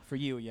 yeah. For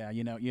you, yeah.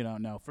 You know, you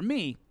don't know. For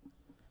me,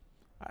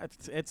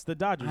 it's the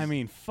Dodgers. I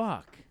mean,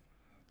 fuck.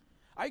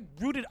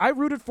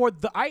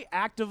 I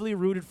actively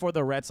rooted for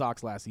the Red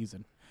Sox last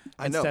season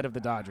instead of the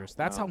Dodgers.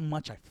 That's how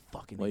much I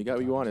fucking. Well, you hate got the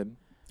what you Dodgers. wanted.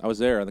 I was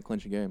there on the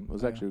clinching game. It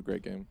was actually a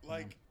great game.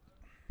 Like,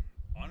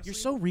 honestly, You're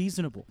so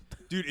reasonable.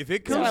 dude. If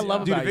it That's what comes, I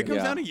love dude, about if it you. comes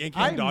Yeah. down to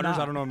Yankees I'm and Dodgers, not.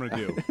 I don't know what I'm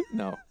gonna do.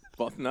 No,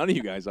 both none of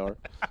you guys are.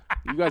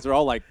 You guys are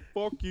all like,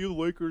 "Fuck you,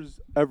 Lakers,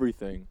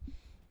 everything,"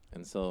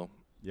 and so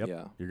Yep,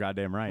 yeah. you're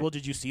goddamn right. Well,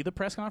 did you see the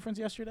press conference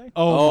yesterday?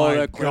 oh my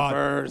the god,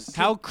 Clippers.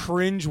 how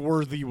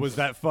cringe-worthy was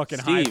that fucking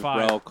Steve, high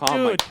five, bro,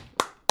 calm Dude,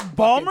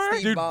 Balmer.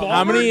 Steve Dude, Ballmer.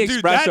 How many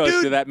dude, espressos that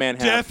dude did that man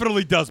have?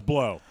 Definitely does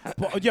blow.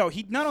 Yo,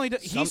 he not only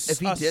does, Some- he's if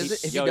he a does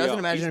it- if he Yo, doesn't, yo,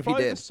 imagine he's if he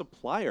probably did. the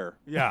supplier.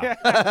 Yeah,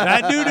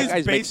 that dude is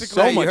guys make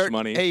basically so you much heard,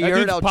 money. Hey, you That heard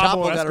dude's how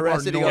Pablo Chapo got Escobar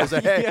arrested? He Noah. goes,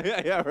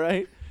 hey, yeah,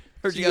 right.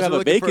 heard So you you guys have are a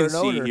looking for an vacancy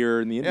owner.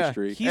 here in the Yeah.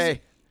 industry.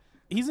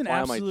 He's an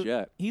Fly on my absolute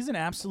jet. he's an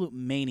absolute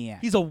maniac.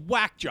 he's a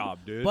whack job,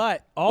 dude.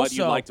 but But also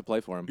you'd like to play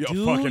for him. Yo,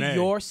 do fucking A.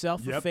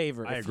 yourself a Yep,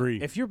 favor. I If- agree.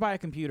 If you're by a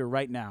computer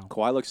right now,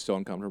 Kawhi looks so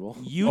uncomfortable.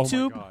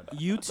 YouTube, God.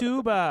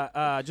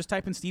 YouTube, just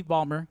type in Steve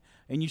Ballmer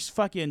and you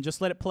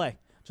just let it play.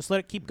 Just let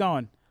it keep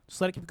going.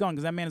 Just let it keep going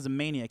because that man is a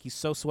maniac. He's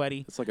so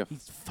sweaty. It's like a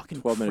He's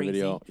fucking 12-minute crazy.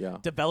 video, yeah.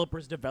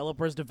 Developers.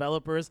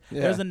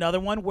 Yeah. There's another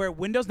one where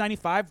Windows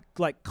 95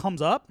 like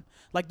comes up,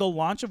 like the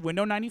launch of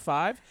Windows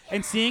 95,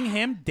 and seeing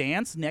him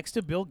dance next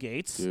to Bill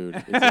Gates. Dude,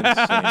 it's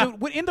insane.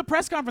 Dude, in the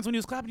press conference when he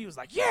was clapping, he was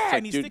like, "Yeah," like,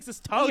 and he dude- sticks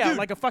his tongue Oh, out dude.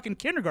 like a fucking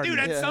kindergarten. dude,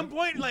 at Yeah. some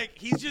point, like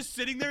he's just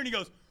sitting there and he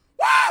goes,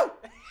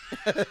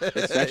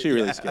 It's actually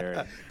really scary.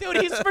 Dude,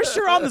 he's for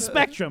sure on the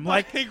spectrum.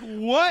 Like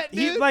what?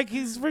 Dude?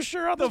 he's for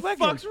sure on the, the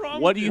spectrum. fuck's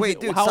wrong? What with do you Wait,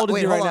 think? dude. How old is wait,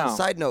 he right hold on. now?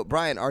 Side note,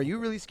 Brian, are you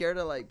really scared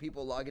of like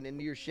people logging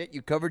into your shit?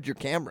 You covered your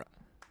camera.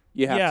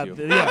 You have Yeah,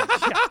 to. yeah.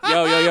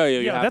 Yo. You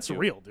Yeah, have that's to.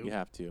 real, dude. You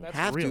have to. That's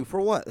Have real. to for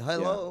what?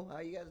 Hello, how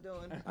you guys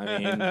doing? I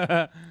mean,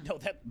 No,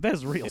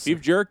 that's real. if sir.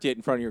 you've jerked it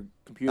in front of your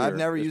computer, I've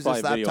never there's used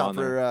probably this a video laptop on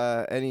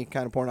there. for any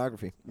kind of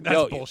pornography. That's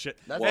Yo, bullshit.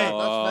 That's hey,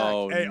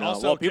 Whoa, Hey, no.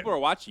 also, well, people are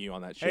watching you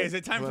on that shit. hey, is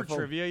it time for Well,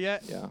 trivia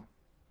yet? Yeah.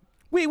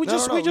 we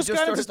just got into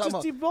started talking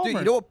Steve about- Ballmer. Dude,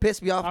 you know what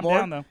pissed me off I'm more?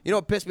 down, though. You know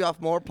what pissed me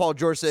off more? Paul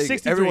George saying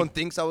 63. everyone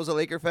thinks I was a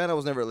Laker fan. I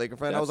was never a Laker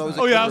fan. I was always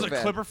That's a Oh yeah, I was a Clipper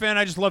fan. Clipper fan.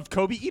 I just loved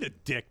Kobe. Eat a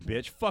dick,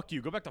 bitch. Fuck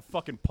you. Go back to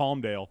fucking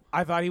Palmdale.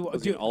 I thought he was.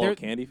 Was he Dude, an all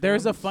candy fan?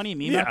 there's a funny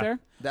meme out there.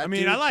 That I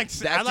mean, dude- I like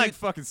that dude-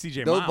 fucking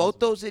CJ Those, Miles. both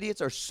those idiots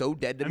are so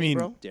dead to I me, mean,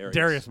 bro.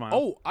 Darius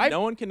Miles. Oh,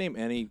 No one can name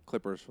any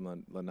Clippers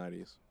from the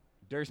 90s.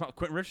 Darius Miles.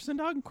 Quentin Richardson,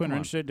 dog. Quinn Come on.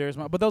 Richardson, Darius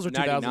Miles, but those are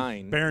 2000.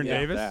 99. Baron yeah,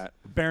 Davis. That.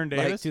 Baron Like,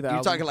 Davis. 2000.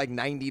 you're talking like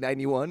 90,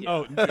 91.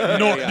 Oh,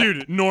 yeah.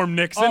 dude, Norm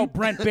Nixon. Oh,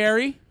 Brent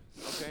Barry.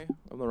 Okay,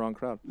 I'm the wrong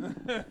crowd.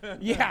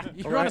 Yeah,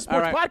 you're on a Alright, sports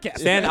alright. podcast. I'll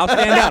stand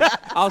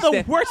up. I'll the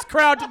stand. worst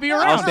crowd to be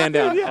around. I'll stand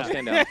down. I'll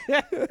stand down.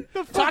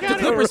 Talk to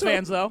Clippers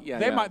fans though. Yeah,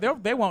 they yeah. might.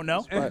 They won't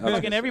know. right.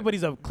 Fucking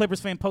everybody's a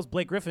Clippers fan post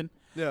Blake Griffin.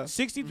 Yeah.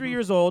 63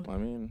 years old. I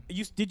mean,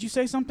 Did you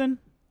say something?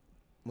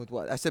 With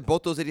what? I said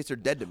both those idiots are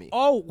dead to me.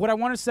 Oh, what I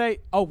want to say.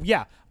 Oh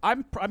yeah,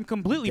 I'm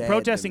completely Dead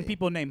protesting to me.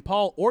 people named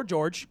Paul or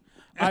George.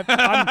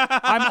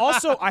 I'm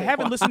also. I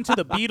haven't listened to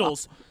the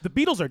Beatles. The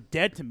Beatles are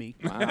dead to me.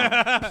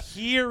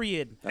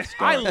 Period.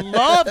 I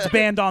loved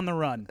Band on the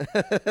Run.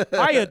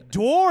 I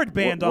adored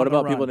Band what on the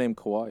about Run. people named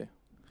Kawhi?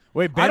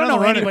 Wait, I Band don't on know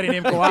the Run anybody is,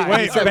 named Kawhi.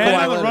 Wait, said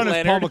Band Kawhi on the Run is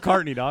Leonard. Paul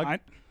McCartney, dog.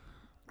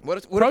 What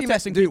if you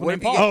Protesting dude, people what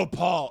if named you Paul. get-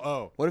 Paul.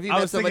 Oh. What if you I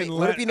met was somebody? thinking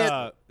What if you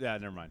yeah,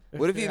 never mind.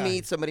 What if you Yeah.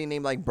 meet somebody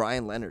named like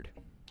Brian Leonard?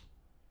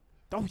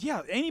 Oh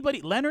yeah,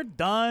 anybody? Leonard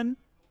Dunn.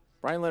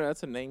 Brian Leonard,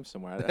 that's a name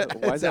somewhere. Why is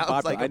It that sounds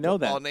popular? like a I know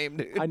football that. name,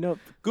 dude. I know.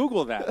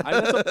 Google that.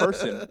 That's a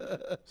person.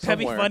 That'd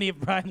be somewhere. funny if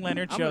Brian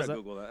Leonard I'm shows gonna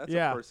up. Google that. That's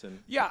Yeah. a person.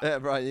 Yeah, Yeah,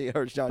 Brian, you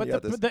heard John. but You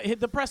got this.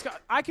 the press.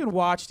 I could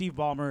watch Steve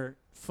Ballmer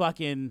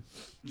fucking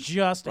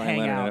just Brian hang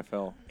Leonard, out.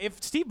 NFL.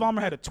 If Steve Ballmer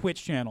had a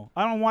Twitch channel,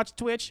 I don't watch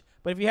Twitch,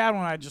 but if he had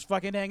one, I'd just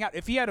fucking hang out.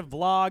 If he had a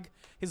vlog,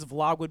 his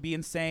vlog would be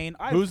insane.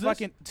 Who's this?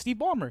 fucking Steve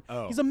Ballmer.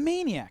 Oh. He's a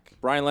maniac.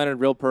 Brian Leonard,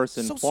 real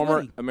person, So former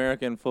sweaty.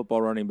 American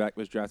football running back,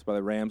 was drafted by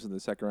the Rams in the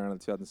second round of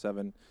the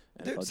 2007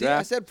 Dude, NFL see, I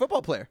draft said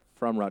football player.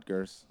 from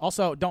Rutgers.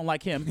 Also, don't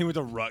like him. He went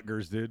to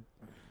Rutgers, dude.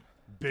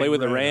 Big Played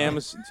with the red,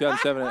 Rams in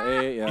 2007 and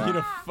 8. huh? Eat Yeah.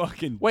 a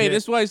fucking Wait, dick.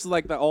 this was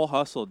like the all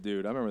hustle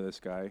dude. I remember this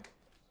guy.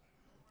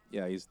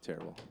 Yeah, he's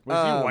terrible.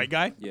 Was he a white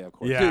guy? Yeah, of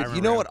course. Yeah. I Dude, you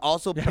remember know him. what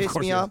also of pissed course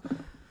me he is. off?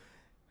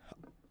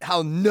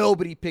 How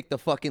nobody picked the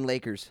fucking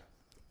Lakers.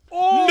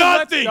 Oh,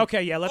 Nothing.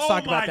 Okay, yeah, let's Oh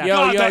talk my about that.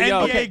 God, Yo, the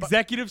yo, NBA okay,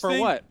 executives For thing?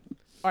 what?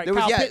 All right, There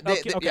was Kyle, yeah, Pitt- they-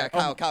 okay, okay.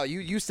 yeah, Kyle,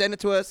 you sent it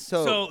to us.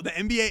 So the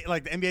NBA,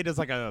 like the NBA does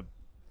like a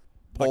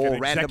Poll, like an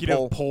random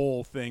executive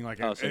poll. thing,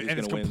 like Oh, so who's and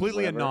it's gonna win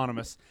completely whatever?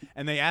 anonymous.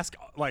 And they ask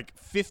like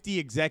 50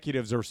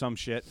 executives or some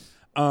shit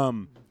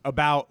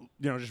about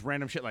just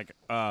random shit like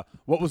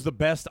what was the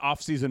best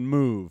offseason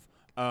move.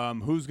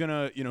 Who's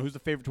gonna, who's the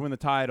favorite to win the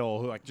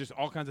title? Who, like, just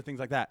all kinds of things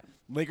like that.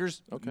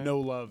 Lakers, no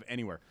love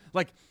anywhere.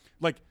 Like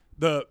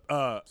the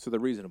So they're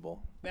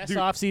reasonable. Best dude,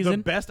 offseason. the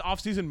best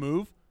offseason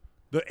move,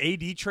 the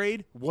AD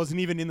trade wasn't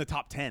even in the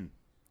top 10.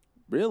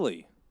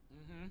 Really?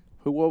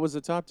 What was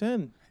the top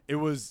 10? It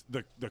was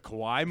the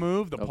Kawhi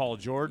move, the Paul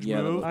George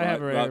move, I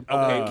have it right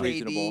Okay, here.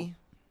 reasonable.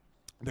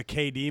 the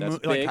KD That's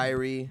move, big.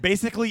 Kyrie.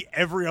 basically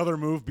every other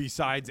move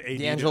besides AD.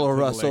 D'Angelo for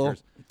the Russell.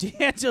 Lakers.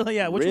 D'Angelo,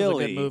 yeah, which was a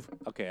good move.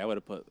 Okay, I would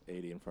have put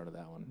 80 in front of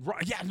that one.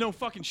 Right, yeah, no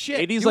fucking shit.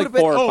 AD's You like would've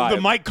been- 4 or Oh, 5.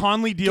 the Mike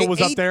Conley deal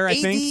was up there, I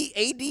think.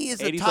 AD is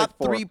the 80's top like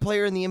 4. 3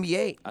 player in the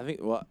NBA. I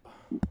think what?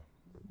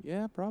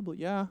 Yeah, probably.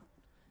 Yeah.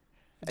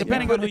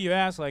 Depending on who you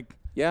ask, like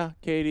Yeah,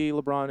 KD,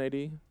 LeBron,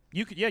 AD.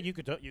 you could,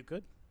 you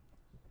could.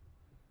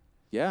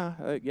 Yeah,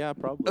 yeah,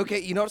 probably. Okay,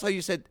 you notice how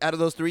you said out of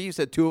those 3, you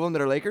said 2 of them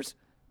that are Lakers?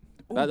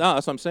 No,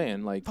 that's what I'm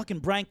saying. Like, Fucking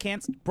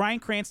Bryan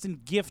Cranston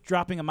gif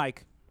dropping a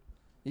mic.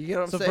 You get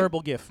what It's I'm a saying?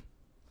 verbal gif.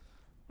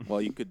 well,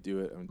 you could do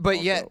it. But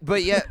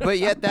also.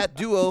 yet that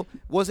duo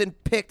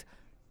wasn't picked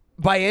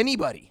by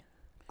anybody.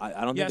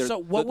 I don't Yeah, think there's so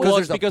what Because was-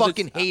 there's the because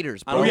fucking it's-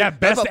 haters, I bro. Oh don't- yeah, That's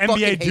best a fucking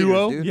NBA haters,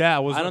 duo. dude. Yeah,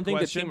 was I the don't think the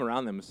question. team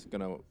around them is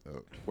gonna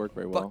work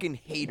very well. Fucking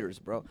haters,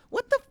 bro.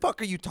 What the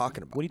fuck are you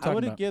talking about? What are you I talking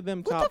would about? give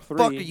them What top the 3.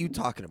 fuck are you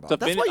talking about? To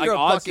That's fin- why like you're a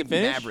odds to fucking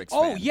finish? Mavericks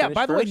Oh fan. yeah, Finish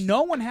by the way, first?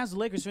 no one has the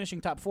Lakers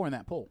finishing top 4 in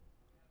that poll.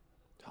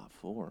 Top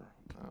 4.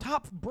 Oh.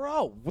 Top,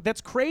 bro,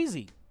 that's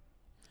crazy.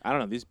 I don't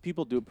know. These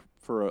people do it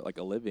for like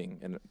a living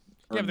and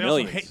Yeah, earn but they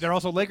also millions. they're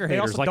also Laker They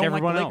haters also like don't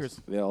everyone like the else.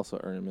 Lakers. They also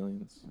earn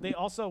millions. They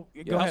also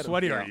go How ahead.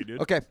 sweaty Yeah. are you,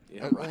 dude? Okay.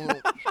 Yeah.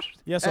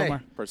 Yes, Hey,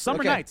 Omar. per- Summer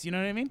okay. nights, you know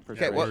what I mean?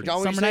 Okay, well, John,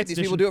 what you Summer say? Nights These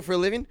people edition. do it for a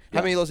living? How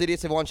many of those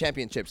idiots have won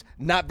championships?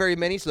 Not very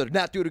many, so they're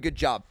not doing a good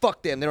job.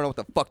 Fuck them. They don't know what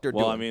the fuck they're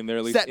Well, doing. I mean, they're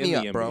at least Set in me the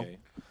up, NBA. bro.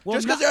 Well,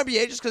 Just because not- they're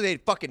NBA, just because they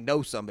fucking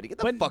know somebody. Get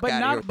the fuck out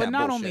of here with but that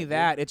not bullshit, only dude.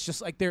 that, it's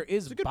just like there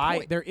is good bias.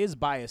 point. There is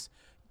bias.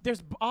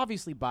 There's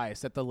obviously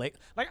bias at the Lake.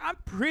 Like I'm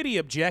pretty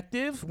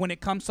objective when it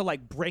comes to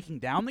like breaking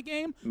down the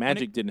game.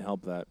 Magic didn't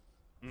help that.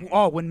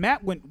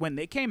 When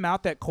they came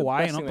out that Kawhi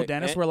best and thing Uncle that-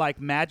 Dennis and- were like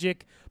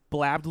Magic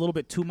blabbed a little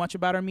bit too much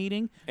about our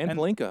meeting And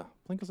Pelinka.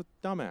 Pelinka's a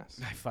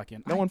dumbass. I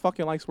fucking No one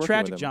fucking likes working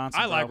Tragic with him.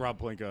 Johnson. I like bro. Rob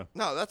Pelinka.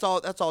 No, that's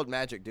all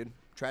Magic, dude.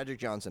 Tragic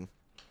Johnson.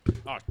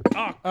 Oh,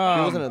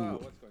 He wasn't a,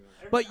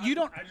 But you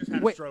don't. I just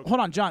had a Wait, stroke. hold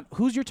on, John.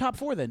 Who's your top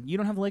 4 then? You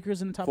don't have the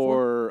Lakers in the top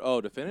 4.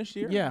 To finish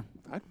here? Yeah.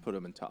 I'd put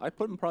him in top. I'd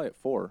put him probably at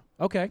 4.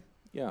 Okay,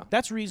 Yeah.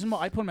 that's reasonable.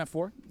 I put him at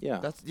 4.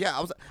 Yeah.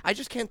 I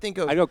just can't think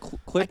of. I'd go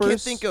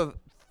Clippers.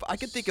 I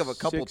can think of a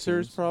couple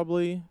Sixers teams.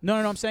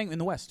 No, No, I'm saying in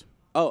the West.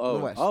 Oh, In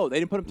the West. oh, they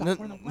didn't put him top No,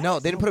 4 in the West. no,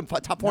 they didn't put him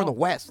top 4 in the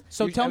West.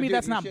 So tell me dude,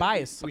 that's you not should-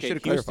 biased. We Okay, should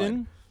have Houston.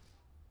 clarified.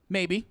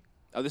 Maybe.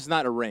 Oh, this is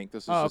not a rank.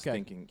 This is Oh, just okay.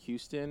 thinking.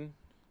 Houston,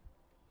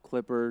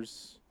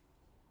 Clippers.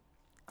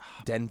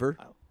 Denver.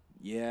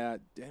 Yeah,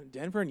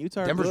 Denver and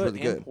Utah Denver's are good. really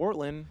good. And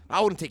Portland.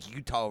 I wouldn't take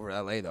Utah over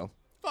LA though.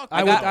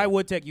 I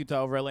would take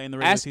Utah over LA in the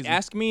regular Ask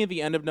season. me at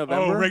the end of Oh,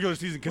 November. regular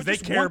season because they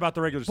just care one- about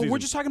the regular but season. we're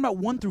just talking about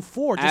 1 through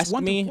 4. Just Ask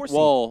 1 me. through 4. seed.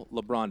 Well,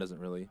 LeBron doesn't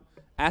really.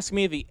 Ask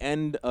me at the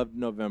end of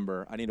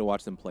November. I need to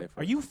watch them play. First.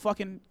 Are you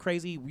fucking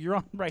crazy? You're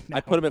on right now.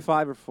 I put them at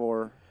 5 or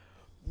 4.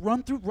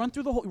 run through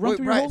the whole Wait,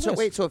 through your whole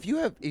list. so if you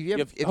have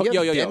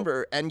yo,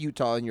 Denver and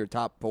Utah in your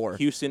top 4,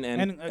 Houston and,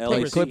 And, LA.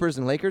 Clippers. Clippers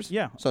and Lakers.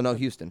 Yeah. So no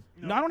Houston.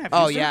 No, I don't have.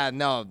 Oh Houston. yeah,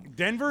 no.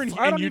 Denver and, I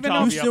don't and even Utah know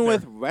will be up Houston there.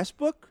 with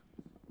Westbrook.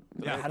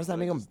 How does that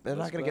make them? They're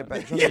not gonna get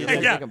better. Yeah, They're not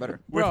gonna yeah. get better.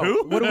 With Bro,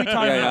 who? what are we talking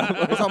Yeah, about? yeah.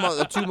 We're talking about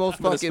the 2 most With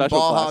a fucking special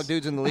ball class. hog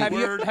dudes in the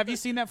league. Have you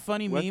seen that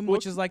funny meme, Westbrook?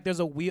 which is like there's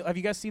a wheel? Have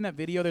you guys seen that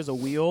video? There's a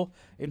wheel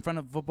in front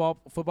of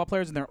football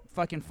players, and they're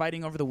fucking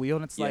fighting over the wheel,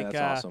 and it's Yeah, like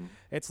that's awesome.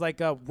 It's like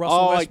Russell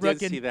Oh, I Westbrook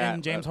did see that.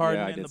 and James Yeah,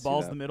 Harden, I and did the see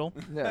ball's that. the middle.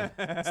 Yeah.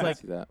 It's I like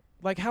see that.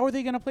 how are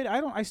they gonna play?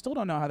 I still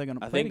don't know how they're gonna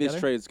I play think together. this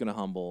trade's gonna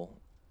humble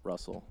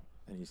Russell,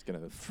 and he's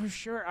gonna For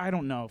sure, I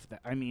don't know if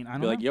that. I mean, I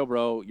don't be like, know. "Yo,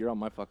 bro, you're on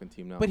my fucking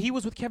team now." But he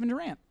was with Kevin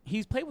Durant.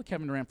 He's played with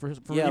Kevin Durant for Yeah,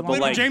 really but long Played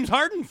time. like- with James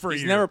Harden for a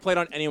he's year. never played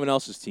on anyone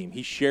else's team.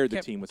 He shared the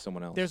Kev- team with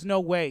someone else. There's no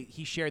way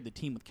he shared the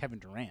team with Kevin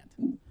Durant.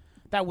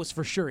 That was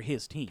for sure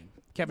his team.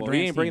 Kevin well, he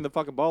Durant's ain't bringing team. the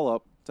fucking ball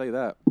up. I'll tell you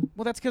that.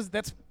 Well, that's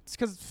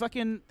because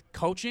fucking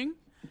coaching,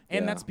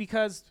 and Yeah. that's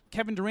because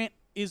Kevin Durant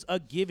is a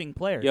giving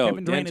player. Yo,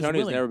 Kevin Durant is D'Antoni's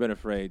willing. never been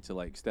afraid to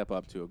like step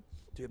up to.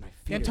 Dude, my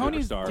feet.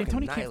 D'Antoni's superstar. D'Antoni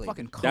can't Annihilated.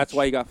 fucking coach. That's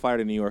why he got fired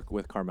in New York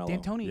with Carmelo.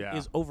 D'Antoni Yeah.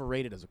 is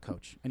overrated as a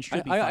coach and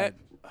should be I fired.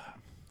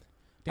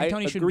 D'Antoni I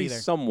shouldn't agree be there.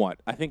 somewhat.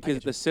 I think get you.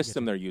 the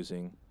system they're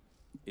using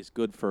is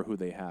good for who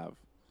they have.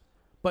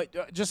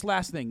 But just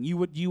last thing, you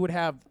would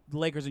have the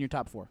Lakers in your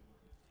top 4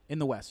 in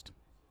the West.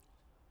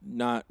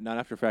 Not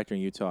after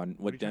factoring Utah and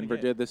what Denver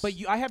did this. But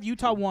I have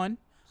Utah 1.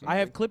 I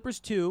have Clippers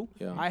 2.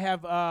 Yeah. I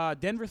have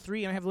Denver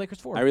 3, and I have Lakers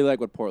 4. I really like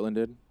what Portland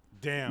did.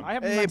 Damn. I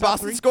have them in Hey, my top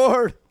Boston 3.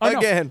 scored Oh, no.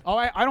 again. Oh,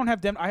 I don't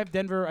have Denver. I have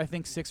Denver. I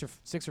think 6 or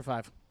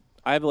 5.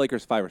 I have the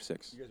Lakers 5 or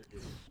 6.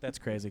 That's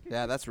crazy.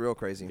 Yeah, that's real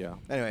crazy. Yeah.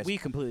 Anyways, We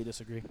completely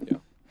disagree. Yeah.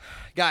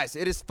 guys,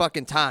 it is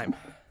fucking time.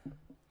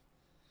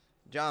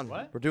 John,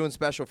 What? we're doing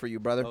special for you,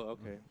 brother. Oh,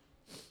 okay.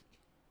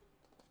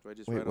 Do I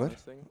just Wait, write what? on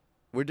this thing?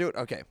 We're doing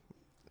okay.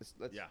 Let's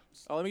Yeah.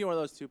 Oh, let me get one of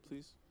those too,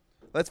 please.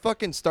 let's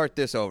fucking start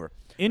this over.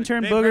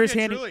 Intern They Boogers bring it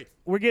handy. truly.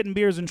 We're getting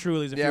beers and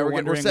Trulies. If Yeah, you're we're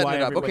wondering setting why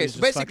it up. Okay, everybody's so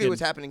just basically fucking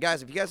what's happening,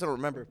 guys, if you guys don't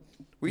remember,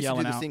 we used to do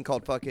Yelling this out. thing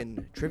called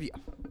fucking trivia.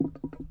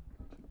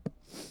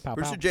 pow,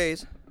 Producer pow.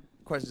 Jay's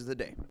questions of the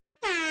day.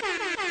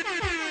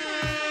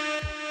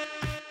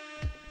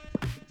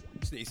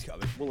 sneeze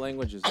coming. What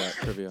language is that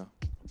trivia?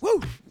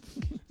 Woo!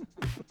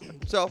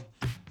 So,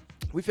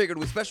 we figured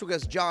with special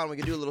guest John, we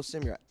could do a little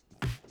simia.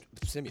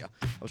 I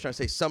was trying to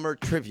say summer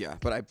trivia,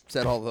 but I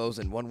said all those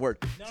in one word.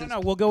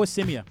 No, we'll go with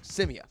Simia.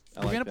 Simia.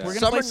 I like that. We're gonna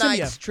Summer play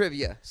nights Simia.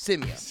 trivia.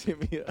 Simia.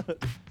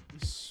 Simia.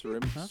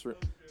 Shrimp.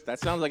 That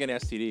sounds like an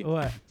STD.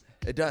 What?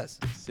 It does.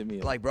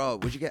 Simia. Like, bro,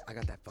 what'd you get? I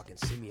got that fucking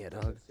Simia,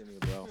 dog. Simia,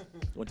 bro.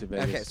 Went to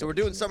Vegas. Okay, so we're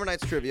doing summer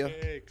nights trivia.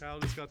 Hey, Kyle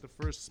just got the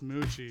first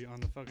smoochie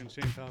on the fucking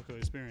Shane Falco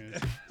experience.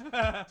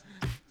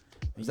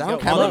 Is that Yo, on On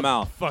camera? the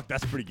mouth. Fuck,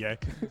 that's pretty gay.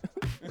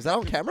 Was that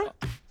on camera?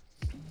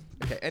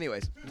 Okay.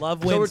 Anyways,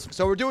 Love so wins.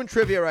 we're doing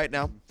trivia right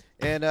now,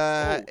 and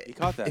He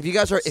caught that. if you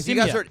guys are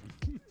Simia.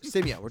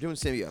 Simia, we're doing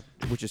Simia,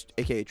 which is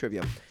AKA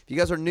trivia. If you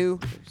guys are new,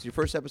 it's your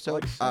first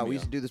episode. I like We Simia.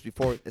 used to do this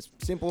before. It's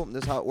simple.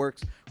 This is how it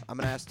works. I'm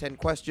gonna ask 10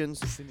 questions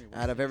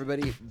out of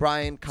everybody.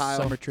 Brian, Kyle,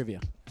 Summer trivia.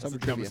 That's the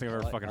trivia. dumbest thing I've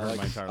ever fucking heard in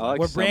my entire I life. like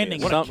We're Simia.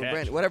 branding. What a Some- catch.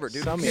 Brand, whatever,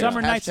 dude. Simia.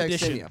 Summer Nights Hashtag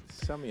edition.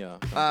 Simia.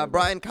 Simia.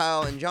 Brian,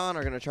 Kyle, and John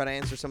are going to try to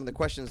answer some of the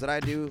questions that I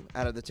do.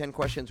 Out of the 10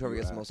 questions, whoever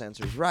gets the most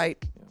answers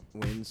right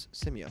wins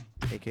Simia,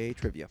 a.k.a.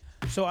 trivia.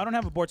 So I don't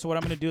have a board, so what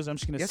I'm going to do is I'm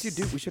just going to Yes, you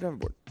do. We should have a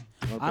board.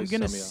 I'm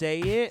going to say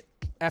it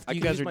after I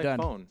you can guys use are my done.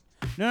 phone.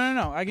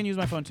 No. I can use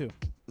my phone too.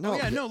 No,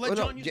 yeah, no, let oh,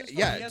 John use his phone.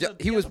 Yeah, He has Jo- a-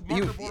 he he was has a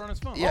marker board on his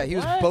phone. Yeah, Oh, he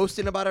was what?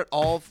 boasting about it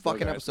all fucking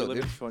Guys, we episode, live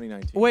dude. in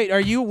 2019. Wait, are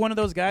you one of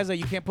those guys that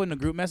you can't put in a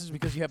group message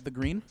because you have the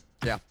green?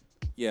 Yeah.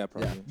 Yeah,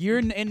 probably. You're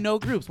in no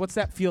groups. What's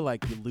that feel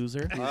like, you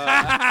loser? I'm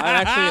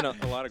actually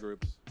in a lot of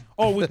groups.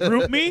 Oh, with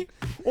group me?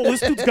 Oh,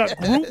 this dude's got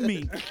group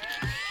me.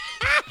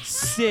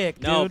 Sick,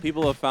 dude. No,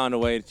 people have found a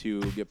way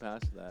to get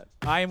past that.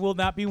 I will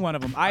not be one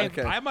of them.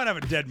 Okay. I might have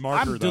a dead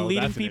marker, I'm though.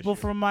 deleting That's an people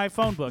issue. from my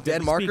phone book.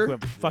 Dead as we speak marker?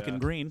 with fucking Yeah.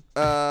 green.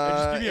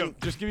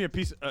 Just give me a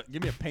piece.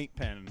 Give me a paint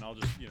pen, and I'll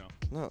just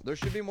No, there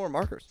should be more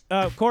markers.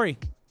 Corey,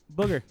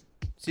 Booger,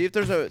 See if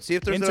there's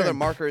Intern. another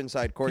marker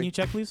inside, Corey. can you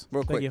check, please?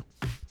 Real quick. Thank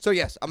you. So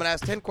yes, I'm gonna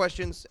ask 10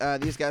 questions.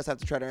 These guys have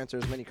to try to answer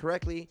as many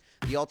correctly.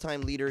 The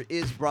all-time leader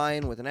is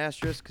Brian with an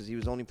asterisk because he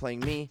was only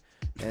playing me,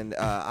 and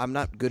I'm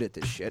not good at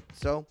this shit.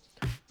 So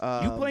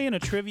You play in a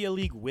trivia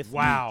league with me?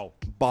 Wow.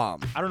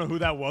 bomb. I don't know who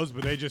that was,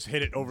 but they just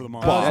hit it over the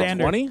mark. Oh, Is that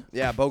Xander. 20?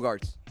 Yeah,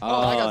 Bogarts. Oh,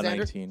 I got Xander.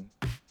 19.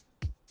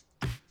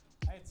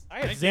 I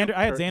had Xander.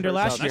 I had Kurt- Xander Kurt's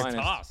last out year. Nice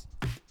minus. toss.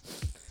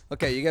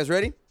 Okay, you guys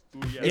ready? Ooh,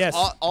 yeah. Yes.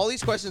 All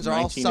these questions are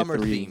all 19 to summer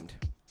 3. themed.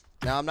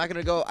 Now I'm not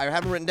gonna go. I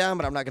haven't written down,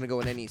 but I'm not gonna go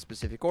in any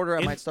specific order. I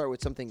In- might start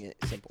with something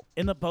simple.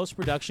 In the post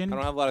production, I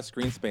don't have a lot of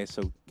screen space,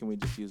 so can we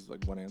just use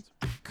like one answer?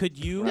 could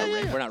you?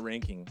 We're not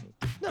ranking.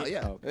 No,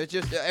 yeah, Oh, okay. it's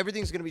just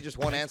everything's gonna be just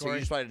one answer. You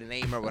just write a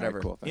name or whatever.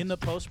 All right, cool, In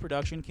thanks. the post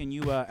production, can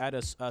you add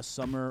a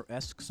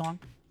summer-esque song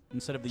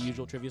instead of the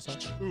usual trivia song?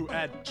 Ooh,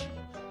 Ed.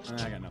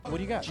 I got nothing. What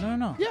do you got?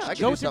 No. Yeah, I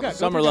can Go do with your gut. something. Go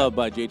Summer with your Love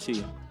by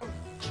JT. gut.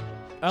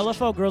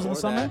 LFO, Girls in the Or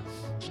Summer. that.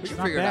 We can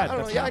not figure bad. it out. I don't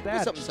know. That's Yeah, not I can put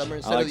bad. something summer I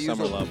instead like of the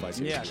Summer usual. Love by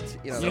JT. Yeah.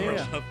 You know,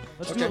 Yeah.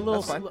 Let's do a Okay, little,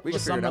 that's fine. We little can figure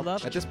summer it out.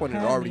 love. At this point,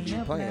 it'd already be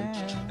playing.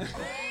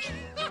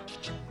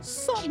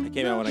 It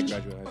came out when I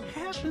graduated high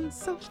school. Happened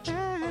so fast.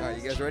 All right,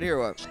 you guys ready or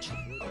what?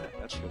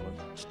 That's a good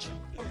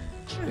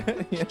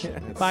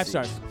one. 5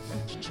 stars.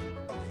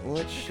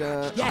 Which?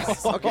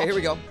 Yes. Okay, here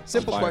we go.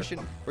 Simple fire. question.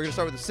 We're gonna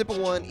start with a simple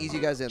one. Easy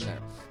guys in there.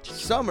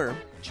 Summer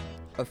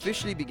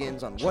officially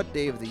begins on what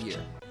day of the year?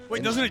 Wait,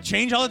 In- doesn't it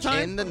change all the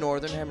time? In the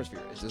northern hemisphere,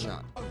 it does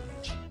not.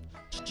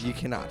 You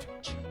cannot.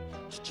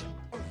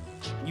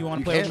 You want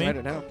You to play with can me? write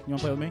it down. You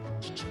want to play with me?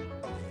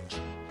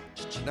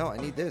 No, I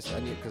need this. I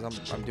need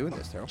because I'm doing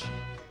this, Terrell.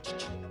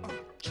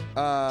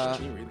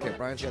 Can you read Okay, that?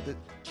 Brian's got this.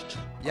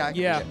 Yeah. I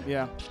can Yeah, read it.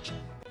 yeah.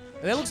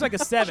 That looks like a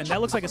 7. That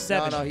looks like a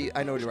 7. No,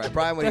 I know what you're right.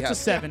 Brian, what do you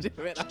That's a have? 7.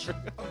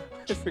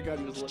 I forgot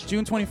he was looking.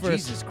 June 21st.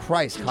 Jesus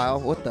Christ, Kyle.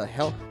 What the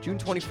hell? June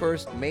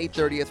 21st, May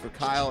 30th for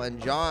Kyle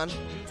and John. June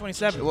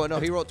 27th. Well, no,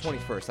 he wrote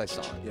 21st. I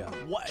saw it. Yeah.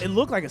 What? It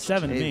looked like a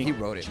 7 to He me.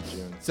 wrote it.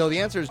 June. So the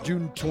answer is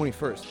June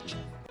 21st.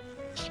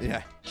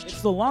 Yeah.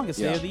 It's the longest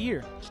day Yeah. of the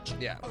year.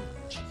 Yeah.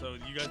 So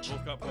you guys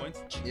both got points?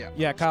 Yeah.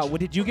 Yeah, Kyle. What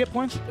did you get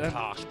points?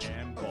 Cock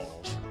and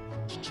balls.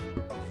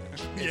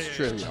 It's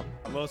trivia.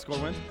 Lowest score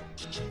wins?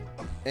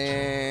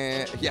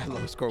 And yeah,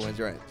 lowest score wins.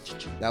 You're right.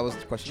 That was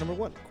question number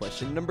 1.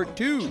 Question number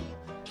 2.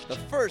 The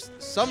first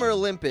Summer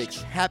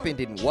Olympics happened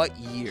in what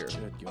year?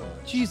 Good God.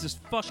 Jesus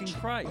fucking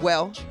Christ.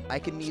 Well, I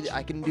can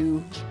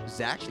do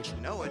exact if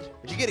you know it.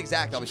 If you get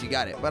exact, obviously you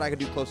got it. But I could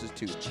do closest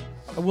to.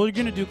 Well, you're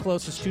going to do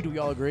closest to. Do we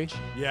all agree?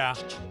 Yeah.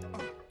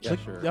 Yeah,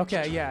 sure.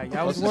 Okay, yeah.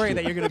 I was worried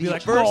that you're going to be The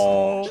like, first-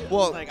 no.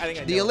 Well, Like, I think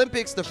I the know.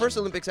 Olympics, the first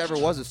Olympics ever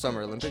was a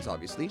Summer Olympics,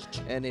 obviously,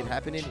 and it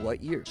happened in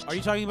what year? Are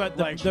you talking about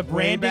the, Like, the way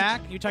branding? back?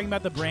 You're talking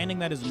about the branding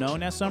that is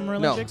known as Summer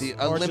No, Olympics? the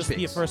Or just the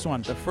Olympics. first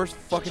one? The first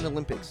fucking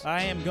Olympics.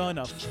 I am going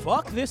to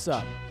fuck this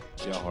up.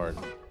 Yeah, hard.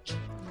 No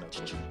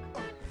clue.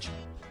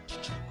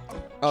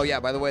 Oh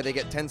yeah, by the way, they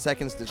get 10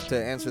 seconds to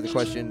answer the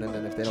question, and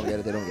then if they don't get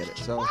it, they don't get it.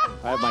 So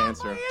I have my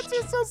answer. My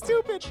answer's so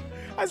stupid.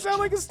 I sound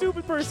like a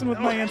stupid person with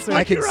my answer.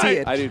 I can You're see right.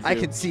 it. I do I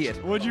too. can see it.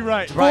 What'd you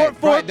write? Brian,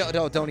 four-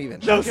 no, don't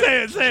even. No,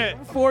 say it.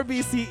 4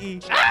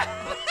 BCE.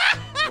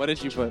 What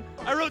did you put?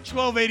 I wrote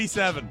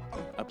 1287.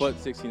 I put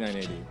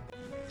 6980.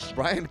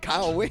 Brian,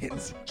 Kyle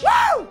wins.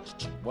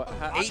 What?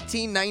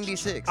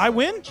 1896. I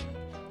win.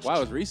 Wow, it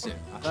was recent.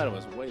 I thought it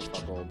was way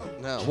fuck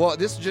old. No, well,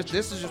 this is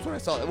just what I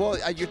saw. Well,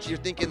 you're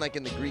thinking like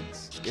in the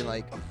Greeks, in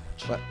like,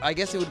 but I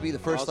guess it would be the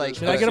first like.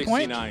 Did I get a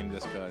point? 69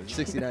 just cause.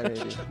 69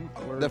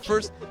 maybe. The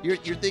first you're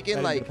thinking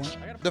I like didn't get a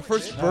point. the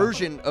first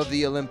version of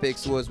the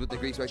Olympics was with the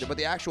Greeks right there, but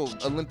the actual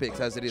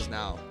Olympics as it is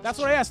now. That's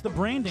what I asked. The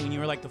branding, and you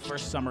were like the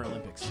first Summer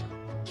Olympics.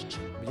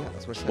 Yeah,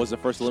 that's what I said. Was the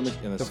first Olympics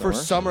in the the summer?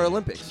 first Summer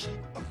Olympics.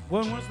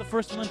 When was the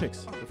first Olympics?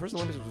 The first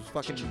Olympics was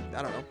fucking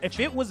I don't know. If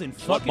it was in What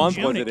fucking month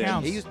June, was it it in?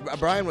 counts. He used,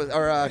 Brian was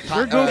or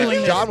You're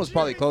Googling John this. was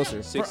probably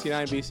closer.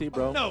 69 BC,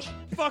 bro. No,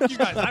 fuck you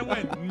guys. I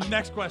win.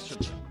 Next question.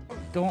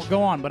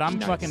 Go on, but I'm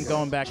Nice. fucking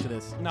going back to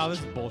this. No, this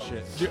is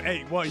bullshit. Dude,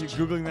 hey, what? You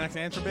googling the next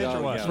answer, bitch, or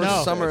No, what? yeah. First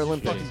No. Summer That's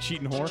Olympics. Fucking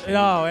cheating whore.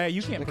 No, hey,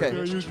 you can't. Okay.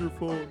 prove it. Use your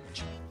phone.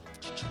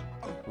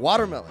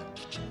 Watermelon,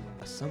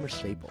 a summer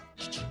staple.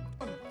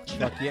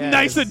 Fuck yeah.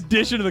 Nice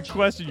addition to the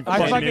question, you I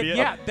fucking fucking, idiot.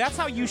 yeah, that's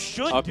how you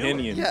should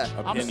Opinion. Yeah. do it.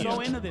 I'm Opinion. so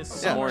into this. Yeah.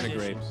 Summer More in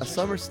edition. grapes. A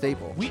summer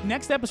staple.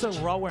 Next episode,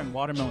 we're all wearing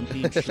watermelon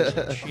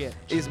themed shit.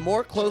 Is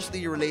more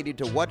closely related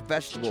to what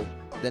vegetable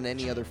than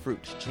any other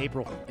fruit?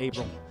 April.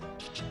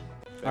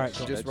 All right,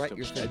 go. Just write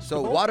your thing. So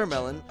Vegetable?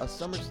 watermelon, a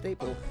summer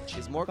staple,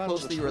 is more thought it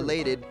was a closely fruit.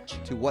 related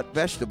to what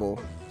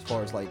vegetable, as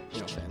far as like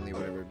family,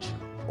 whatever,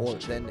 or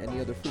than any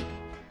other fruit.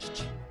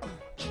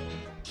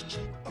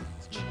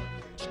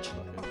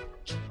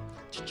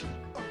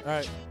 All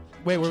right.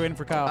 Wait, we're waiting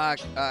for Kyle.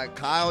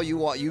 Kyle, you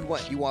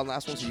won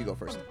last one, so you go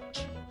first.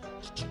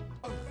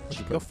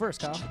 Go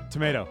first, Kyle.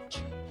 Tomato.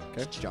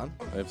 Okay, John.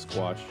 I have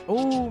squash.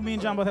 Oh, me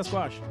and John both have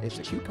squash. It's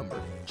a cucumber.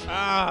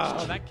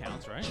 Oh, that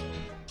counts, right?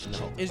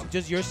 No.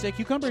 Does yours say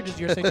cucumber or does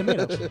yours say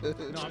tomato?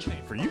 No, I'm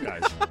saying for you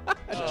guys.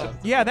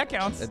 Yeah, that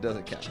counts. It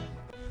doesn't count.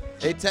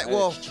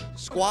 Well,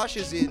 squash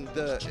is in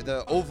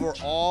the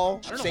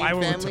overall I don't know same why I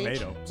went with family.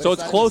 tomato. but So it's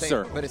not in the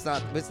closer. same- but it's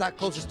not. But it's not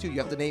closest to. You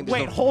have to name.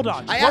 Wait, hold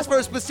on. I asked for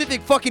a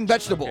specific fucking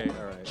vegetable, Okay,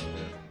 all right.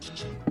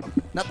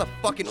 not the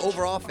fucking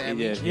overall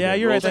family. did. Yeah,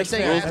 you're right. Rules- That's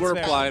fair. rules That's were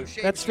fair. applied.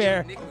 That's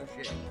fair.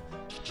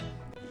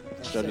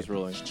 Judge's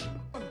ruling.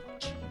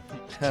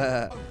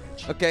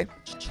 Okay,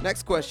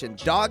 next question.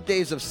 Dog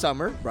Days of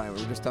Summer. Brian,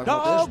 we were just talking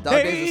about Dog this.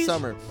 Dog Days Days. of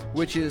Summer,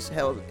 which is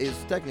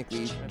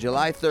technically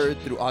July 3rd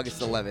through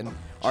August 11th,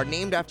 are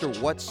named after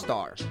what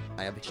star?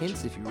 I have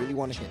hints if you really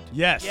want a hint.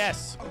 Yes.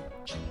 Yes.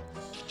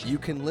 You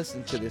can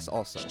listen to this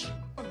also.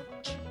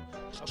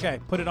 Okay,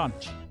 put it on.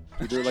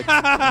 Dude, they're like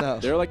No.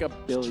 they're like a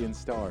billion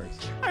stars.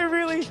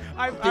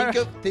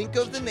 Think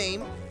of the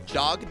name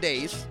Dog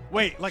Days.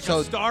 Wait, like So-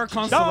 a star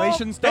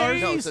constellation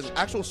stars? No, it's an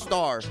actual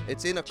star.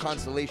 It's in a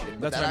constellation.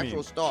 But That's that what I actual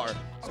mean. star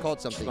is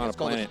called something. It's not a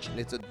called planet.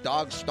 it's a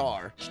dog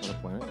star. On a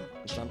planet.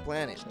 It's on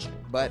planet.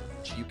 But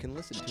you can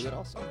listen to it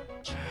also.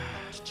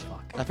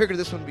 Fuck. I figured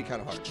this one would be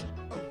kind of hard.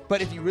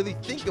 But if you really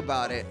think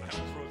about it, I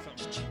almost wrote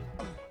something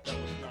that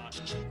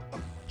was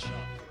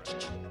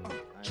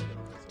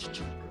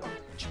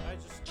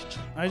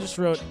I just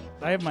wrote.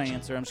 I have my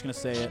answer. I'm just gonna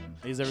say it.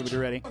 Is everybody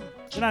ready?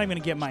 They're not even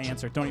gonna get my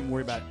answer. Don't even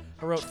worry about it.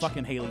 I wrote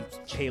fucking Haley.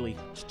 because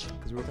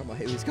we were talking about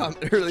Haley's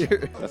comet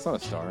earlier, That's not a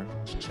star.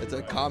 it's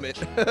a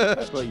comet.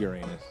 That's about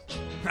Uranus.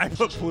 I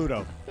put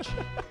Pluto.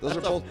 Those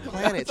are both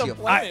planets. a You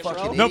planet,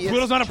 fucking bro. No, idiots.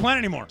 Pluto's not a planet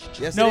anymore.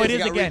 Yes, No, it it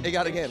is again. It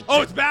got again.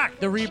 Oh, it's back.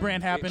 The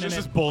rebrand happened This and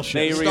is it.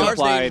 bullshit. They star's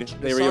reapplied. name-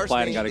 They the star's reapplied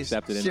and name got is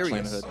accepted in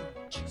Sirius. planethood.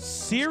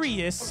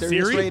 Sirius.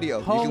 Sirius Siri? Radio.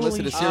 You can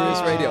listen to Holy Sirius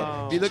shit.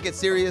 Radio. If you look at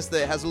Sirius,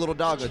 that has a little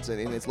dog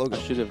in its logo I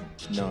should have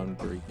known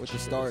Greek. with the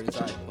star in its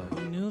eye.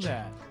 Who knew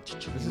that?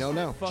 No,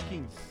 no.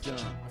 Fucking dumb.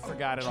 I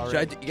forgot it Should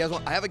already. you guys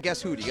want? I have a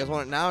guess who. Do you guys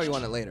want it now or you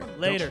want it later?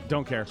 Later.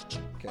 Don't care.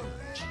 Okay.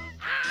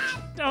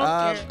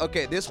 Don't care.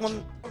 Okay. This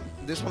one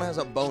has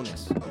a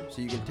bonus,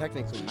 so you can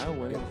technically I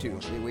win. get two.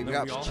 We've No,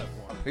 got we all have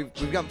one.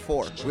 we've got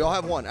four. We all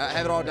have one. I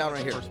have it all down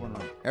right here. First one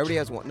right. Everybody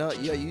has one. No,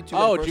 yeah, you two.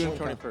 Oh, have the June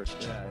first one.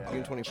 21st. Yeah.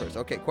 June 21st.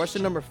 Okay.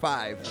 Question number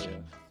 5.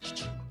 Yeah.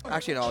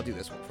 Actually, no, I'll do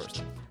this one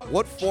first.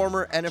 What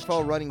former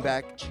NFL running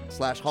back /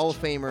 Hall of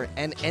Famer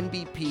and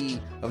MVP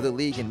of the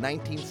league in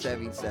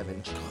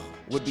 1977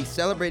 would be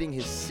celebrating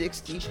his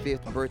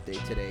 65th birthday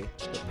today,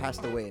 but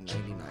passed away in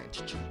 99?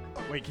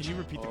 Wait, can you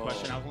repeat the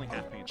question? I was only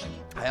half paying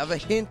attention. I have a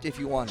hint if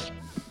you want it.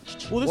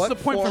 Well, this What is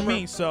the point for former-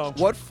 me, so.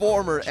 What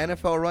former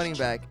NFL running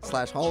back /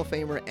 Hall of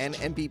Famer and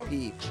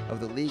MVP of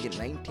the league in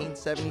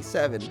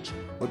 1977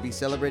 would be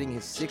celebrating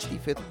his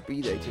 65th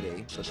birthday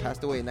today, but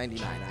passed away in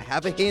 99? I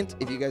have a hint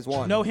if you guys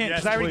want. No hint,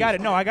 Yes, because I already please. got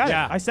it. No, I got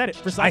Yeah. it. I said it.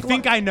 For I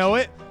think I know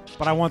it,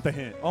 but I want the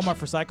hint. Omar,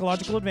 for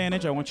psychological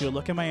advantage, I want you to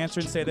look at my answer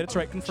and say that it's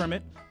right. Confirm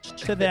it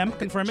to them.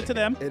 Confirm it to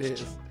them. It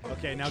is.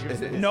 Okay, now give us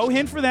It the is. No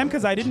hint for them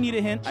because I didn't need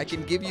a hint. I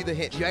can give you the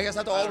hint. You guys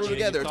have to all roll Yeah, you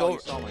together. saw-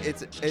 It's you saw all.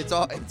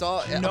 mine. It's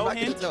all. I'm No not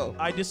hint. gonna know.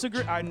 I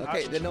disagree.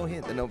 Okay, then no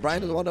hint. Then no.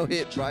 Brian doesn't want no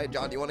hint. Brian,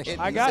 John, do you want a hint?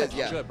 I He got says it.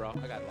 yeah. Good, bro.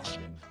 I got locked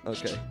in.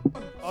 Okay.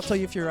 I'll tell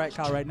you if you're right,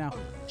 Kyle, right now.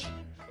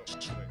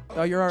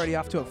 Oh, you're already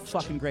off to a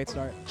fucking great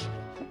start.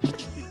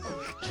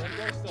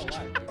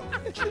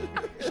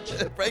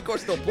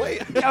 Francor's still playing.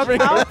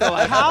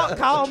 Kyle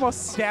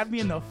almost stabbed me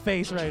in the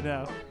face right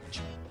now.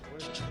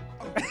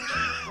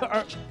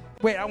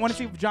 Wait, I want to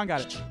see if John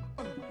got it.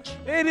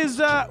 It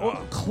is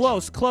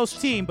close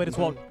team, but it's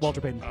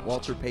Walter Payton.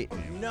 Walter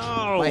Payton.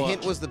 No. My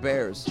hint was the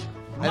Bears.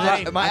 And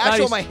My- then I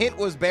thought my hint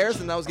was Bears,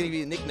 and that was going to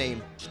be a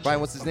nickname. Brian,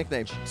 what's his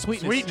nickname?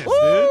 Sweetness. Woo!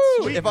 dude.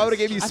 Sweetness. If I would have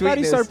gave you I Sweetness. thought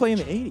he started playing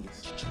in the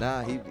 80s.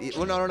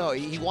 Nah, well, no.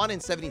 He won in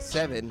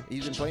 77.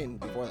 He's been playing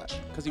before that.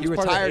 Because He he was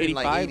part of the retired in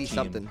like 85 80 team.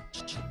 something.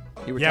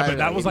 He Yeah, retired but in,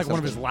 that like, was like one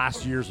of 80 his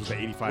last years with the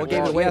 85. What game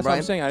World. did win, That's what I'm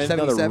Brian? saying. I didn't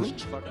know the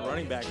 77? fucking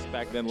running backs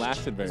back then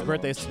lasted very His long.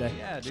 birthday's today.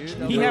 Yeah, dude.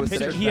 He Where happens was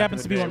to, it? he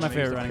happens to be one of my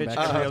favorite running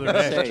backs. Every other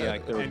day. Say,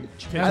 like,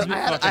 And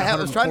I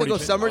was trying to go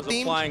summer I was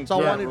theme, applying so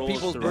I ground wanted rules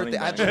people's to birthday.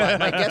 running back.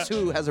 My guess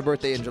who has a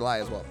birthday in July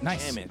as well.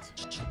 Nice. Damn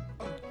it.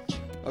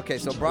 Okay,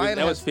 so Brian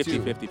that was has two.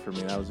 50-50 for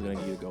me. I was going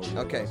to give you a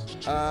go. Okay,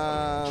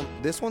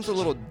 this one's a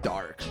little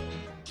dark,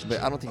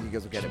 but I don't think you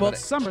guys will get it. Well, but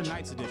it's Summer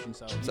Nights edition,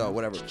 so. so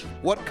whatever.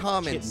 What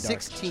common Getting dark.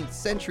 16th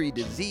century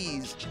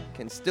disease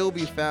can still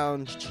be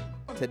found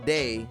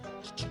today,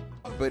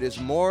 but is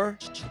more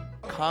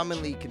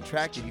commonly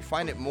contracted? You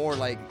find it more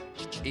like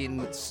in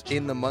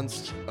the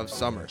months of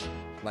summer,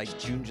 like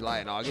June, July,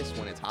 and August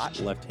when it's hot.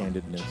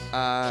 Left-handedness.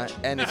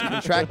 And it's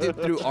contracted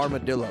through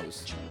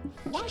armadillos.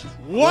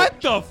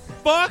 What the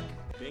fuck?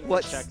 Being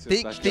What? from Texas,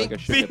 Think- I feel like I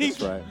should get this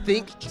think- right.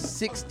 Think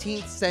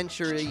 16th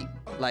century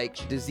like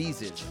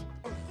diseases.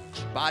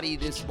 Body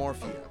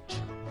dysmorphia.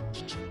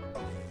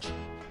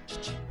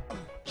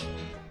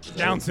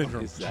 Down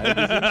syndrome. Is that a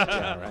disease?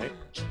 Yeah, right?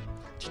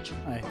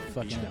 I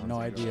fucking have no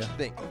idea.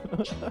 Think.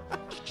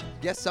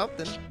 Guess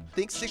something.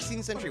 Think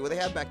 16th century. What they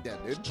had back then,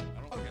 dude.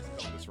 I don't think I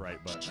spelled this right,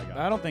 but I got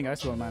I don't think I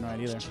spelled mine right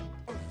either.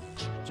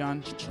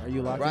 John, are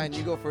you locked Brian, in?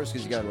 you go first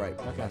because you got it right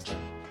Okay. last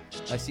time.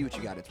 I see what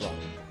you got. It's wrong.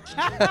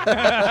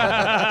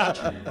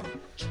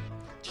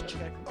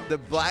 The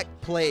Black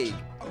Plague.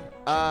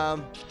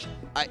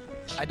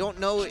 I don't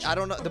know. I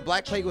don't know. The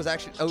Black Plague was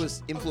actually it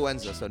was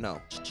influenza, so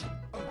no.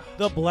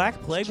 The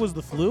Black Plague was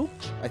the flu?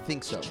 I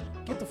think so.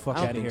 Get the fuck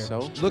I out don't of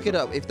think here. so. Look it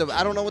up.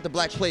 I don't know what the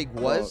Black Plague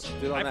was.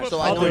 Well, dude, on I that put so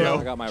I don't polio. know.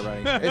 I got my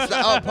right. It's the,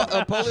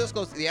 polio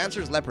goes. The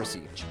answer is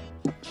leprosy.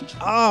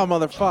 Oh,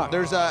 motherfucker.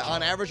 There's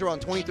on average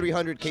around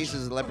 2,300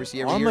 cases of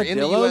leprosy every year in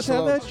the Armadillos U.S. have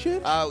alone. that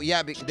shit?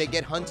 Yeah, they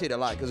get hunted a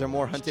lot because they're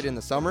more hunted in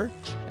the summer,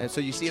 and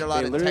so you see it a lot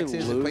They in literally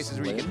Texas and lose places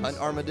where you can hunt limbs?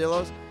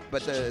 armadillos.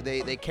 But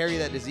they carry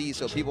that disease,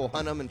 so people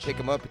hunt them and pick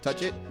them up and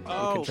touch it and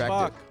Oh, contract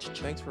fuck. it.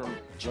 Thanks for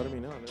letting me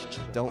know. I never knew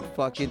that. Don't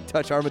fucking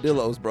touch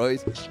armadillos,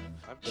 boys. I've The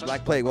touched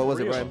Black Plague. What was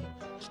it, three of Brian?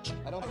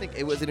 I don't think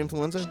it was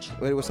influenza.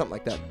 It was something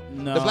like that.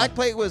 No. The Black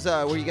Plague was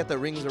where you get the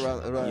rings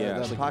around Yeah,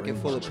 the it's like pocket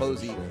ring full of worm or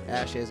some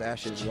posy shit.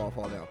 ashes will all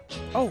fall down.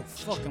 Oh,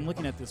 fuck. I'm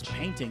looking at this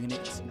painting and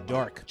it's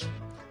dark.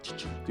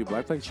 Dude,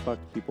 Black Plague's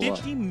fucked people up.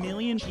 50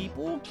 million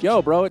people?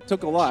 Yo, bro, it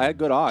took a lot. I had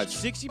good odds.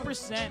 60%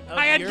 of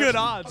I had Europe's- good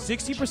odds.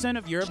 60%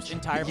 of Europe's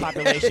entire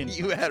population.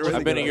 You had really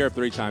I've been good to Europe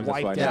 3 times. That's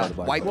why I Wiped know out. the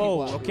Black White Plague.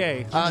 Whoa, people.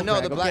 okay. No,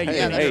 the Okay, Black. yeah,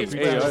 Yeah, yeah, Hey, that's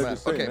hey, I was okay.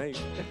 just saying,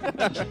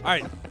 Okay. hey. All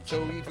right.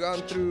 So we've gone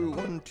through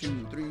 1,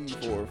 2, 3,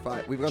 4,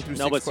 5. We've gone through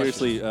No, 6 but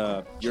seriously,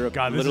 questions. Europe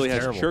God, this literally is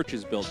has terrible.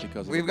 churches built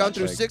because of We've the gone Black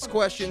through Plague. 6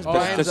 questions. Oh, to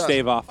Brian's up.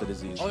 stave off the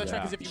disease. Oh, that's right,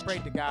 Yeah. because if you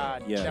prayed to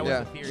God, Yeah. that Yeah.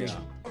 was the theory. Yeah,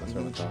 that's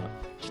what I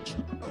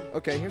thought.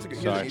 Okay, here's an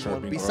Sorry easy for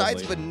one. being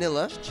Besides worldly.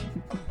 vanilla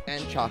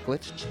and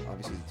chocolate,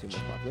 obviously the two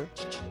most popular,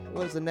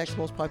 what is the next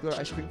most popular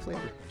ice cream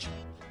flavor?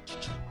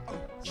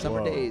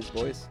 Summer Whoa. days,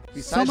 boys.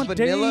 Besides Summer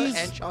vanilla days.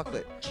 and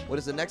chocolate, what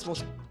is the next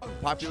most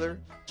popular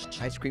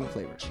ice cream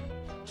flavor?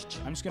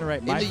 I'm just going to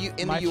write In my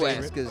the my U.S.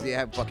 favorite. because they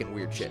have fucking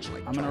weird shit.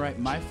 Like I'm going to write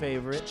my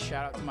favorite.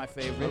 Shout out to my I'm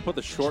gonna favorite. put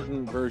the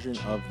shortened version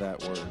of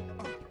that word.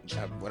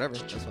 whatever.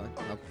 That's fine.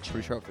 I'm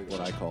pretty sure I'll figure it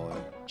What out. I call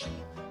it.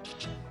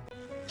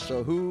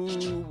 So who?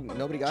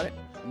 Nobody got it.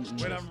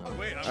 Wait, I'm All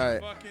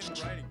right.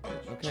 fucking writing,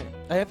 bitch. Okay.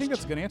 I think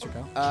that's a good answer,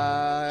 Kyle.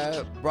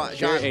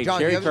 John, Hey, John,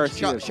 Jerry you haven't,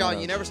 Garcia is Sean, one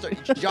you of- never start.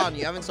 John,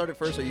 you haven't started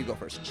first, so you go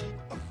first.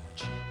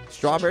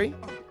 Strawberry,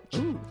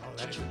 Oh,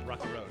 that is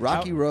Rocky Road.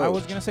 Rocky Road. I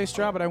was going to say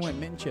straw, but I went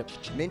mint and chip.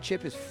 Mint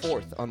chip is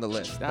 4th on the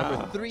list. Ah.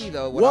 Number 3,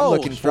 though, what Whoa, I'm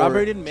looking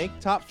strawberry for. didn't make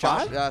top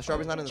 5?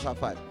 Strawberry's not in the top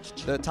 5.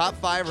 The top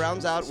 5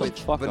 rounds out Some with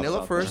fuck-ups vanilla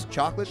out first,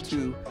 chocolate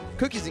 2,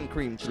 cookies and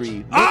cream 3,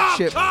 mint Ah,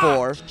 chip cock!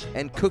 4,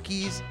 and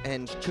cookies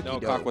and cookie No,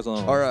 dough. cock wasn't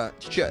on. Or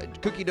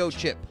cookie dough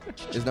chip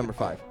is number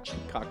 5.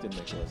 Cock didn't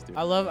make the list, dude.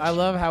 I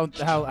love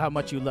how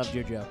much you loved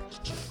your joke.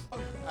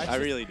 I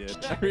really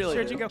did. I really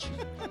Where'd did. you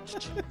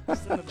go?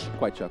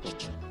 Quite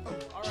chuckled.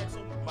 All right, so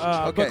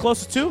Okay. but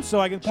closest to, so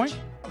I get the point.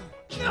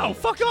 No,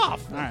 fuck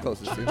off. All right.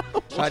 Closest to.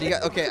 Do you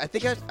got, okay, I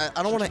think I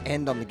don't want to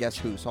end on the guess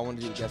who, so I want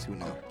to do the guess who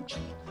now.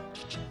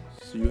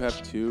 So you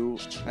have 2.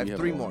 I have we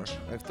 3 one. more.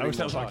 I have 3 I wish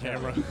that was more. on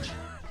camera.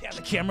 Yeah,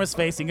 the camera's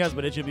facing us,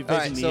 but it should be All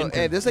facing right, the so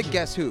intern. this is a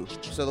guess who.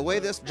 So the way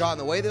this, John,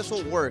 the way this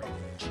will work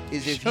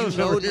is if you Shows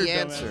know over the here,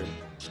 answer,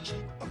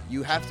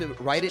 you have to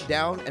write it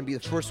down and be the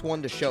first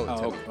one to show it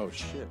to Oh, me. oh,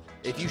 shit.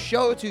 If you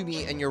show it to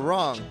me and you're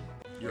wrong,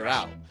 you're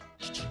out.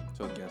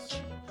 So guess.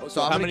 So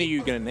So I'm how gonna many gi- are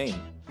you going to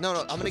name? No, I'm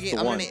gonna What's give. the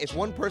I'm one? gonna. It's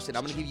one person.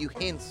 I'm gonna give you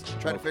hints.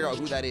 Try to figure out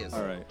who that is.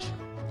 All right.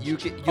 You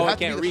can. You Oh, I have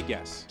can't to be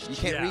re-guess. You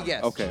can't Yeah.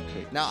 re-guess. Okay,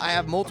 okay. Now I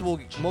have multiple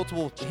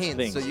hints,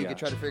 Things, so you yeah. can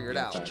try to figure it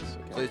Yeah, out. facts,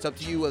 okay. So it's up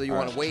to you whether you All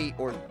want to right. wait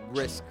or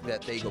risk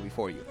that they go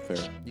before you. Fair.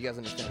 You guys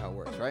understand how it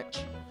works,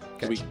 right?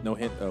 Okay. No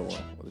hint. Oh well.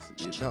 This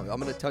is easy. No, I'm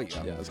going to tell you.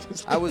 Yeah, I was gonna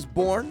say. I was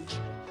born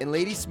in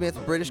Ladysmith,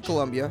 British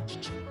Columbia,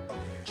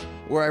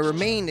 where I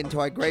remained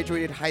until I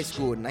graduated high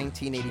school in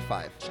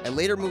 1985. I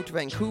later moved to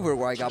Vancouver,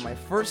 where I got my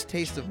first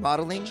taste of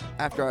modeling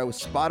after I was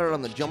spotted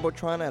on the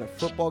Jumbotron at a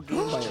football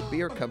game by a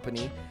beer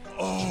company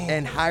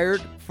and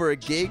hired for a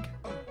gig.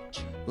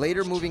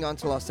 Later moving on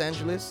to Los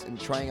Angeles and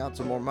trying out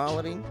some more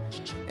modeling,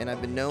 and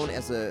I've been known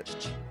as a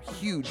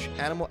huge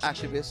animal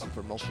activist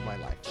for most of my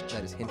life.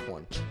 That is hint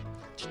 1.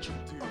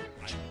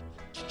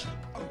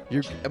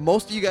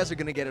 Most of you guys are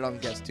going to get it on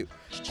guess 2.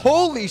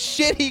 Holy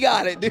shit, he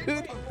got it,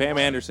 dude. Pam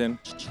Anderson.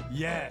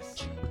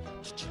 Yes.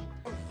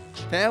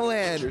 Pamela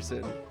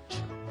Anderson.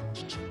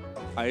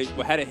 I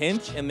had a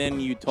hint, and then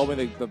you told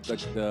me the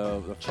first.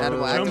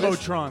 Animal activist?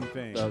 Jumbotron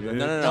thing.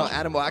 No.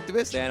 Animal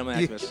activist? The animal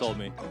activist sold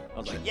me. I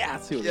was like, yeah,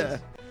 that's who it is. Yeah.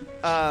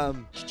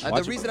 The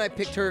Watch reason I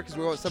picked her because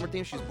we were on summer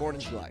team. She was born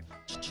in July.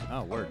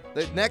 Oh, word.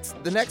 The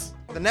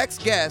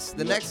next guess.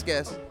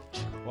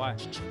 Why?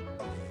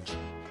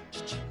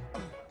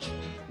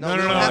 No, No,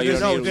 we don't no, have you to-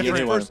 don't need- you it's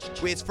need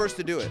first. Wait, it's first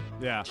to do it.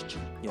 Yeah.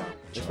 Yeah.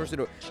 It's first to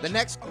do it.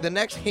 The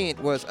next hint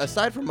was,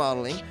 aside from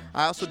modeling,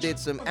 I also did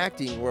some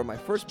acting where my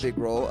first big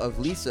role of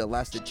Lisa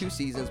lasted 2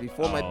 seasons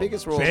before my Oh,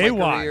 biggest role of my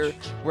Baywatch. career,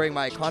 wearing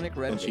my iconic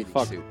red And she bathing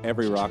fucked suit.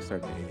 every rock star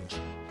in the 80s.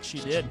 She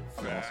did.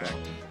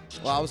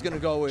 Well, I was gonna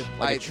go with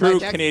Like a true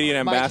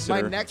Canadian my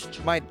ambassador.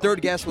 My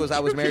third guess was I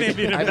was married.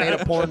 Canadian I made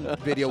a porn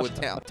video with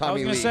Tommy I was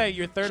Lee. gonna say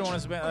your third one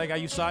is like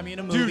you saw me in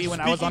a movie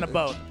when I was on a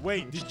boat.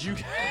 Wait, did you?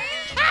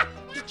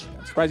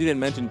 I'm surprised you didn't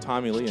mention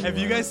Tommy Lee. Have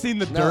you guys seen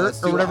the No, Dirt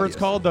that's or too whatever it's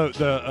obvious.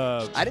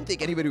 called? I didn't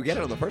think anybody would get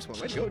it on the first one.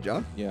 Way to go,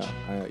 John. Yeah.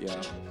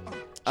 Yeah.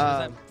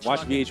 Um,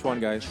 Watch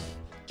VH1, guys.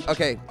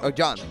 okay,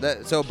 John.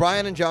 So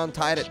Brian and John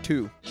tied at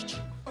 2.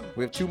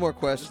 We have 2 more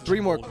questions.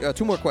 2 more This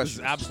is questions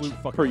absolute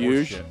fucking Per horse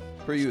usual. shit.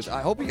 for you.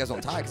 I hope you guys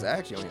don't tie because I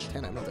actually only have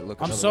 10. I'm going to look.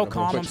 I'm another so one up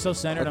real calm. quick. I'm so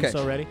centered. Okay. I'm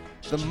so ready.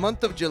 The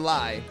month of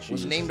July was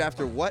Jesus. named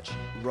after what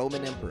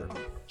Roman emperor?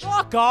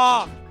 Fuck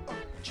off.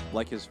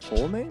 Like his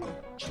full name?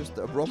 Just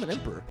a Roman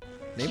emperor.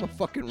 Name a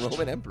fucking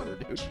Roman emperor,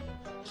 dude.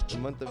 The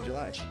month of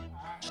July.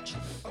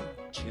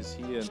 Is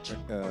he an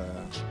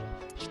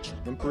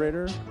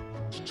imperator?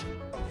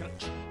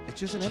 It's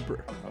just an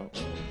emperor Oh.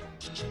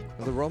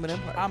 of the Roman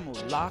Empire. I'm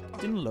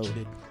locked and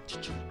loaded.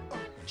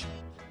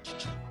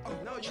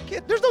 No, you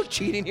can't. There's no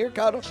cheating here,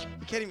 Kyle.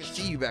 We can't even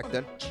see you back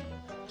then.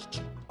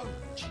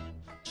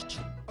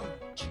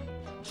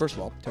 First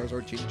of all, Tara's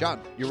already cheating.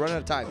 John, you're running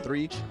out of time.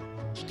 3,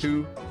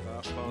 2.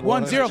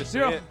 1, 0, Just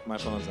 0. say it. My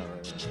phone's not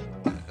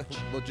right.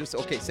 Well, just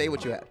okay. Say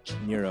what you had.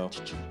 Nero.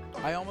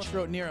 I almost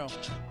wrote Nero.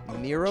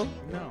 Nero,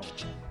 No,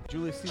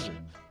 Julius Caesar.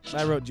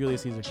 I wrote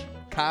Julius Caesar.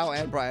 Kyle,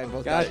 and Brian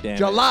both God got it. damn it.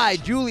 July,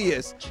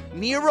 Julius,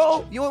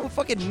 Nero. You want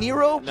fucking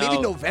Nero? Maybe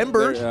No,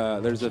 November.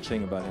 There's a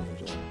thing about him in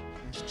July.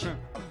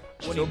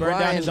 When So he burned down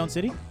Brian- his own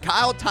city?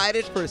 Kyle tied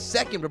it for a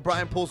second, but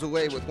Brian pulls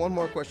away with 1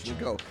 more question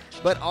to go.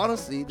 But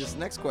honestly, this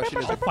next question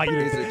is I'll fight you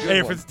to is a death. good Hey,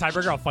 if one. it's a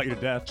tiebreaker, I'll fight you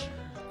to death.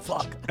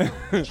 Fuck.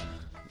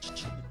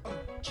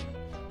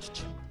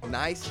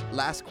 Nice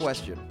last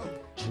question.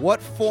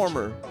 What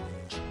former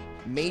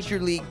Major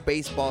League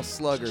Baseball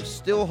slugger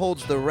still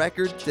holds the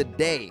record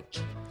today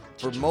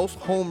for most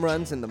home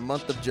runs in the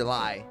month of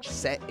July,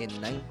 set in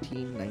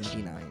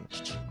 1999?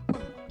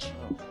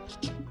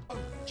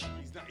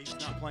 He's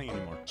not playing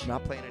anymore.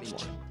 Not playing anymore.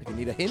 If you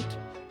need a hint,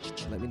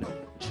 let me know.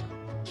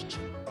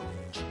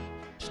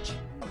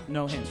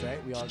 No hints,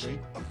 right? We all agree?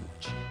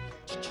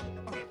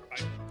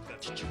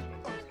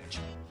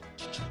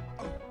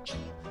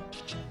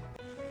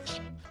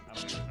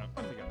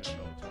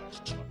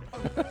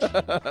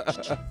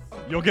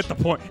 You'll get the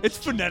point. It's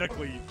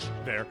phonetically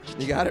there.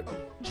 You got it?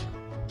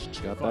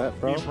 Got Fuck, that, me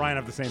bro? and Brian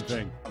have the same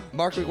thing.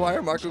 Mark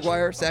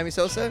McGuire, Sammy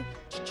Sosa?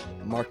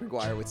 Mark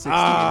McGuire with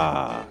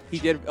 16. He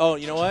did. Oh,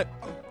 you know what?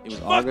 It was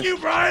Fuck August. you,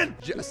 Brian!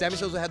 Sammy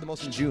Sosa had the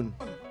most in June.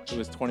 It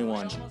was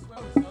 21. Yeah,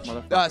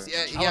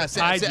 Motherfucker. yeah,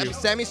 tied you.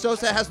 Sammy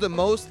Sosa has the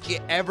most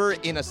ever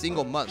in a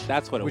single month.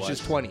 That's what it which was.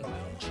 is 20.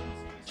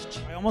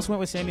 I almost went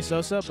with Sammy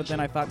Sosa, but then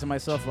I thought to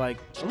myself, like,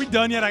 Are we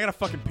done yet? I gotta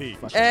fucking pee.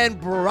 And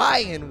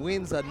Brian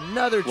wins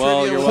another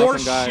Well, trivia. you're award.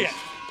 welcome, guys.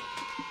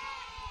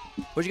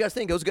 Shit. What'd you guys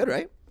think? It was good,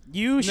 right?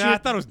 you should. Nah, I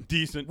thought it was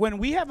decent. When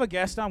we have a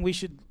guest on, we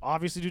should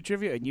obviously do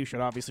trivia, and you should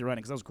obviously run it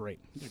because that was great.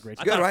 It was a great.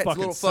 I Good, thought right? It's a fucking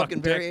little sucked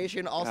fucking dick.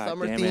 variation, all God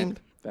summer damn themed. it.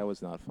 That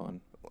was not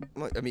fun.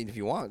 I mean, if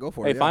you want, go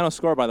for Hey, it. yeah. final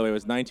score, by the way,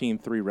 was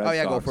 19-3 Red Oh,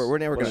 yeah, Sox. go for it. We're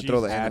never What gonna a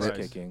throw that ass in there.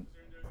 kicking.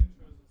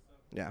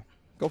 Yeah,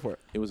 go for it.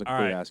 It was a All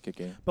great right. ass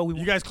kicking. But we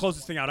You guys close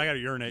this thing out. I gotta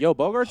urinate. Yo,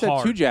 Bogarts had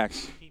Hard. 2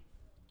 jacks.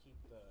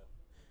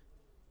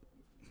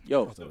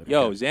 Yo,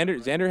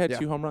 Xander had Yeah.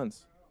 2 home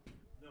runs.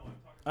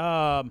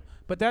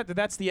 But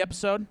that's the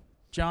episode,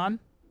 John.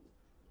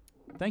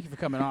 Thank you for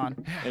coming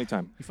on.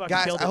 Anytime. You fucking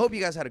Guys, killed I it. hope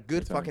you guys had a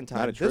good Sorry, fucking not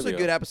time. a This was a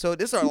trivia. good episode.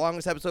 This is our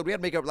longest episode. We had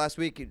to make up last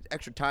week.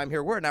 Extra time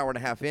here. We're an hour and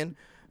a half in.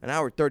 An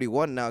hour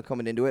 31 now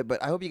coming into it.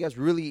 But I hope you guys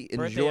really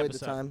enjoyed the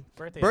episode. time.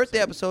 Birthday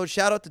episode.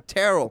 Shout out to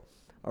Terrell,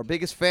 our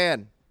biggest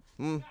fan.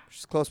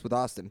 She's close with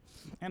Austin.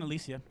 And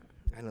Alicia.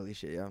 And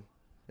Alicia, yeah.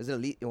 Is it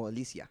Alicia?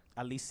 Alicia.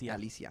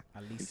 Alicia.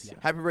 Alicia.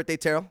 Happy birthday,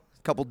 Terrell.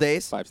 couple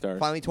days. 5 stars.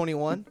 Finally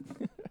 21.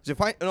 Is it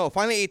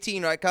finally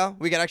 18, right, Kyle?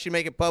 We can actually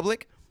make it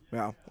public.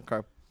 Yeah.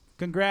 Okay.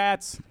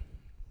 Congrats.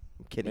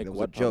 I'm kidding. Make It was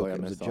what a joke. public? I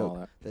It was a missed all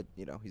joke that.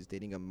 that he's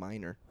dating a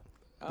minor.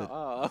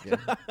 Oh. Yeah.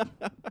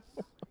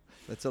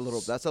 That's a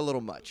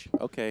little much.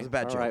 Okay. It was a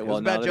bad All joke. right. It Well,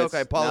 was a bad now that joke. I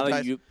it's- now that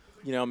apologize.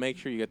 You make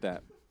sure you get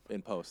that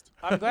in post.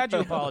 I'm glad you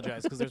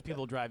apologize because there's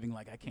people driving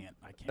like I can't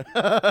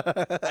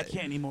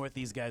anymore with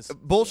these guys.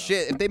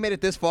 Bullshit. If they made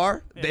it this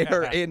far, they Yeah.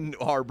 are in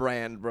our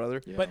brand,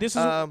 brother. But this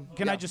is. Can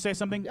yeah. I just say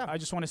something? Yeah. I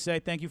just want to say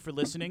thank you for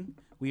listening.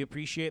 We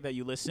appreciate that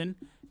you listen.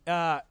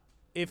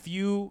 If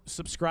you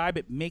subscribe,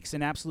 it makes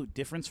an absolute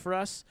difference for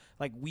us.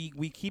 Like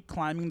we keep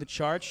climbing the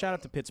charts. Shout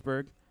out to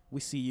Pittsburgh. We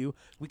see you.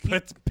 We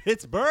keep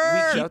Pittsburgh.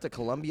 Shout out to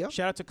Colombia.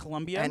 Shout out to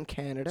Colombia And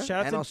Canada.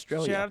 Shout out and to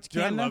Australia. Shout out to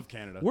Dude, I Canada. love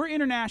Canada. We're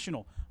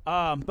international.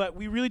 But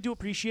we really do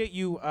appreciate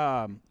you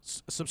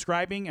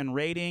subscribing and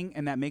rating,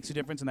 and that makes a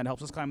difference, and that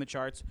helps us climb the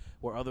charts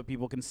where other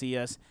people can see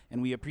us.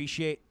 And we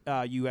appreciate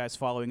you guys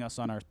following us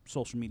on our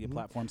social media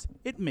platforms.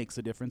 It makes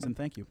a difference, and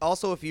thank you.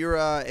 Also, if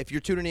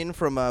you're tuning in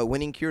from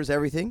Winning Cures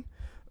Everything,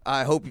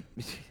 I hope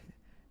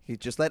you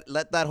just let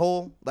that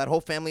whole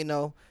family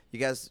know you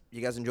guys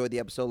enjoyed the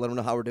episode. Let them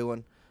know how we're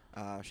doing.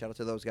 Shout out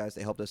to those guys.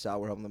 They helped us out.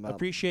 We're helping them out.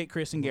 Appreciate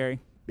Chris and Gary.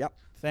 Yep.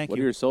 Thank What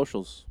you. are your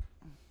socials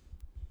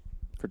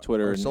for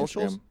Twitter Our and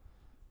socials?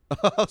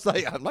 Instagram? I was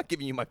like, I'm not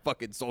giving you my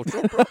fucking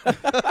social, bro.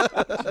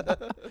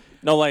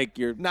 No, like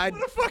your Nine,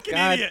 What a fucking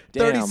God idiot.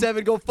 damn.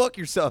 37, go fuck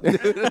yourself,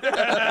 dude.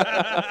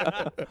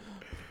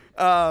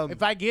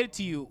 If I get it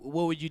to you,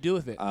 what would you do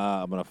with it?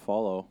 I'm gonna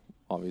follow,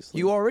 obviously.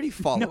 You already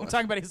follow no, I'm us.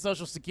 talking about his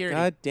social security.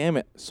 God damn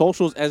it!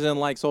 Socials, as in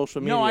like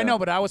social media. No, I know,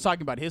 but I was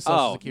talking about his social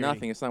oh, security.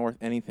 nothing. It's not worth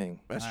anything.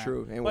 That's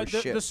true. Ain't But worth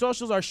the, shit. the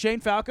socials are Shane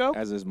Falco,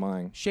 As is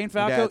mine. Shane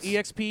Falco, That's-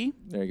 EXP,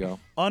 There you go.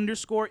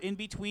 _, in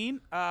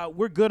between.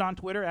 We're good on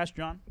Twitter. Ask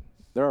John.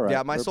 They're all right.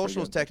 Yeah, my They're pretty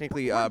social is good.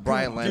 technically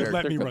Brian Dude, Leonard.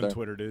 let me They're run good.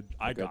 Twitter, dude.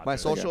 I got My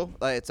this. social,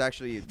 it's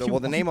actually the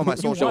name on my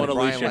social Don't is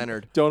unleash Brian him.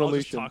 Leonard. Don't I'll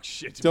unleash just him. talk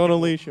shit to Don't people.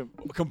 unleash him.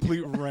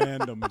 Complete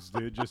randoms,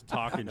 dude. Just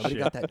talking Nobody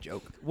shit. got that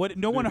joke. What?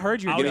 No one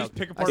heard your I'll joke. just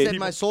pick I apart said people.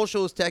 my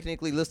social is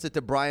technically listed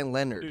to Brian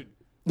Leonard.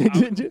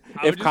 Dude,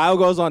 I If would Kyle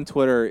goes on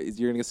Twitter,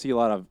 you're gonna see a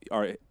lot of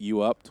 "Are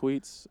you up?"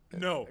 tweets.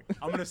 No,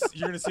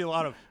 you're gonna see a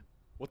lot of.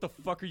 What the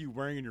fuck are you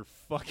wearing in your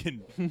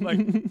fucking like?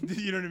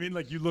 You know what I mean?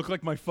 Like you look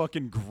like my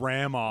fucking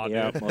grandma,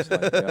 Yeah, dude. most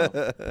likely. Yeah.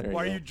 There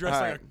Why are go. you dressed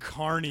All like right. a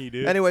carny,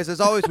 dude? Anyways,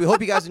 as always, we hope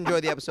you guys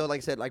enjoyed the episode. Like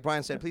I said, like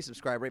Brian said, please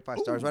subscribe, rate 5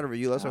 stars, write a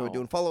review. That's what we're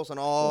doing. Follow us on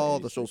all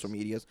the social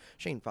medias.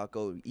 Shane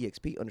Falco,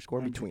 EXP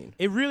 _ between.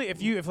 It really,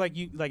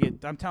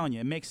 I'm telling you,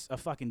 it makes a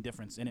fucking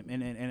difference, and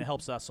it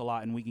helps us a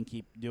lot, and we can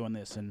keep doing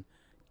this and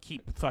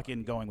keep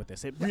fucking going with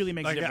this. It really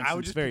makes like a difference. I would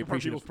It's just very pick apart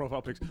appreciative. people's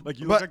profile pics. Like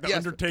you But, look like the yes,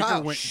 Undertaker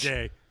Kyle, went shh.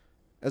 gay.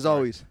 As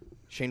always,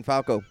 Shane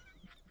Falco,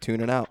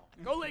 tuning out.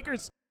 Go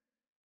Lakers!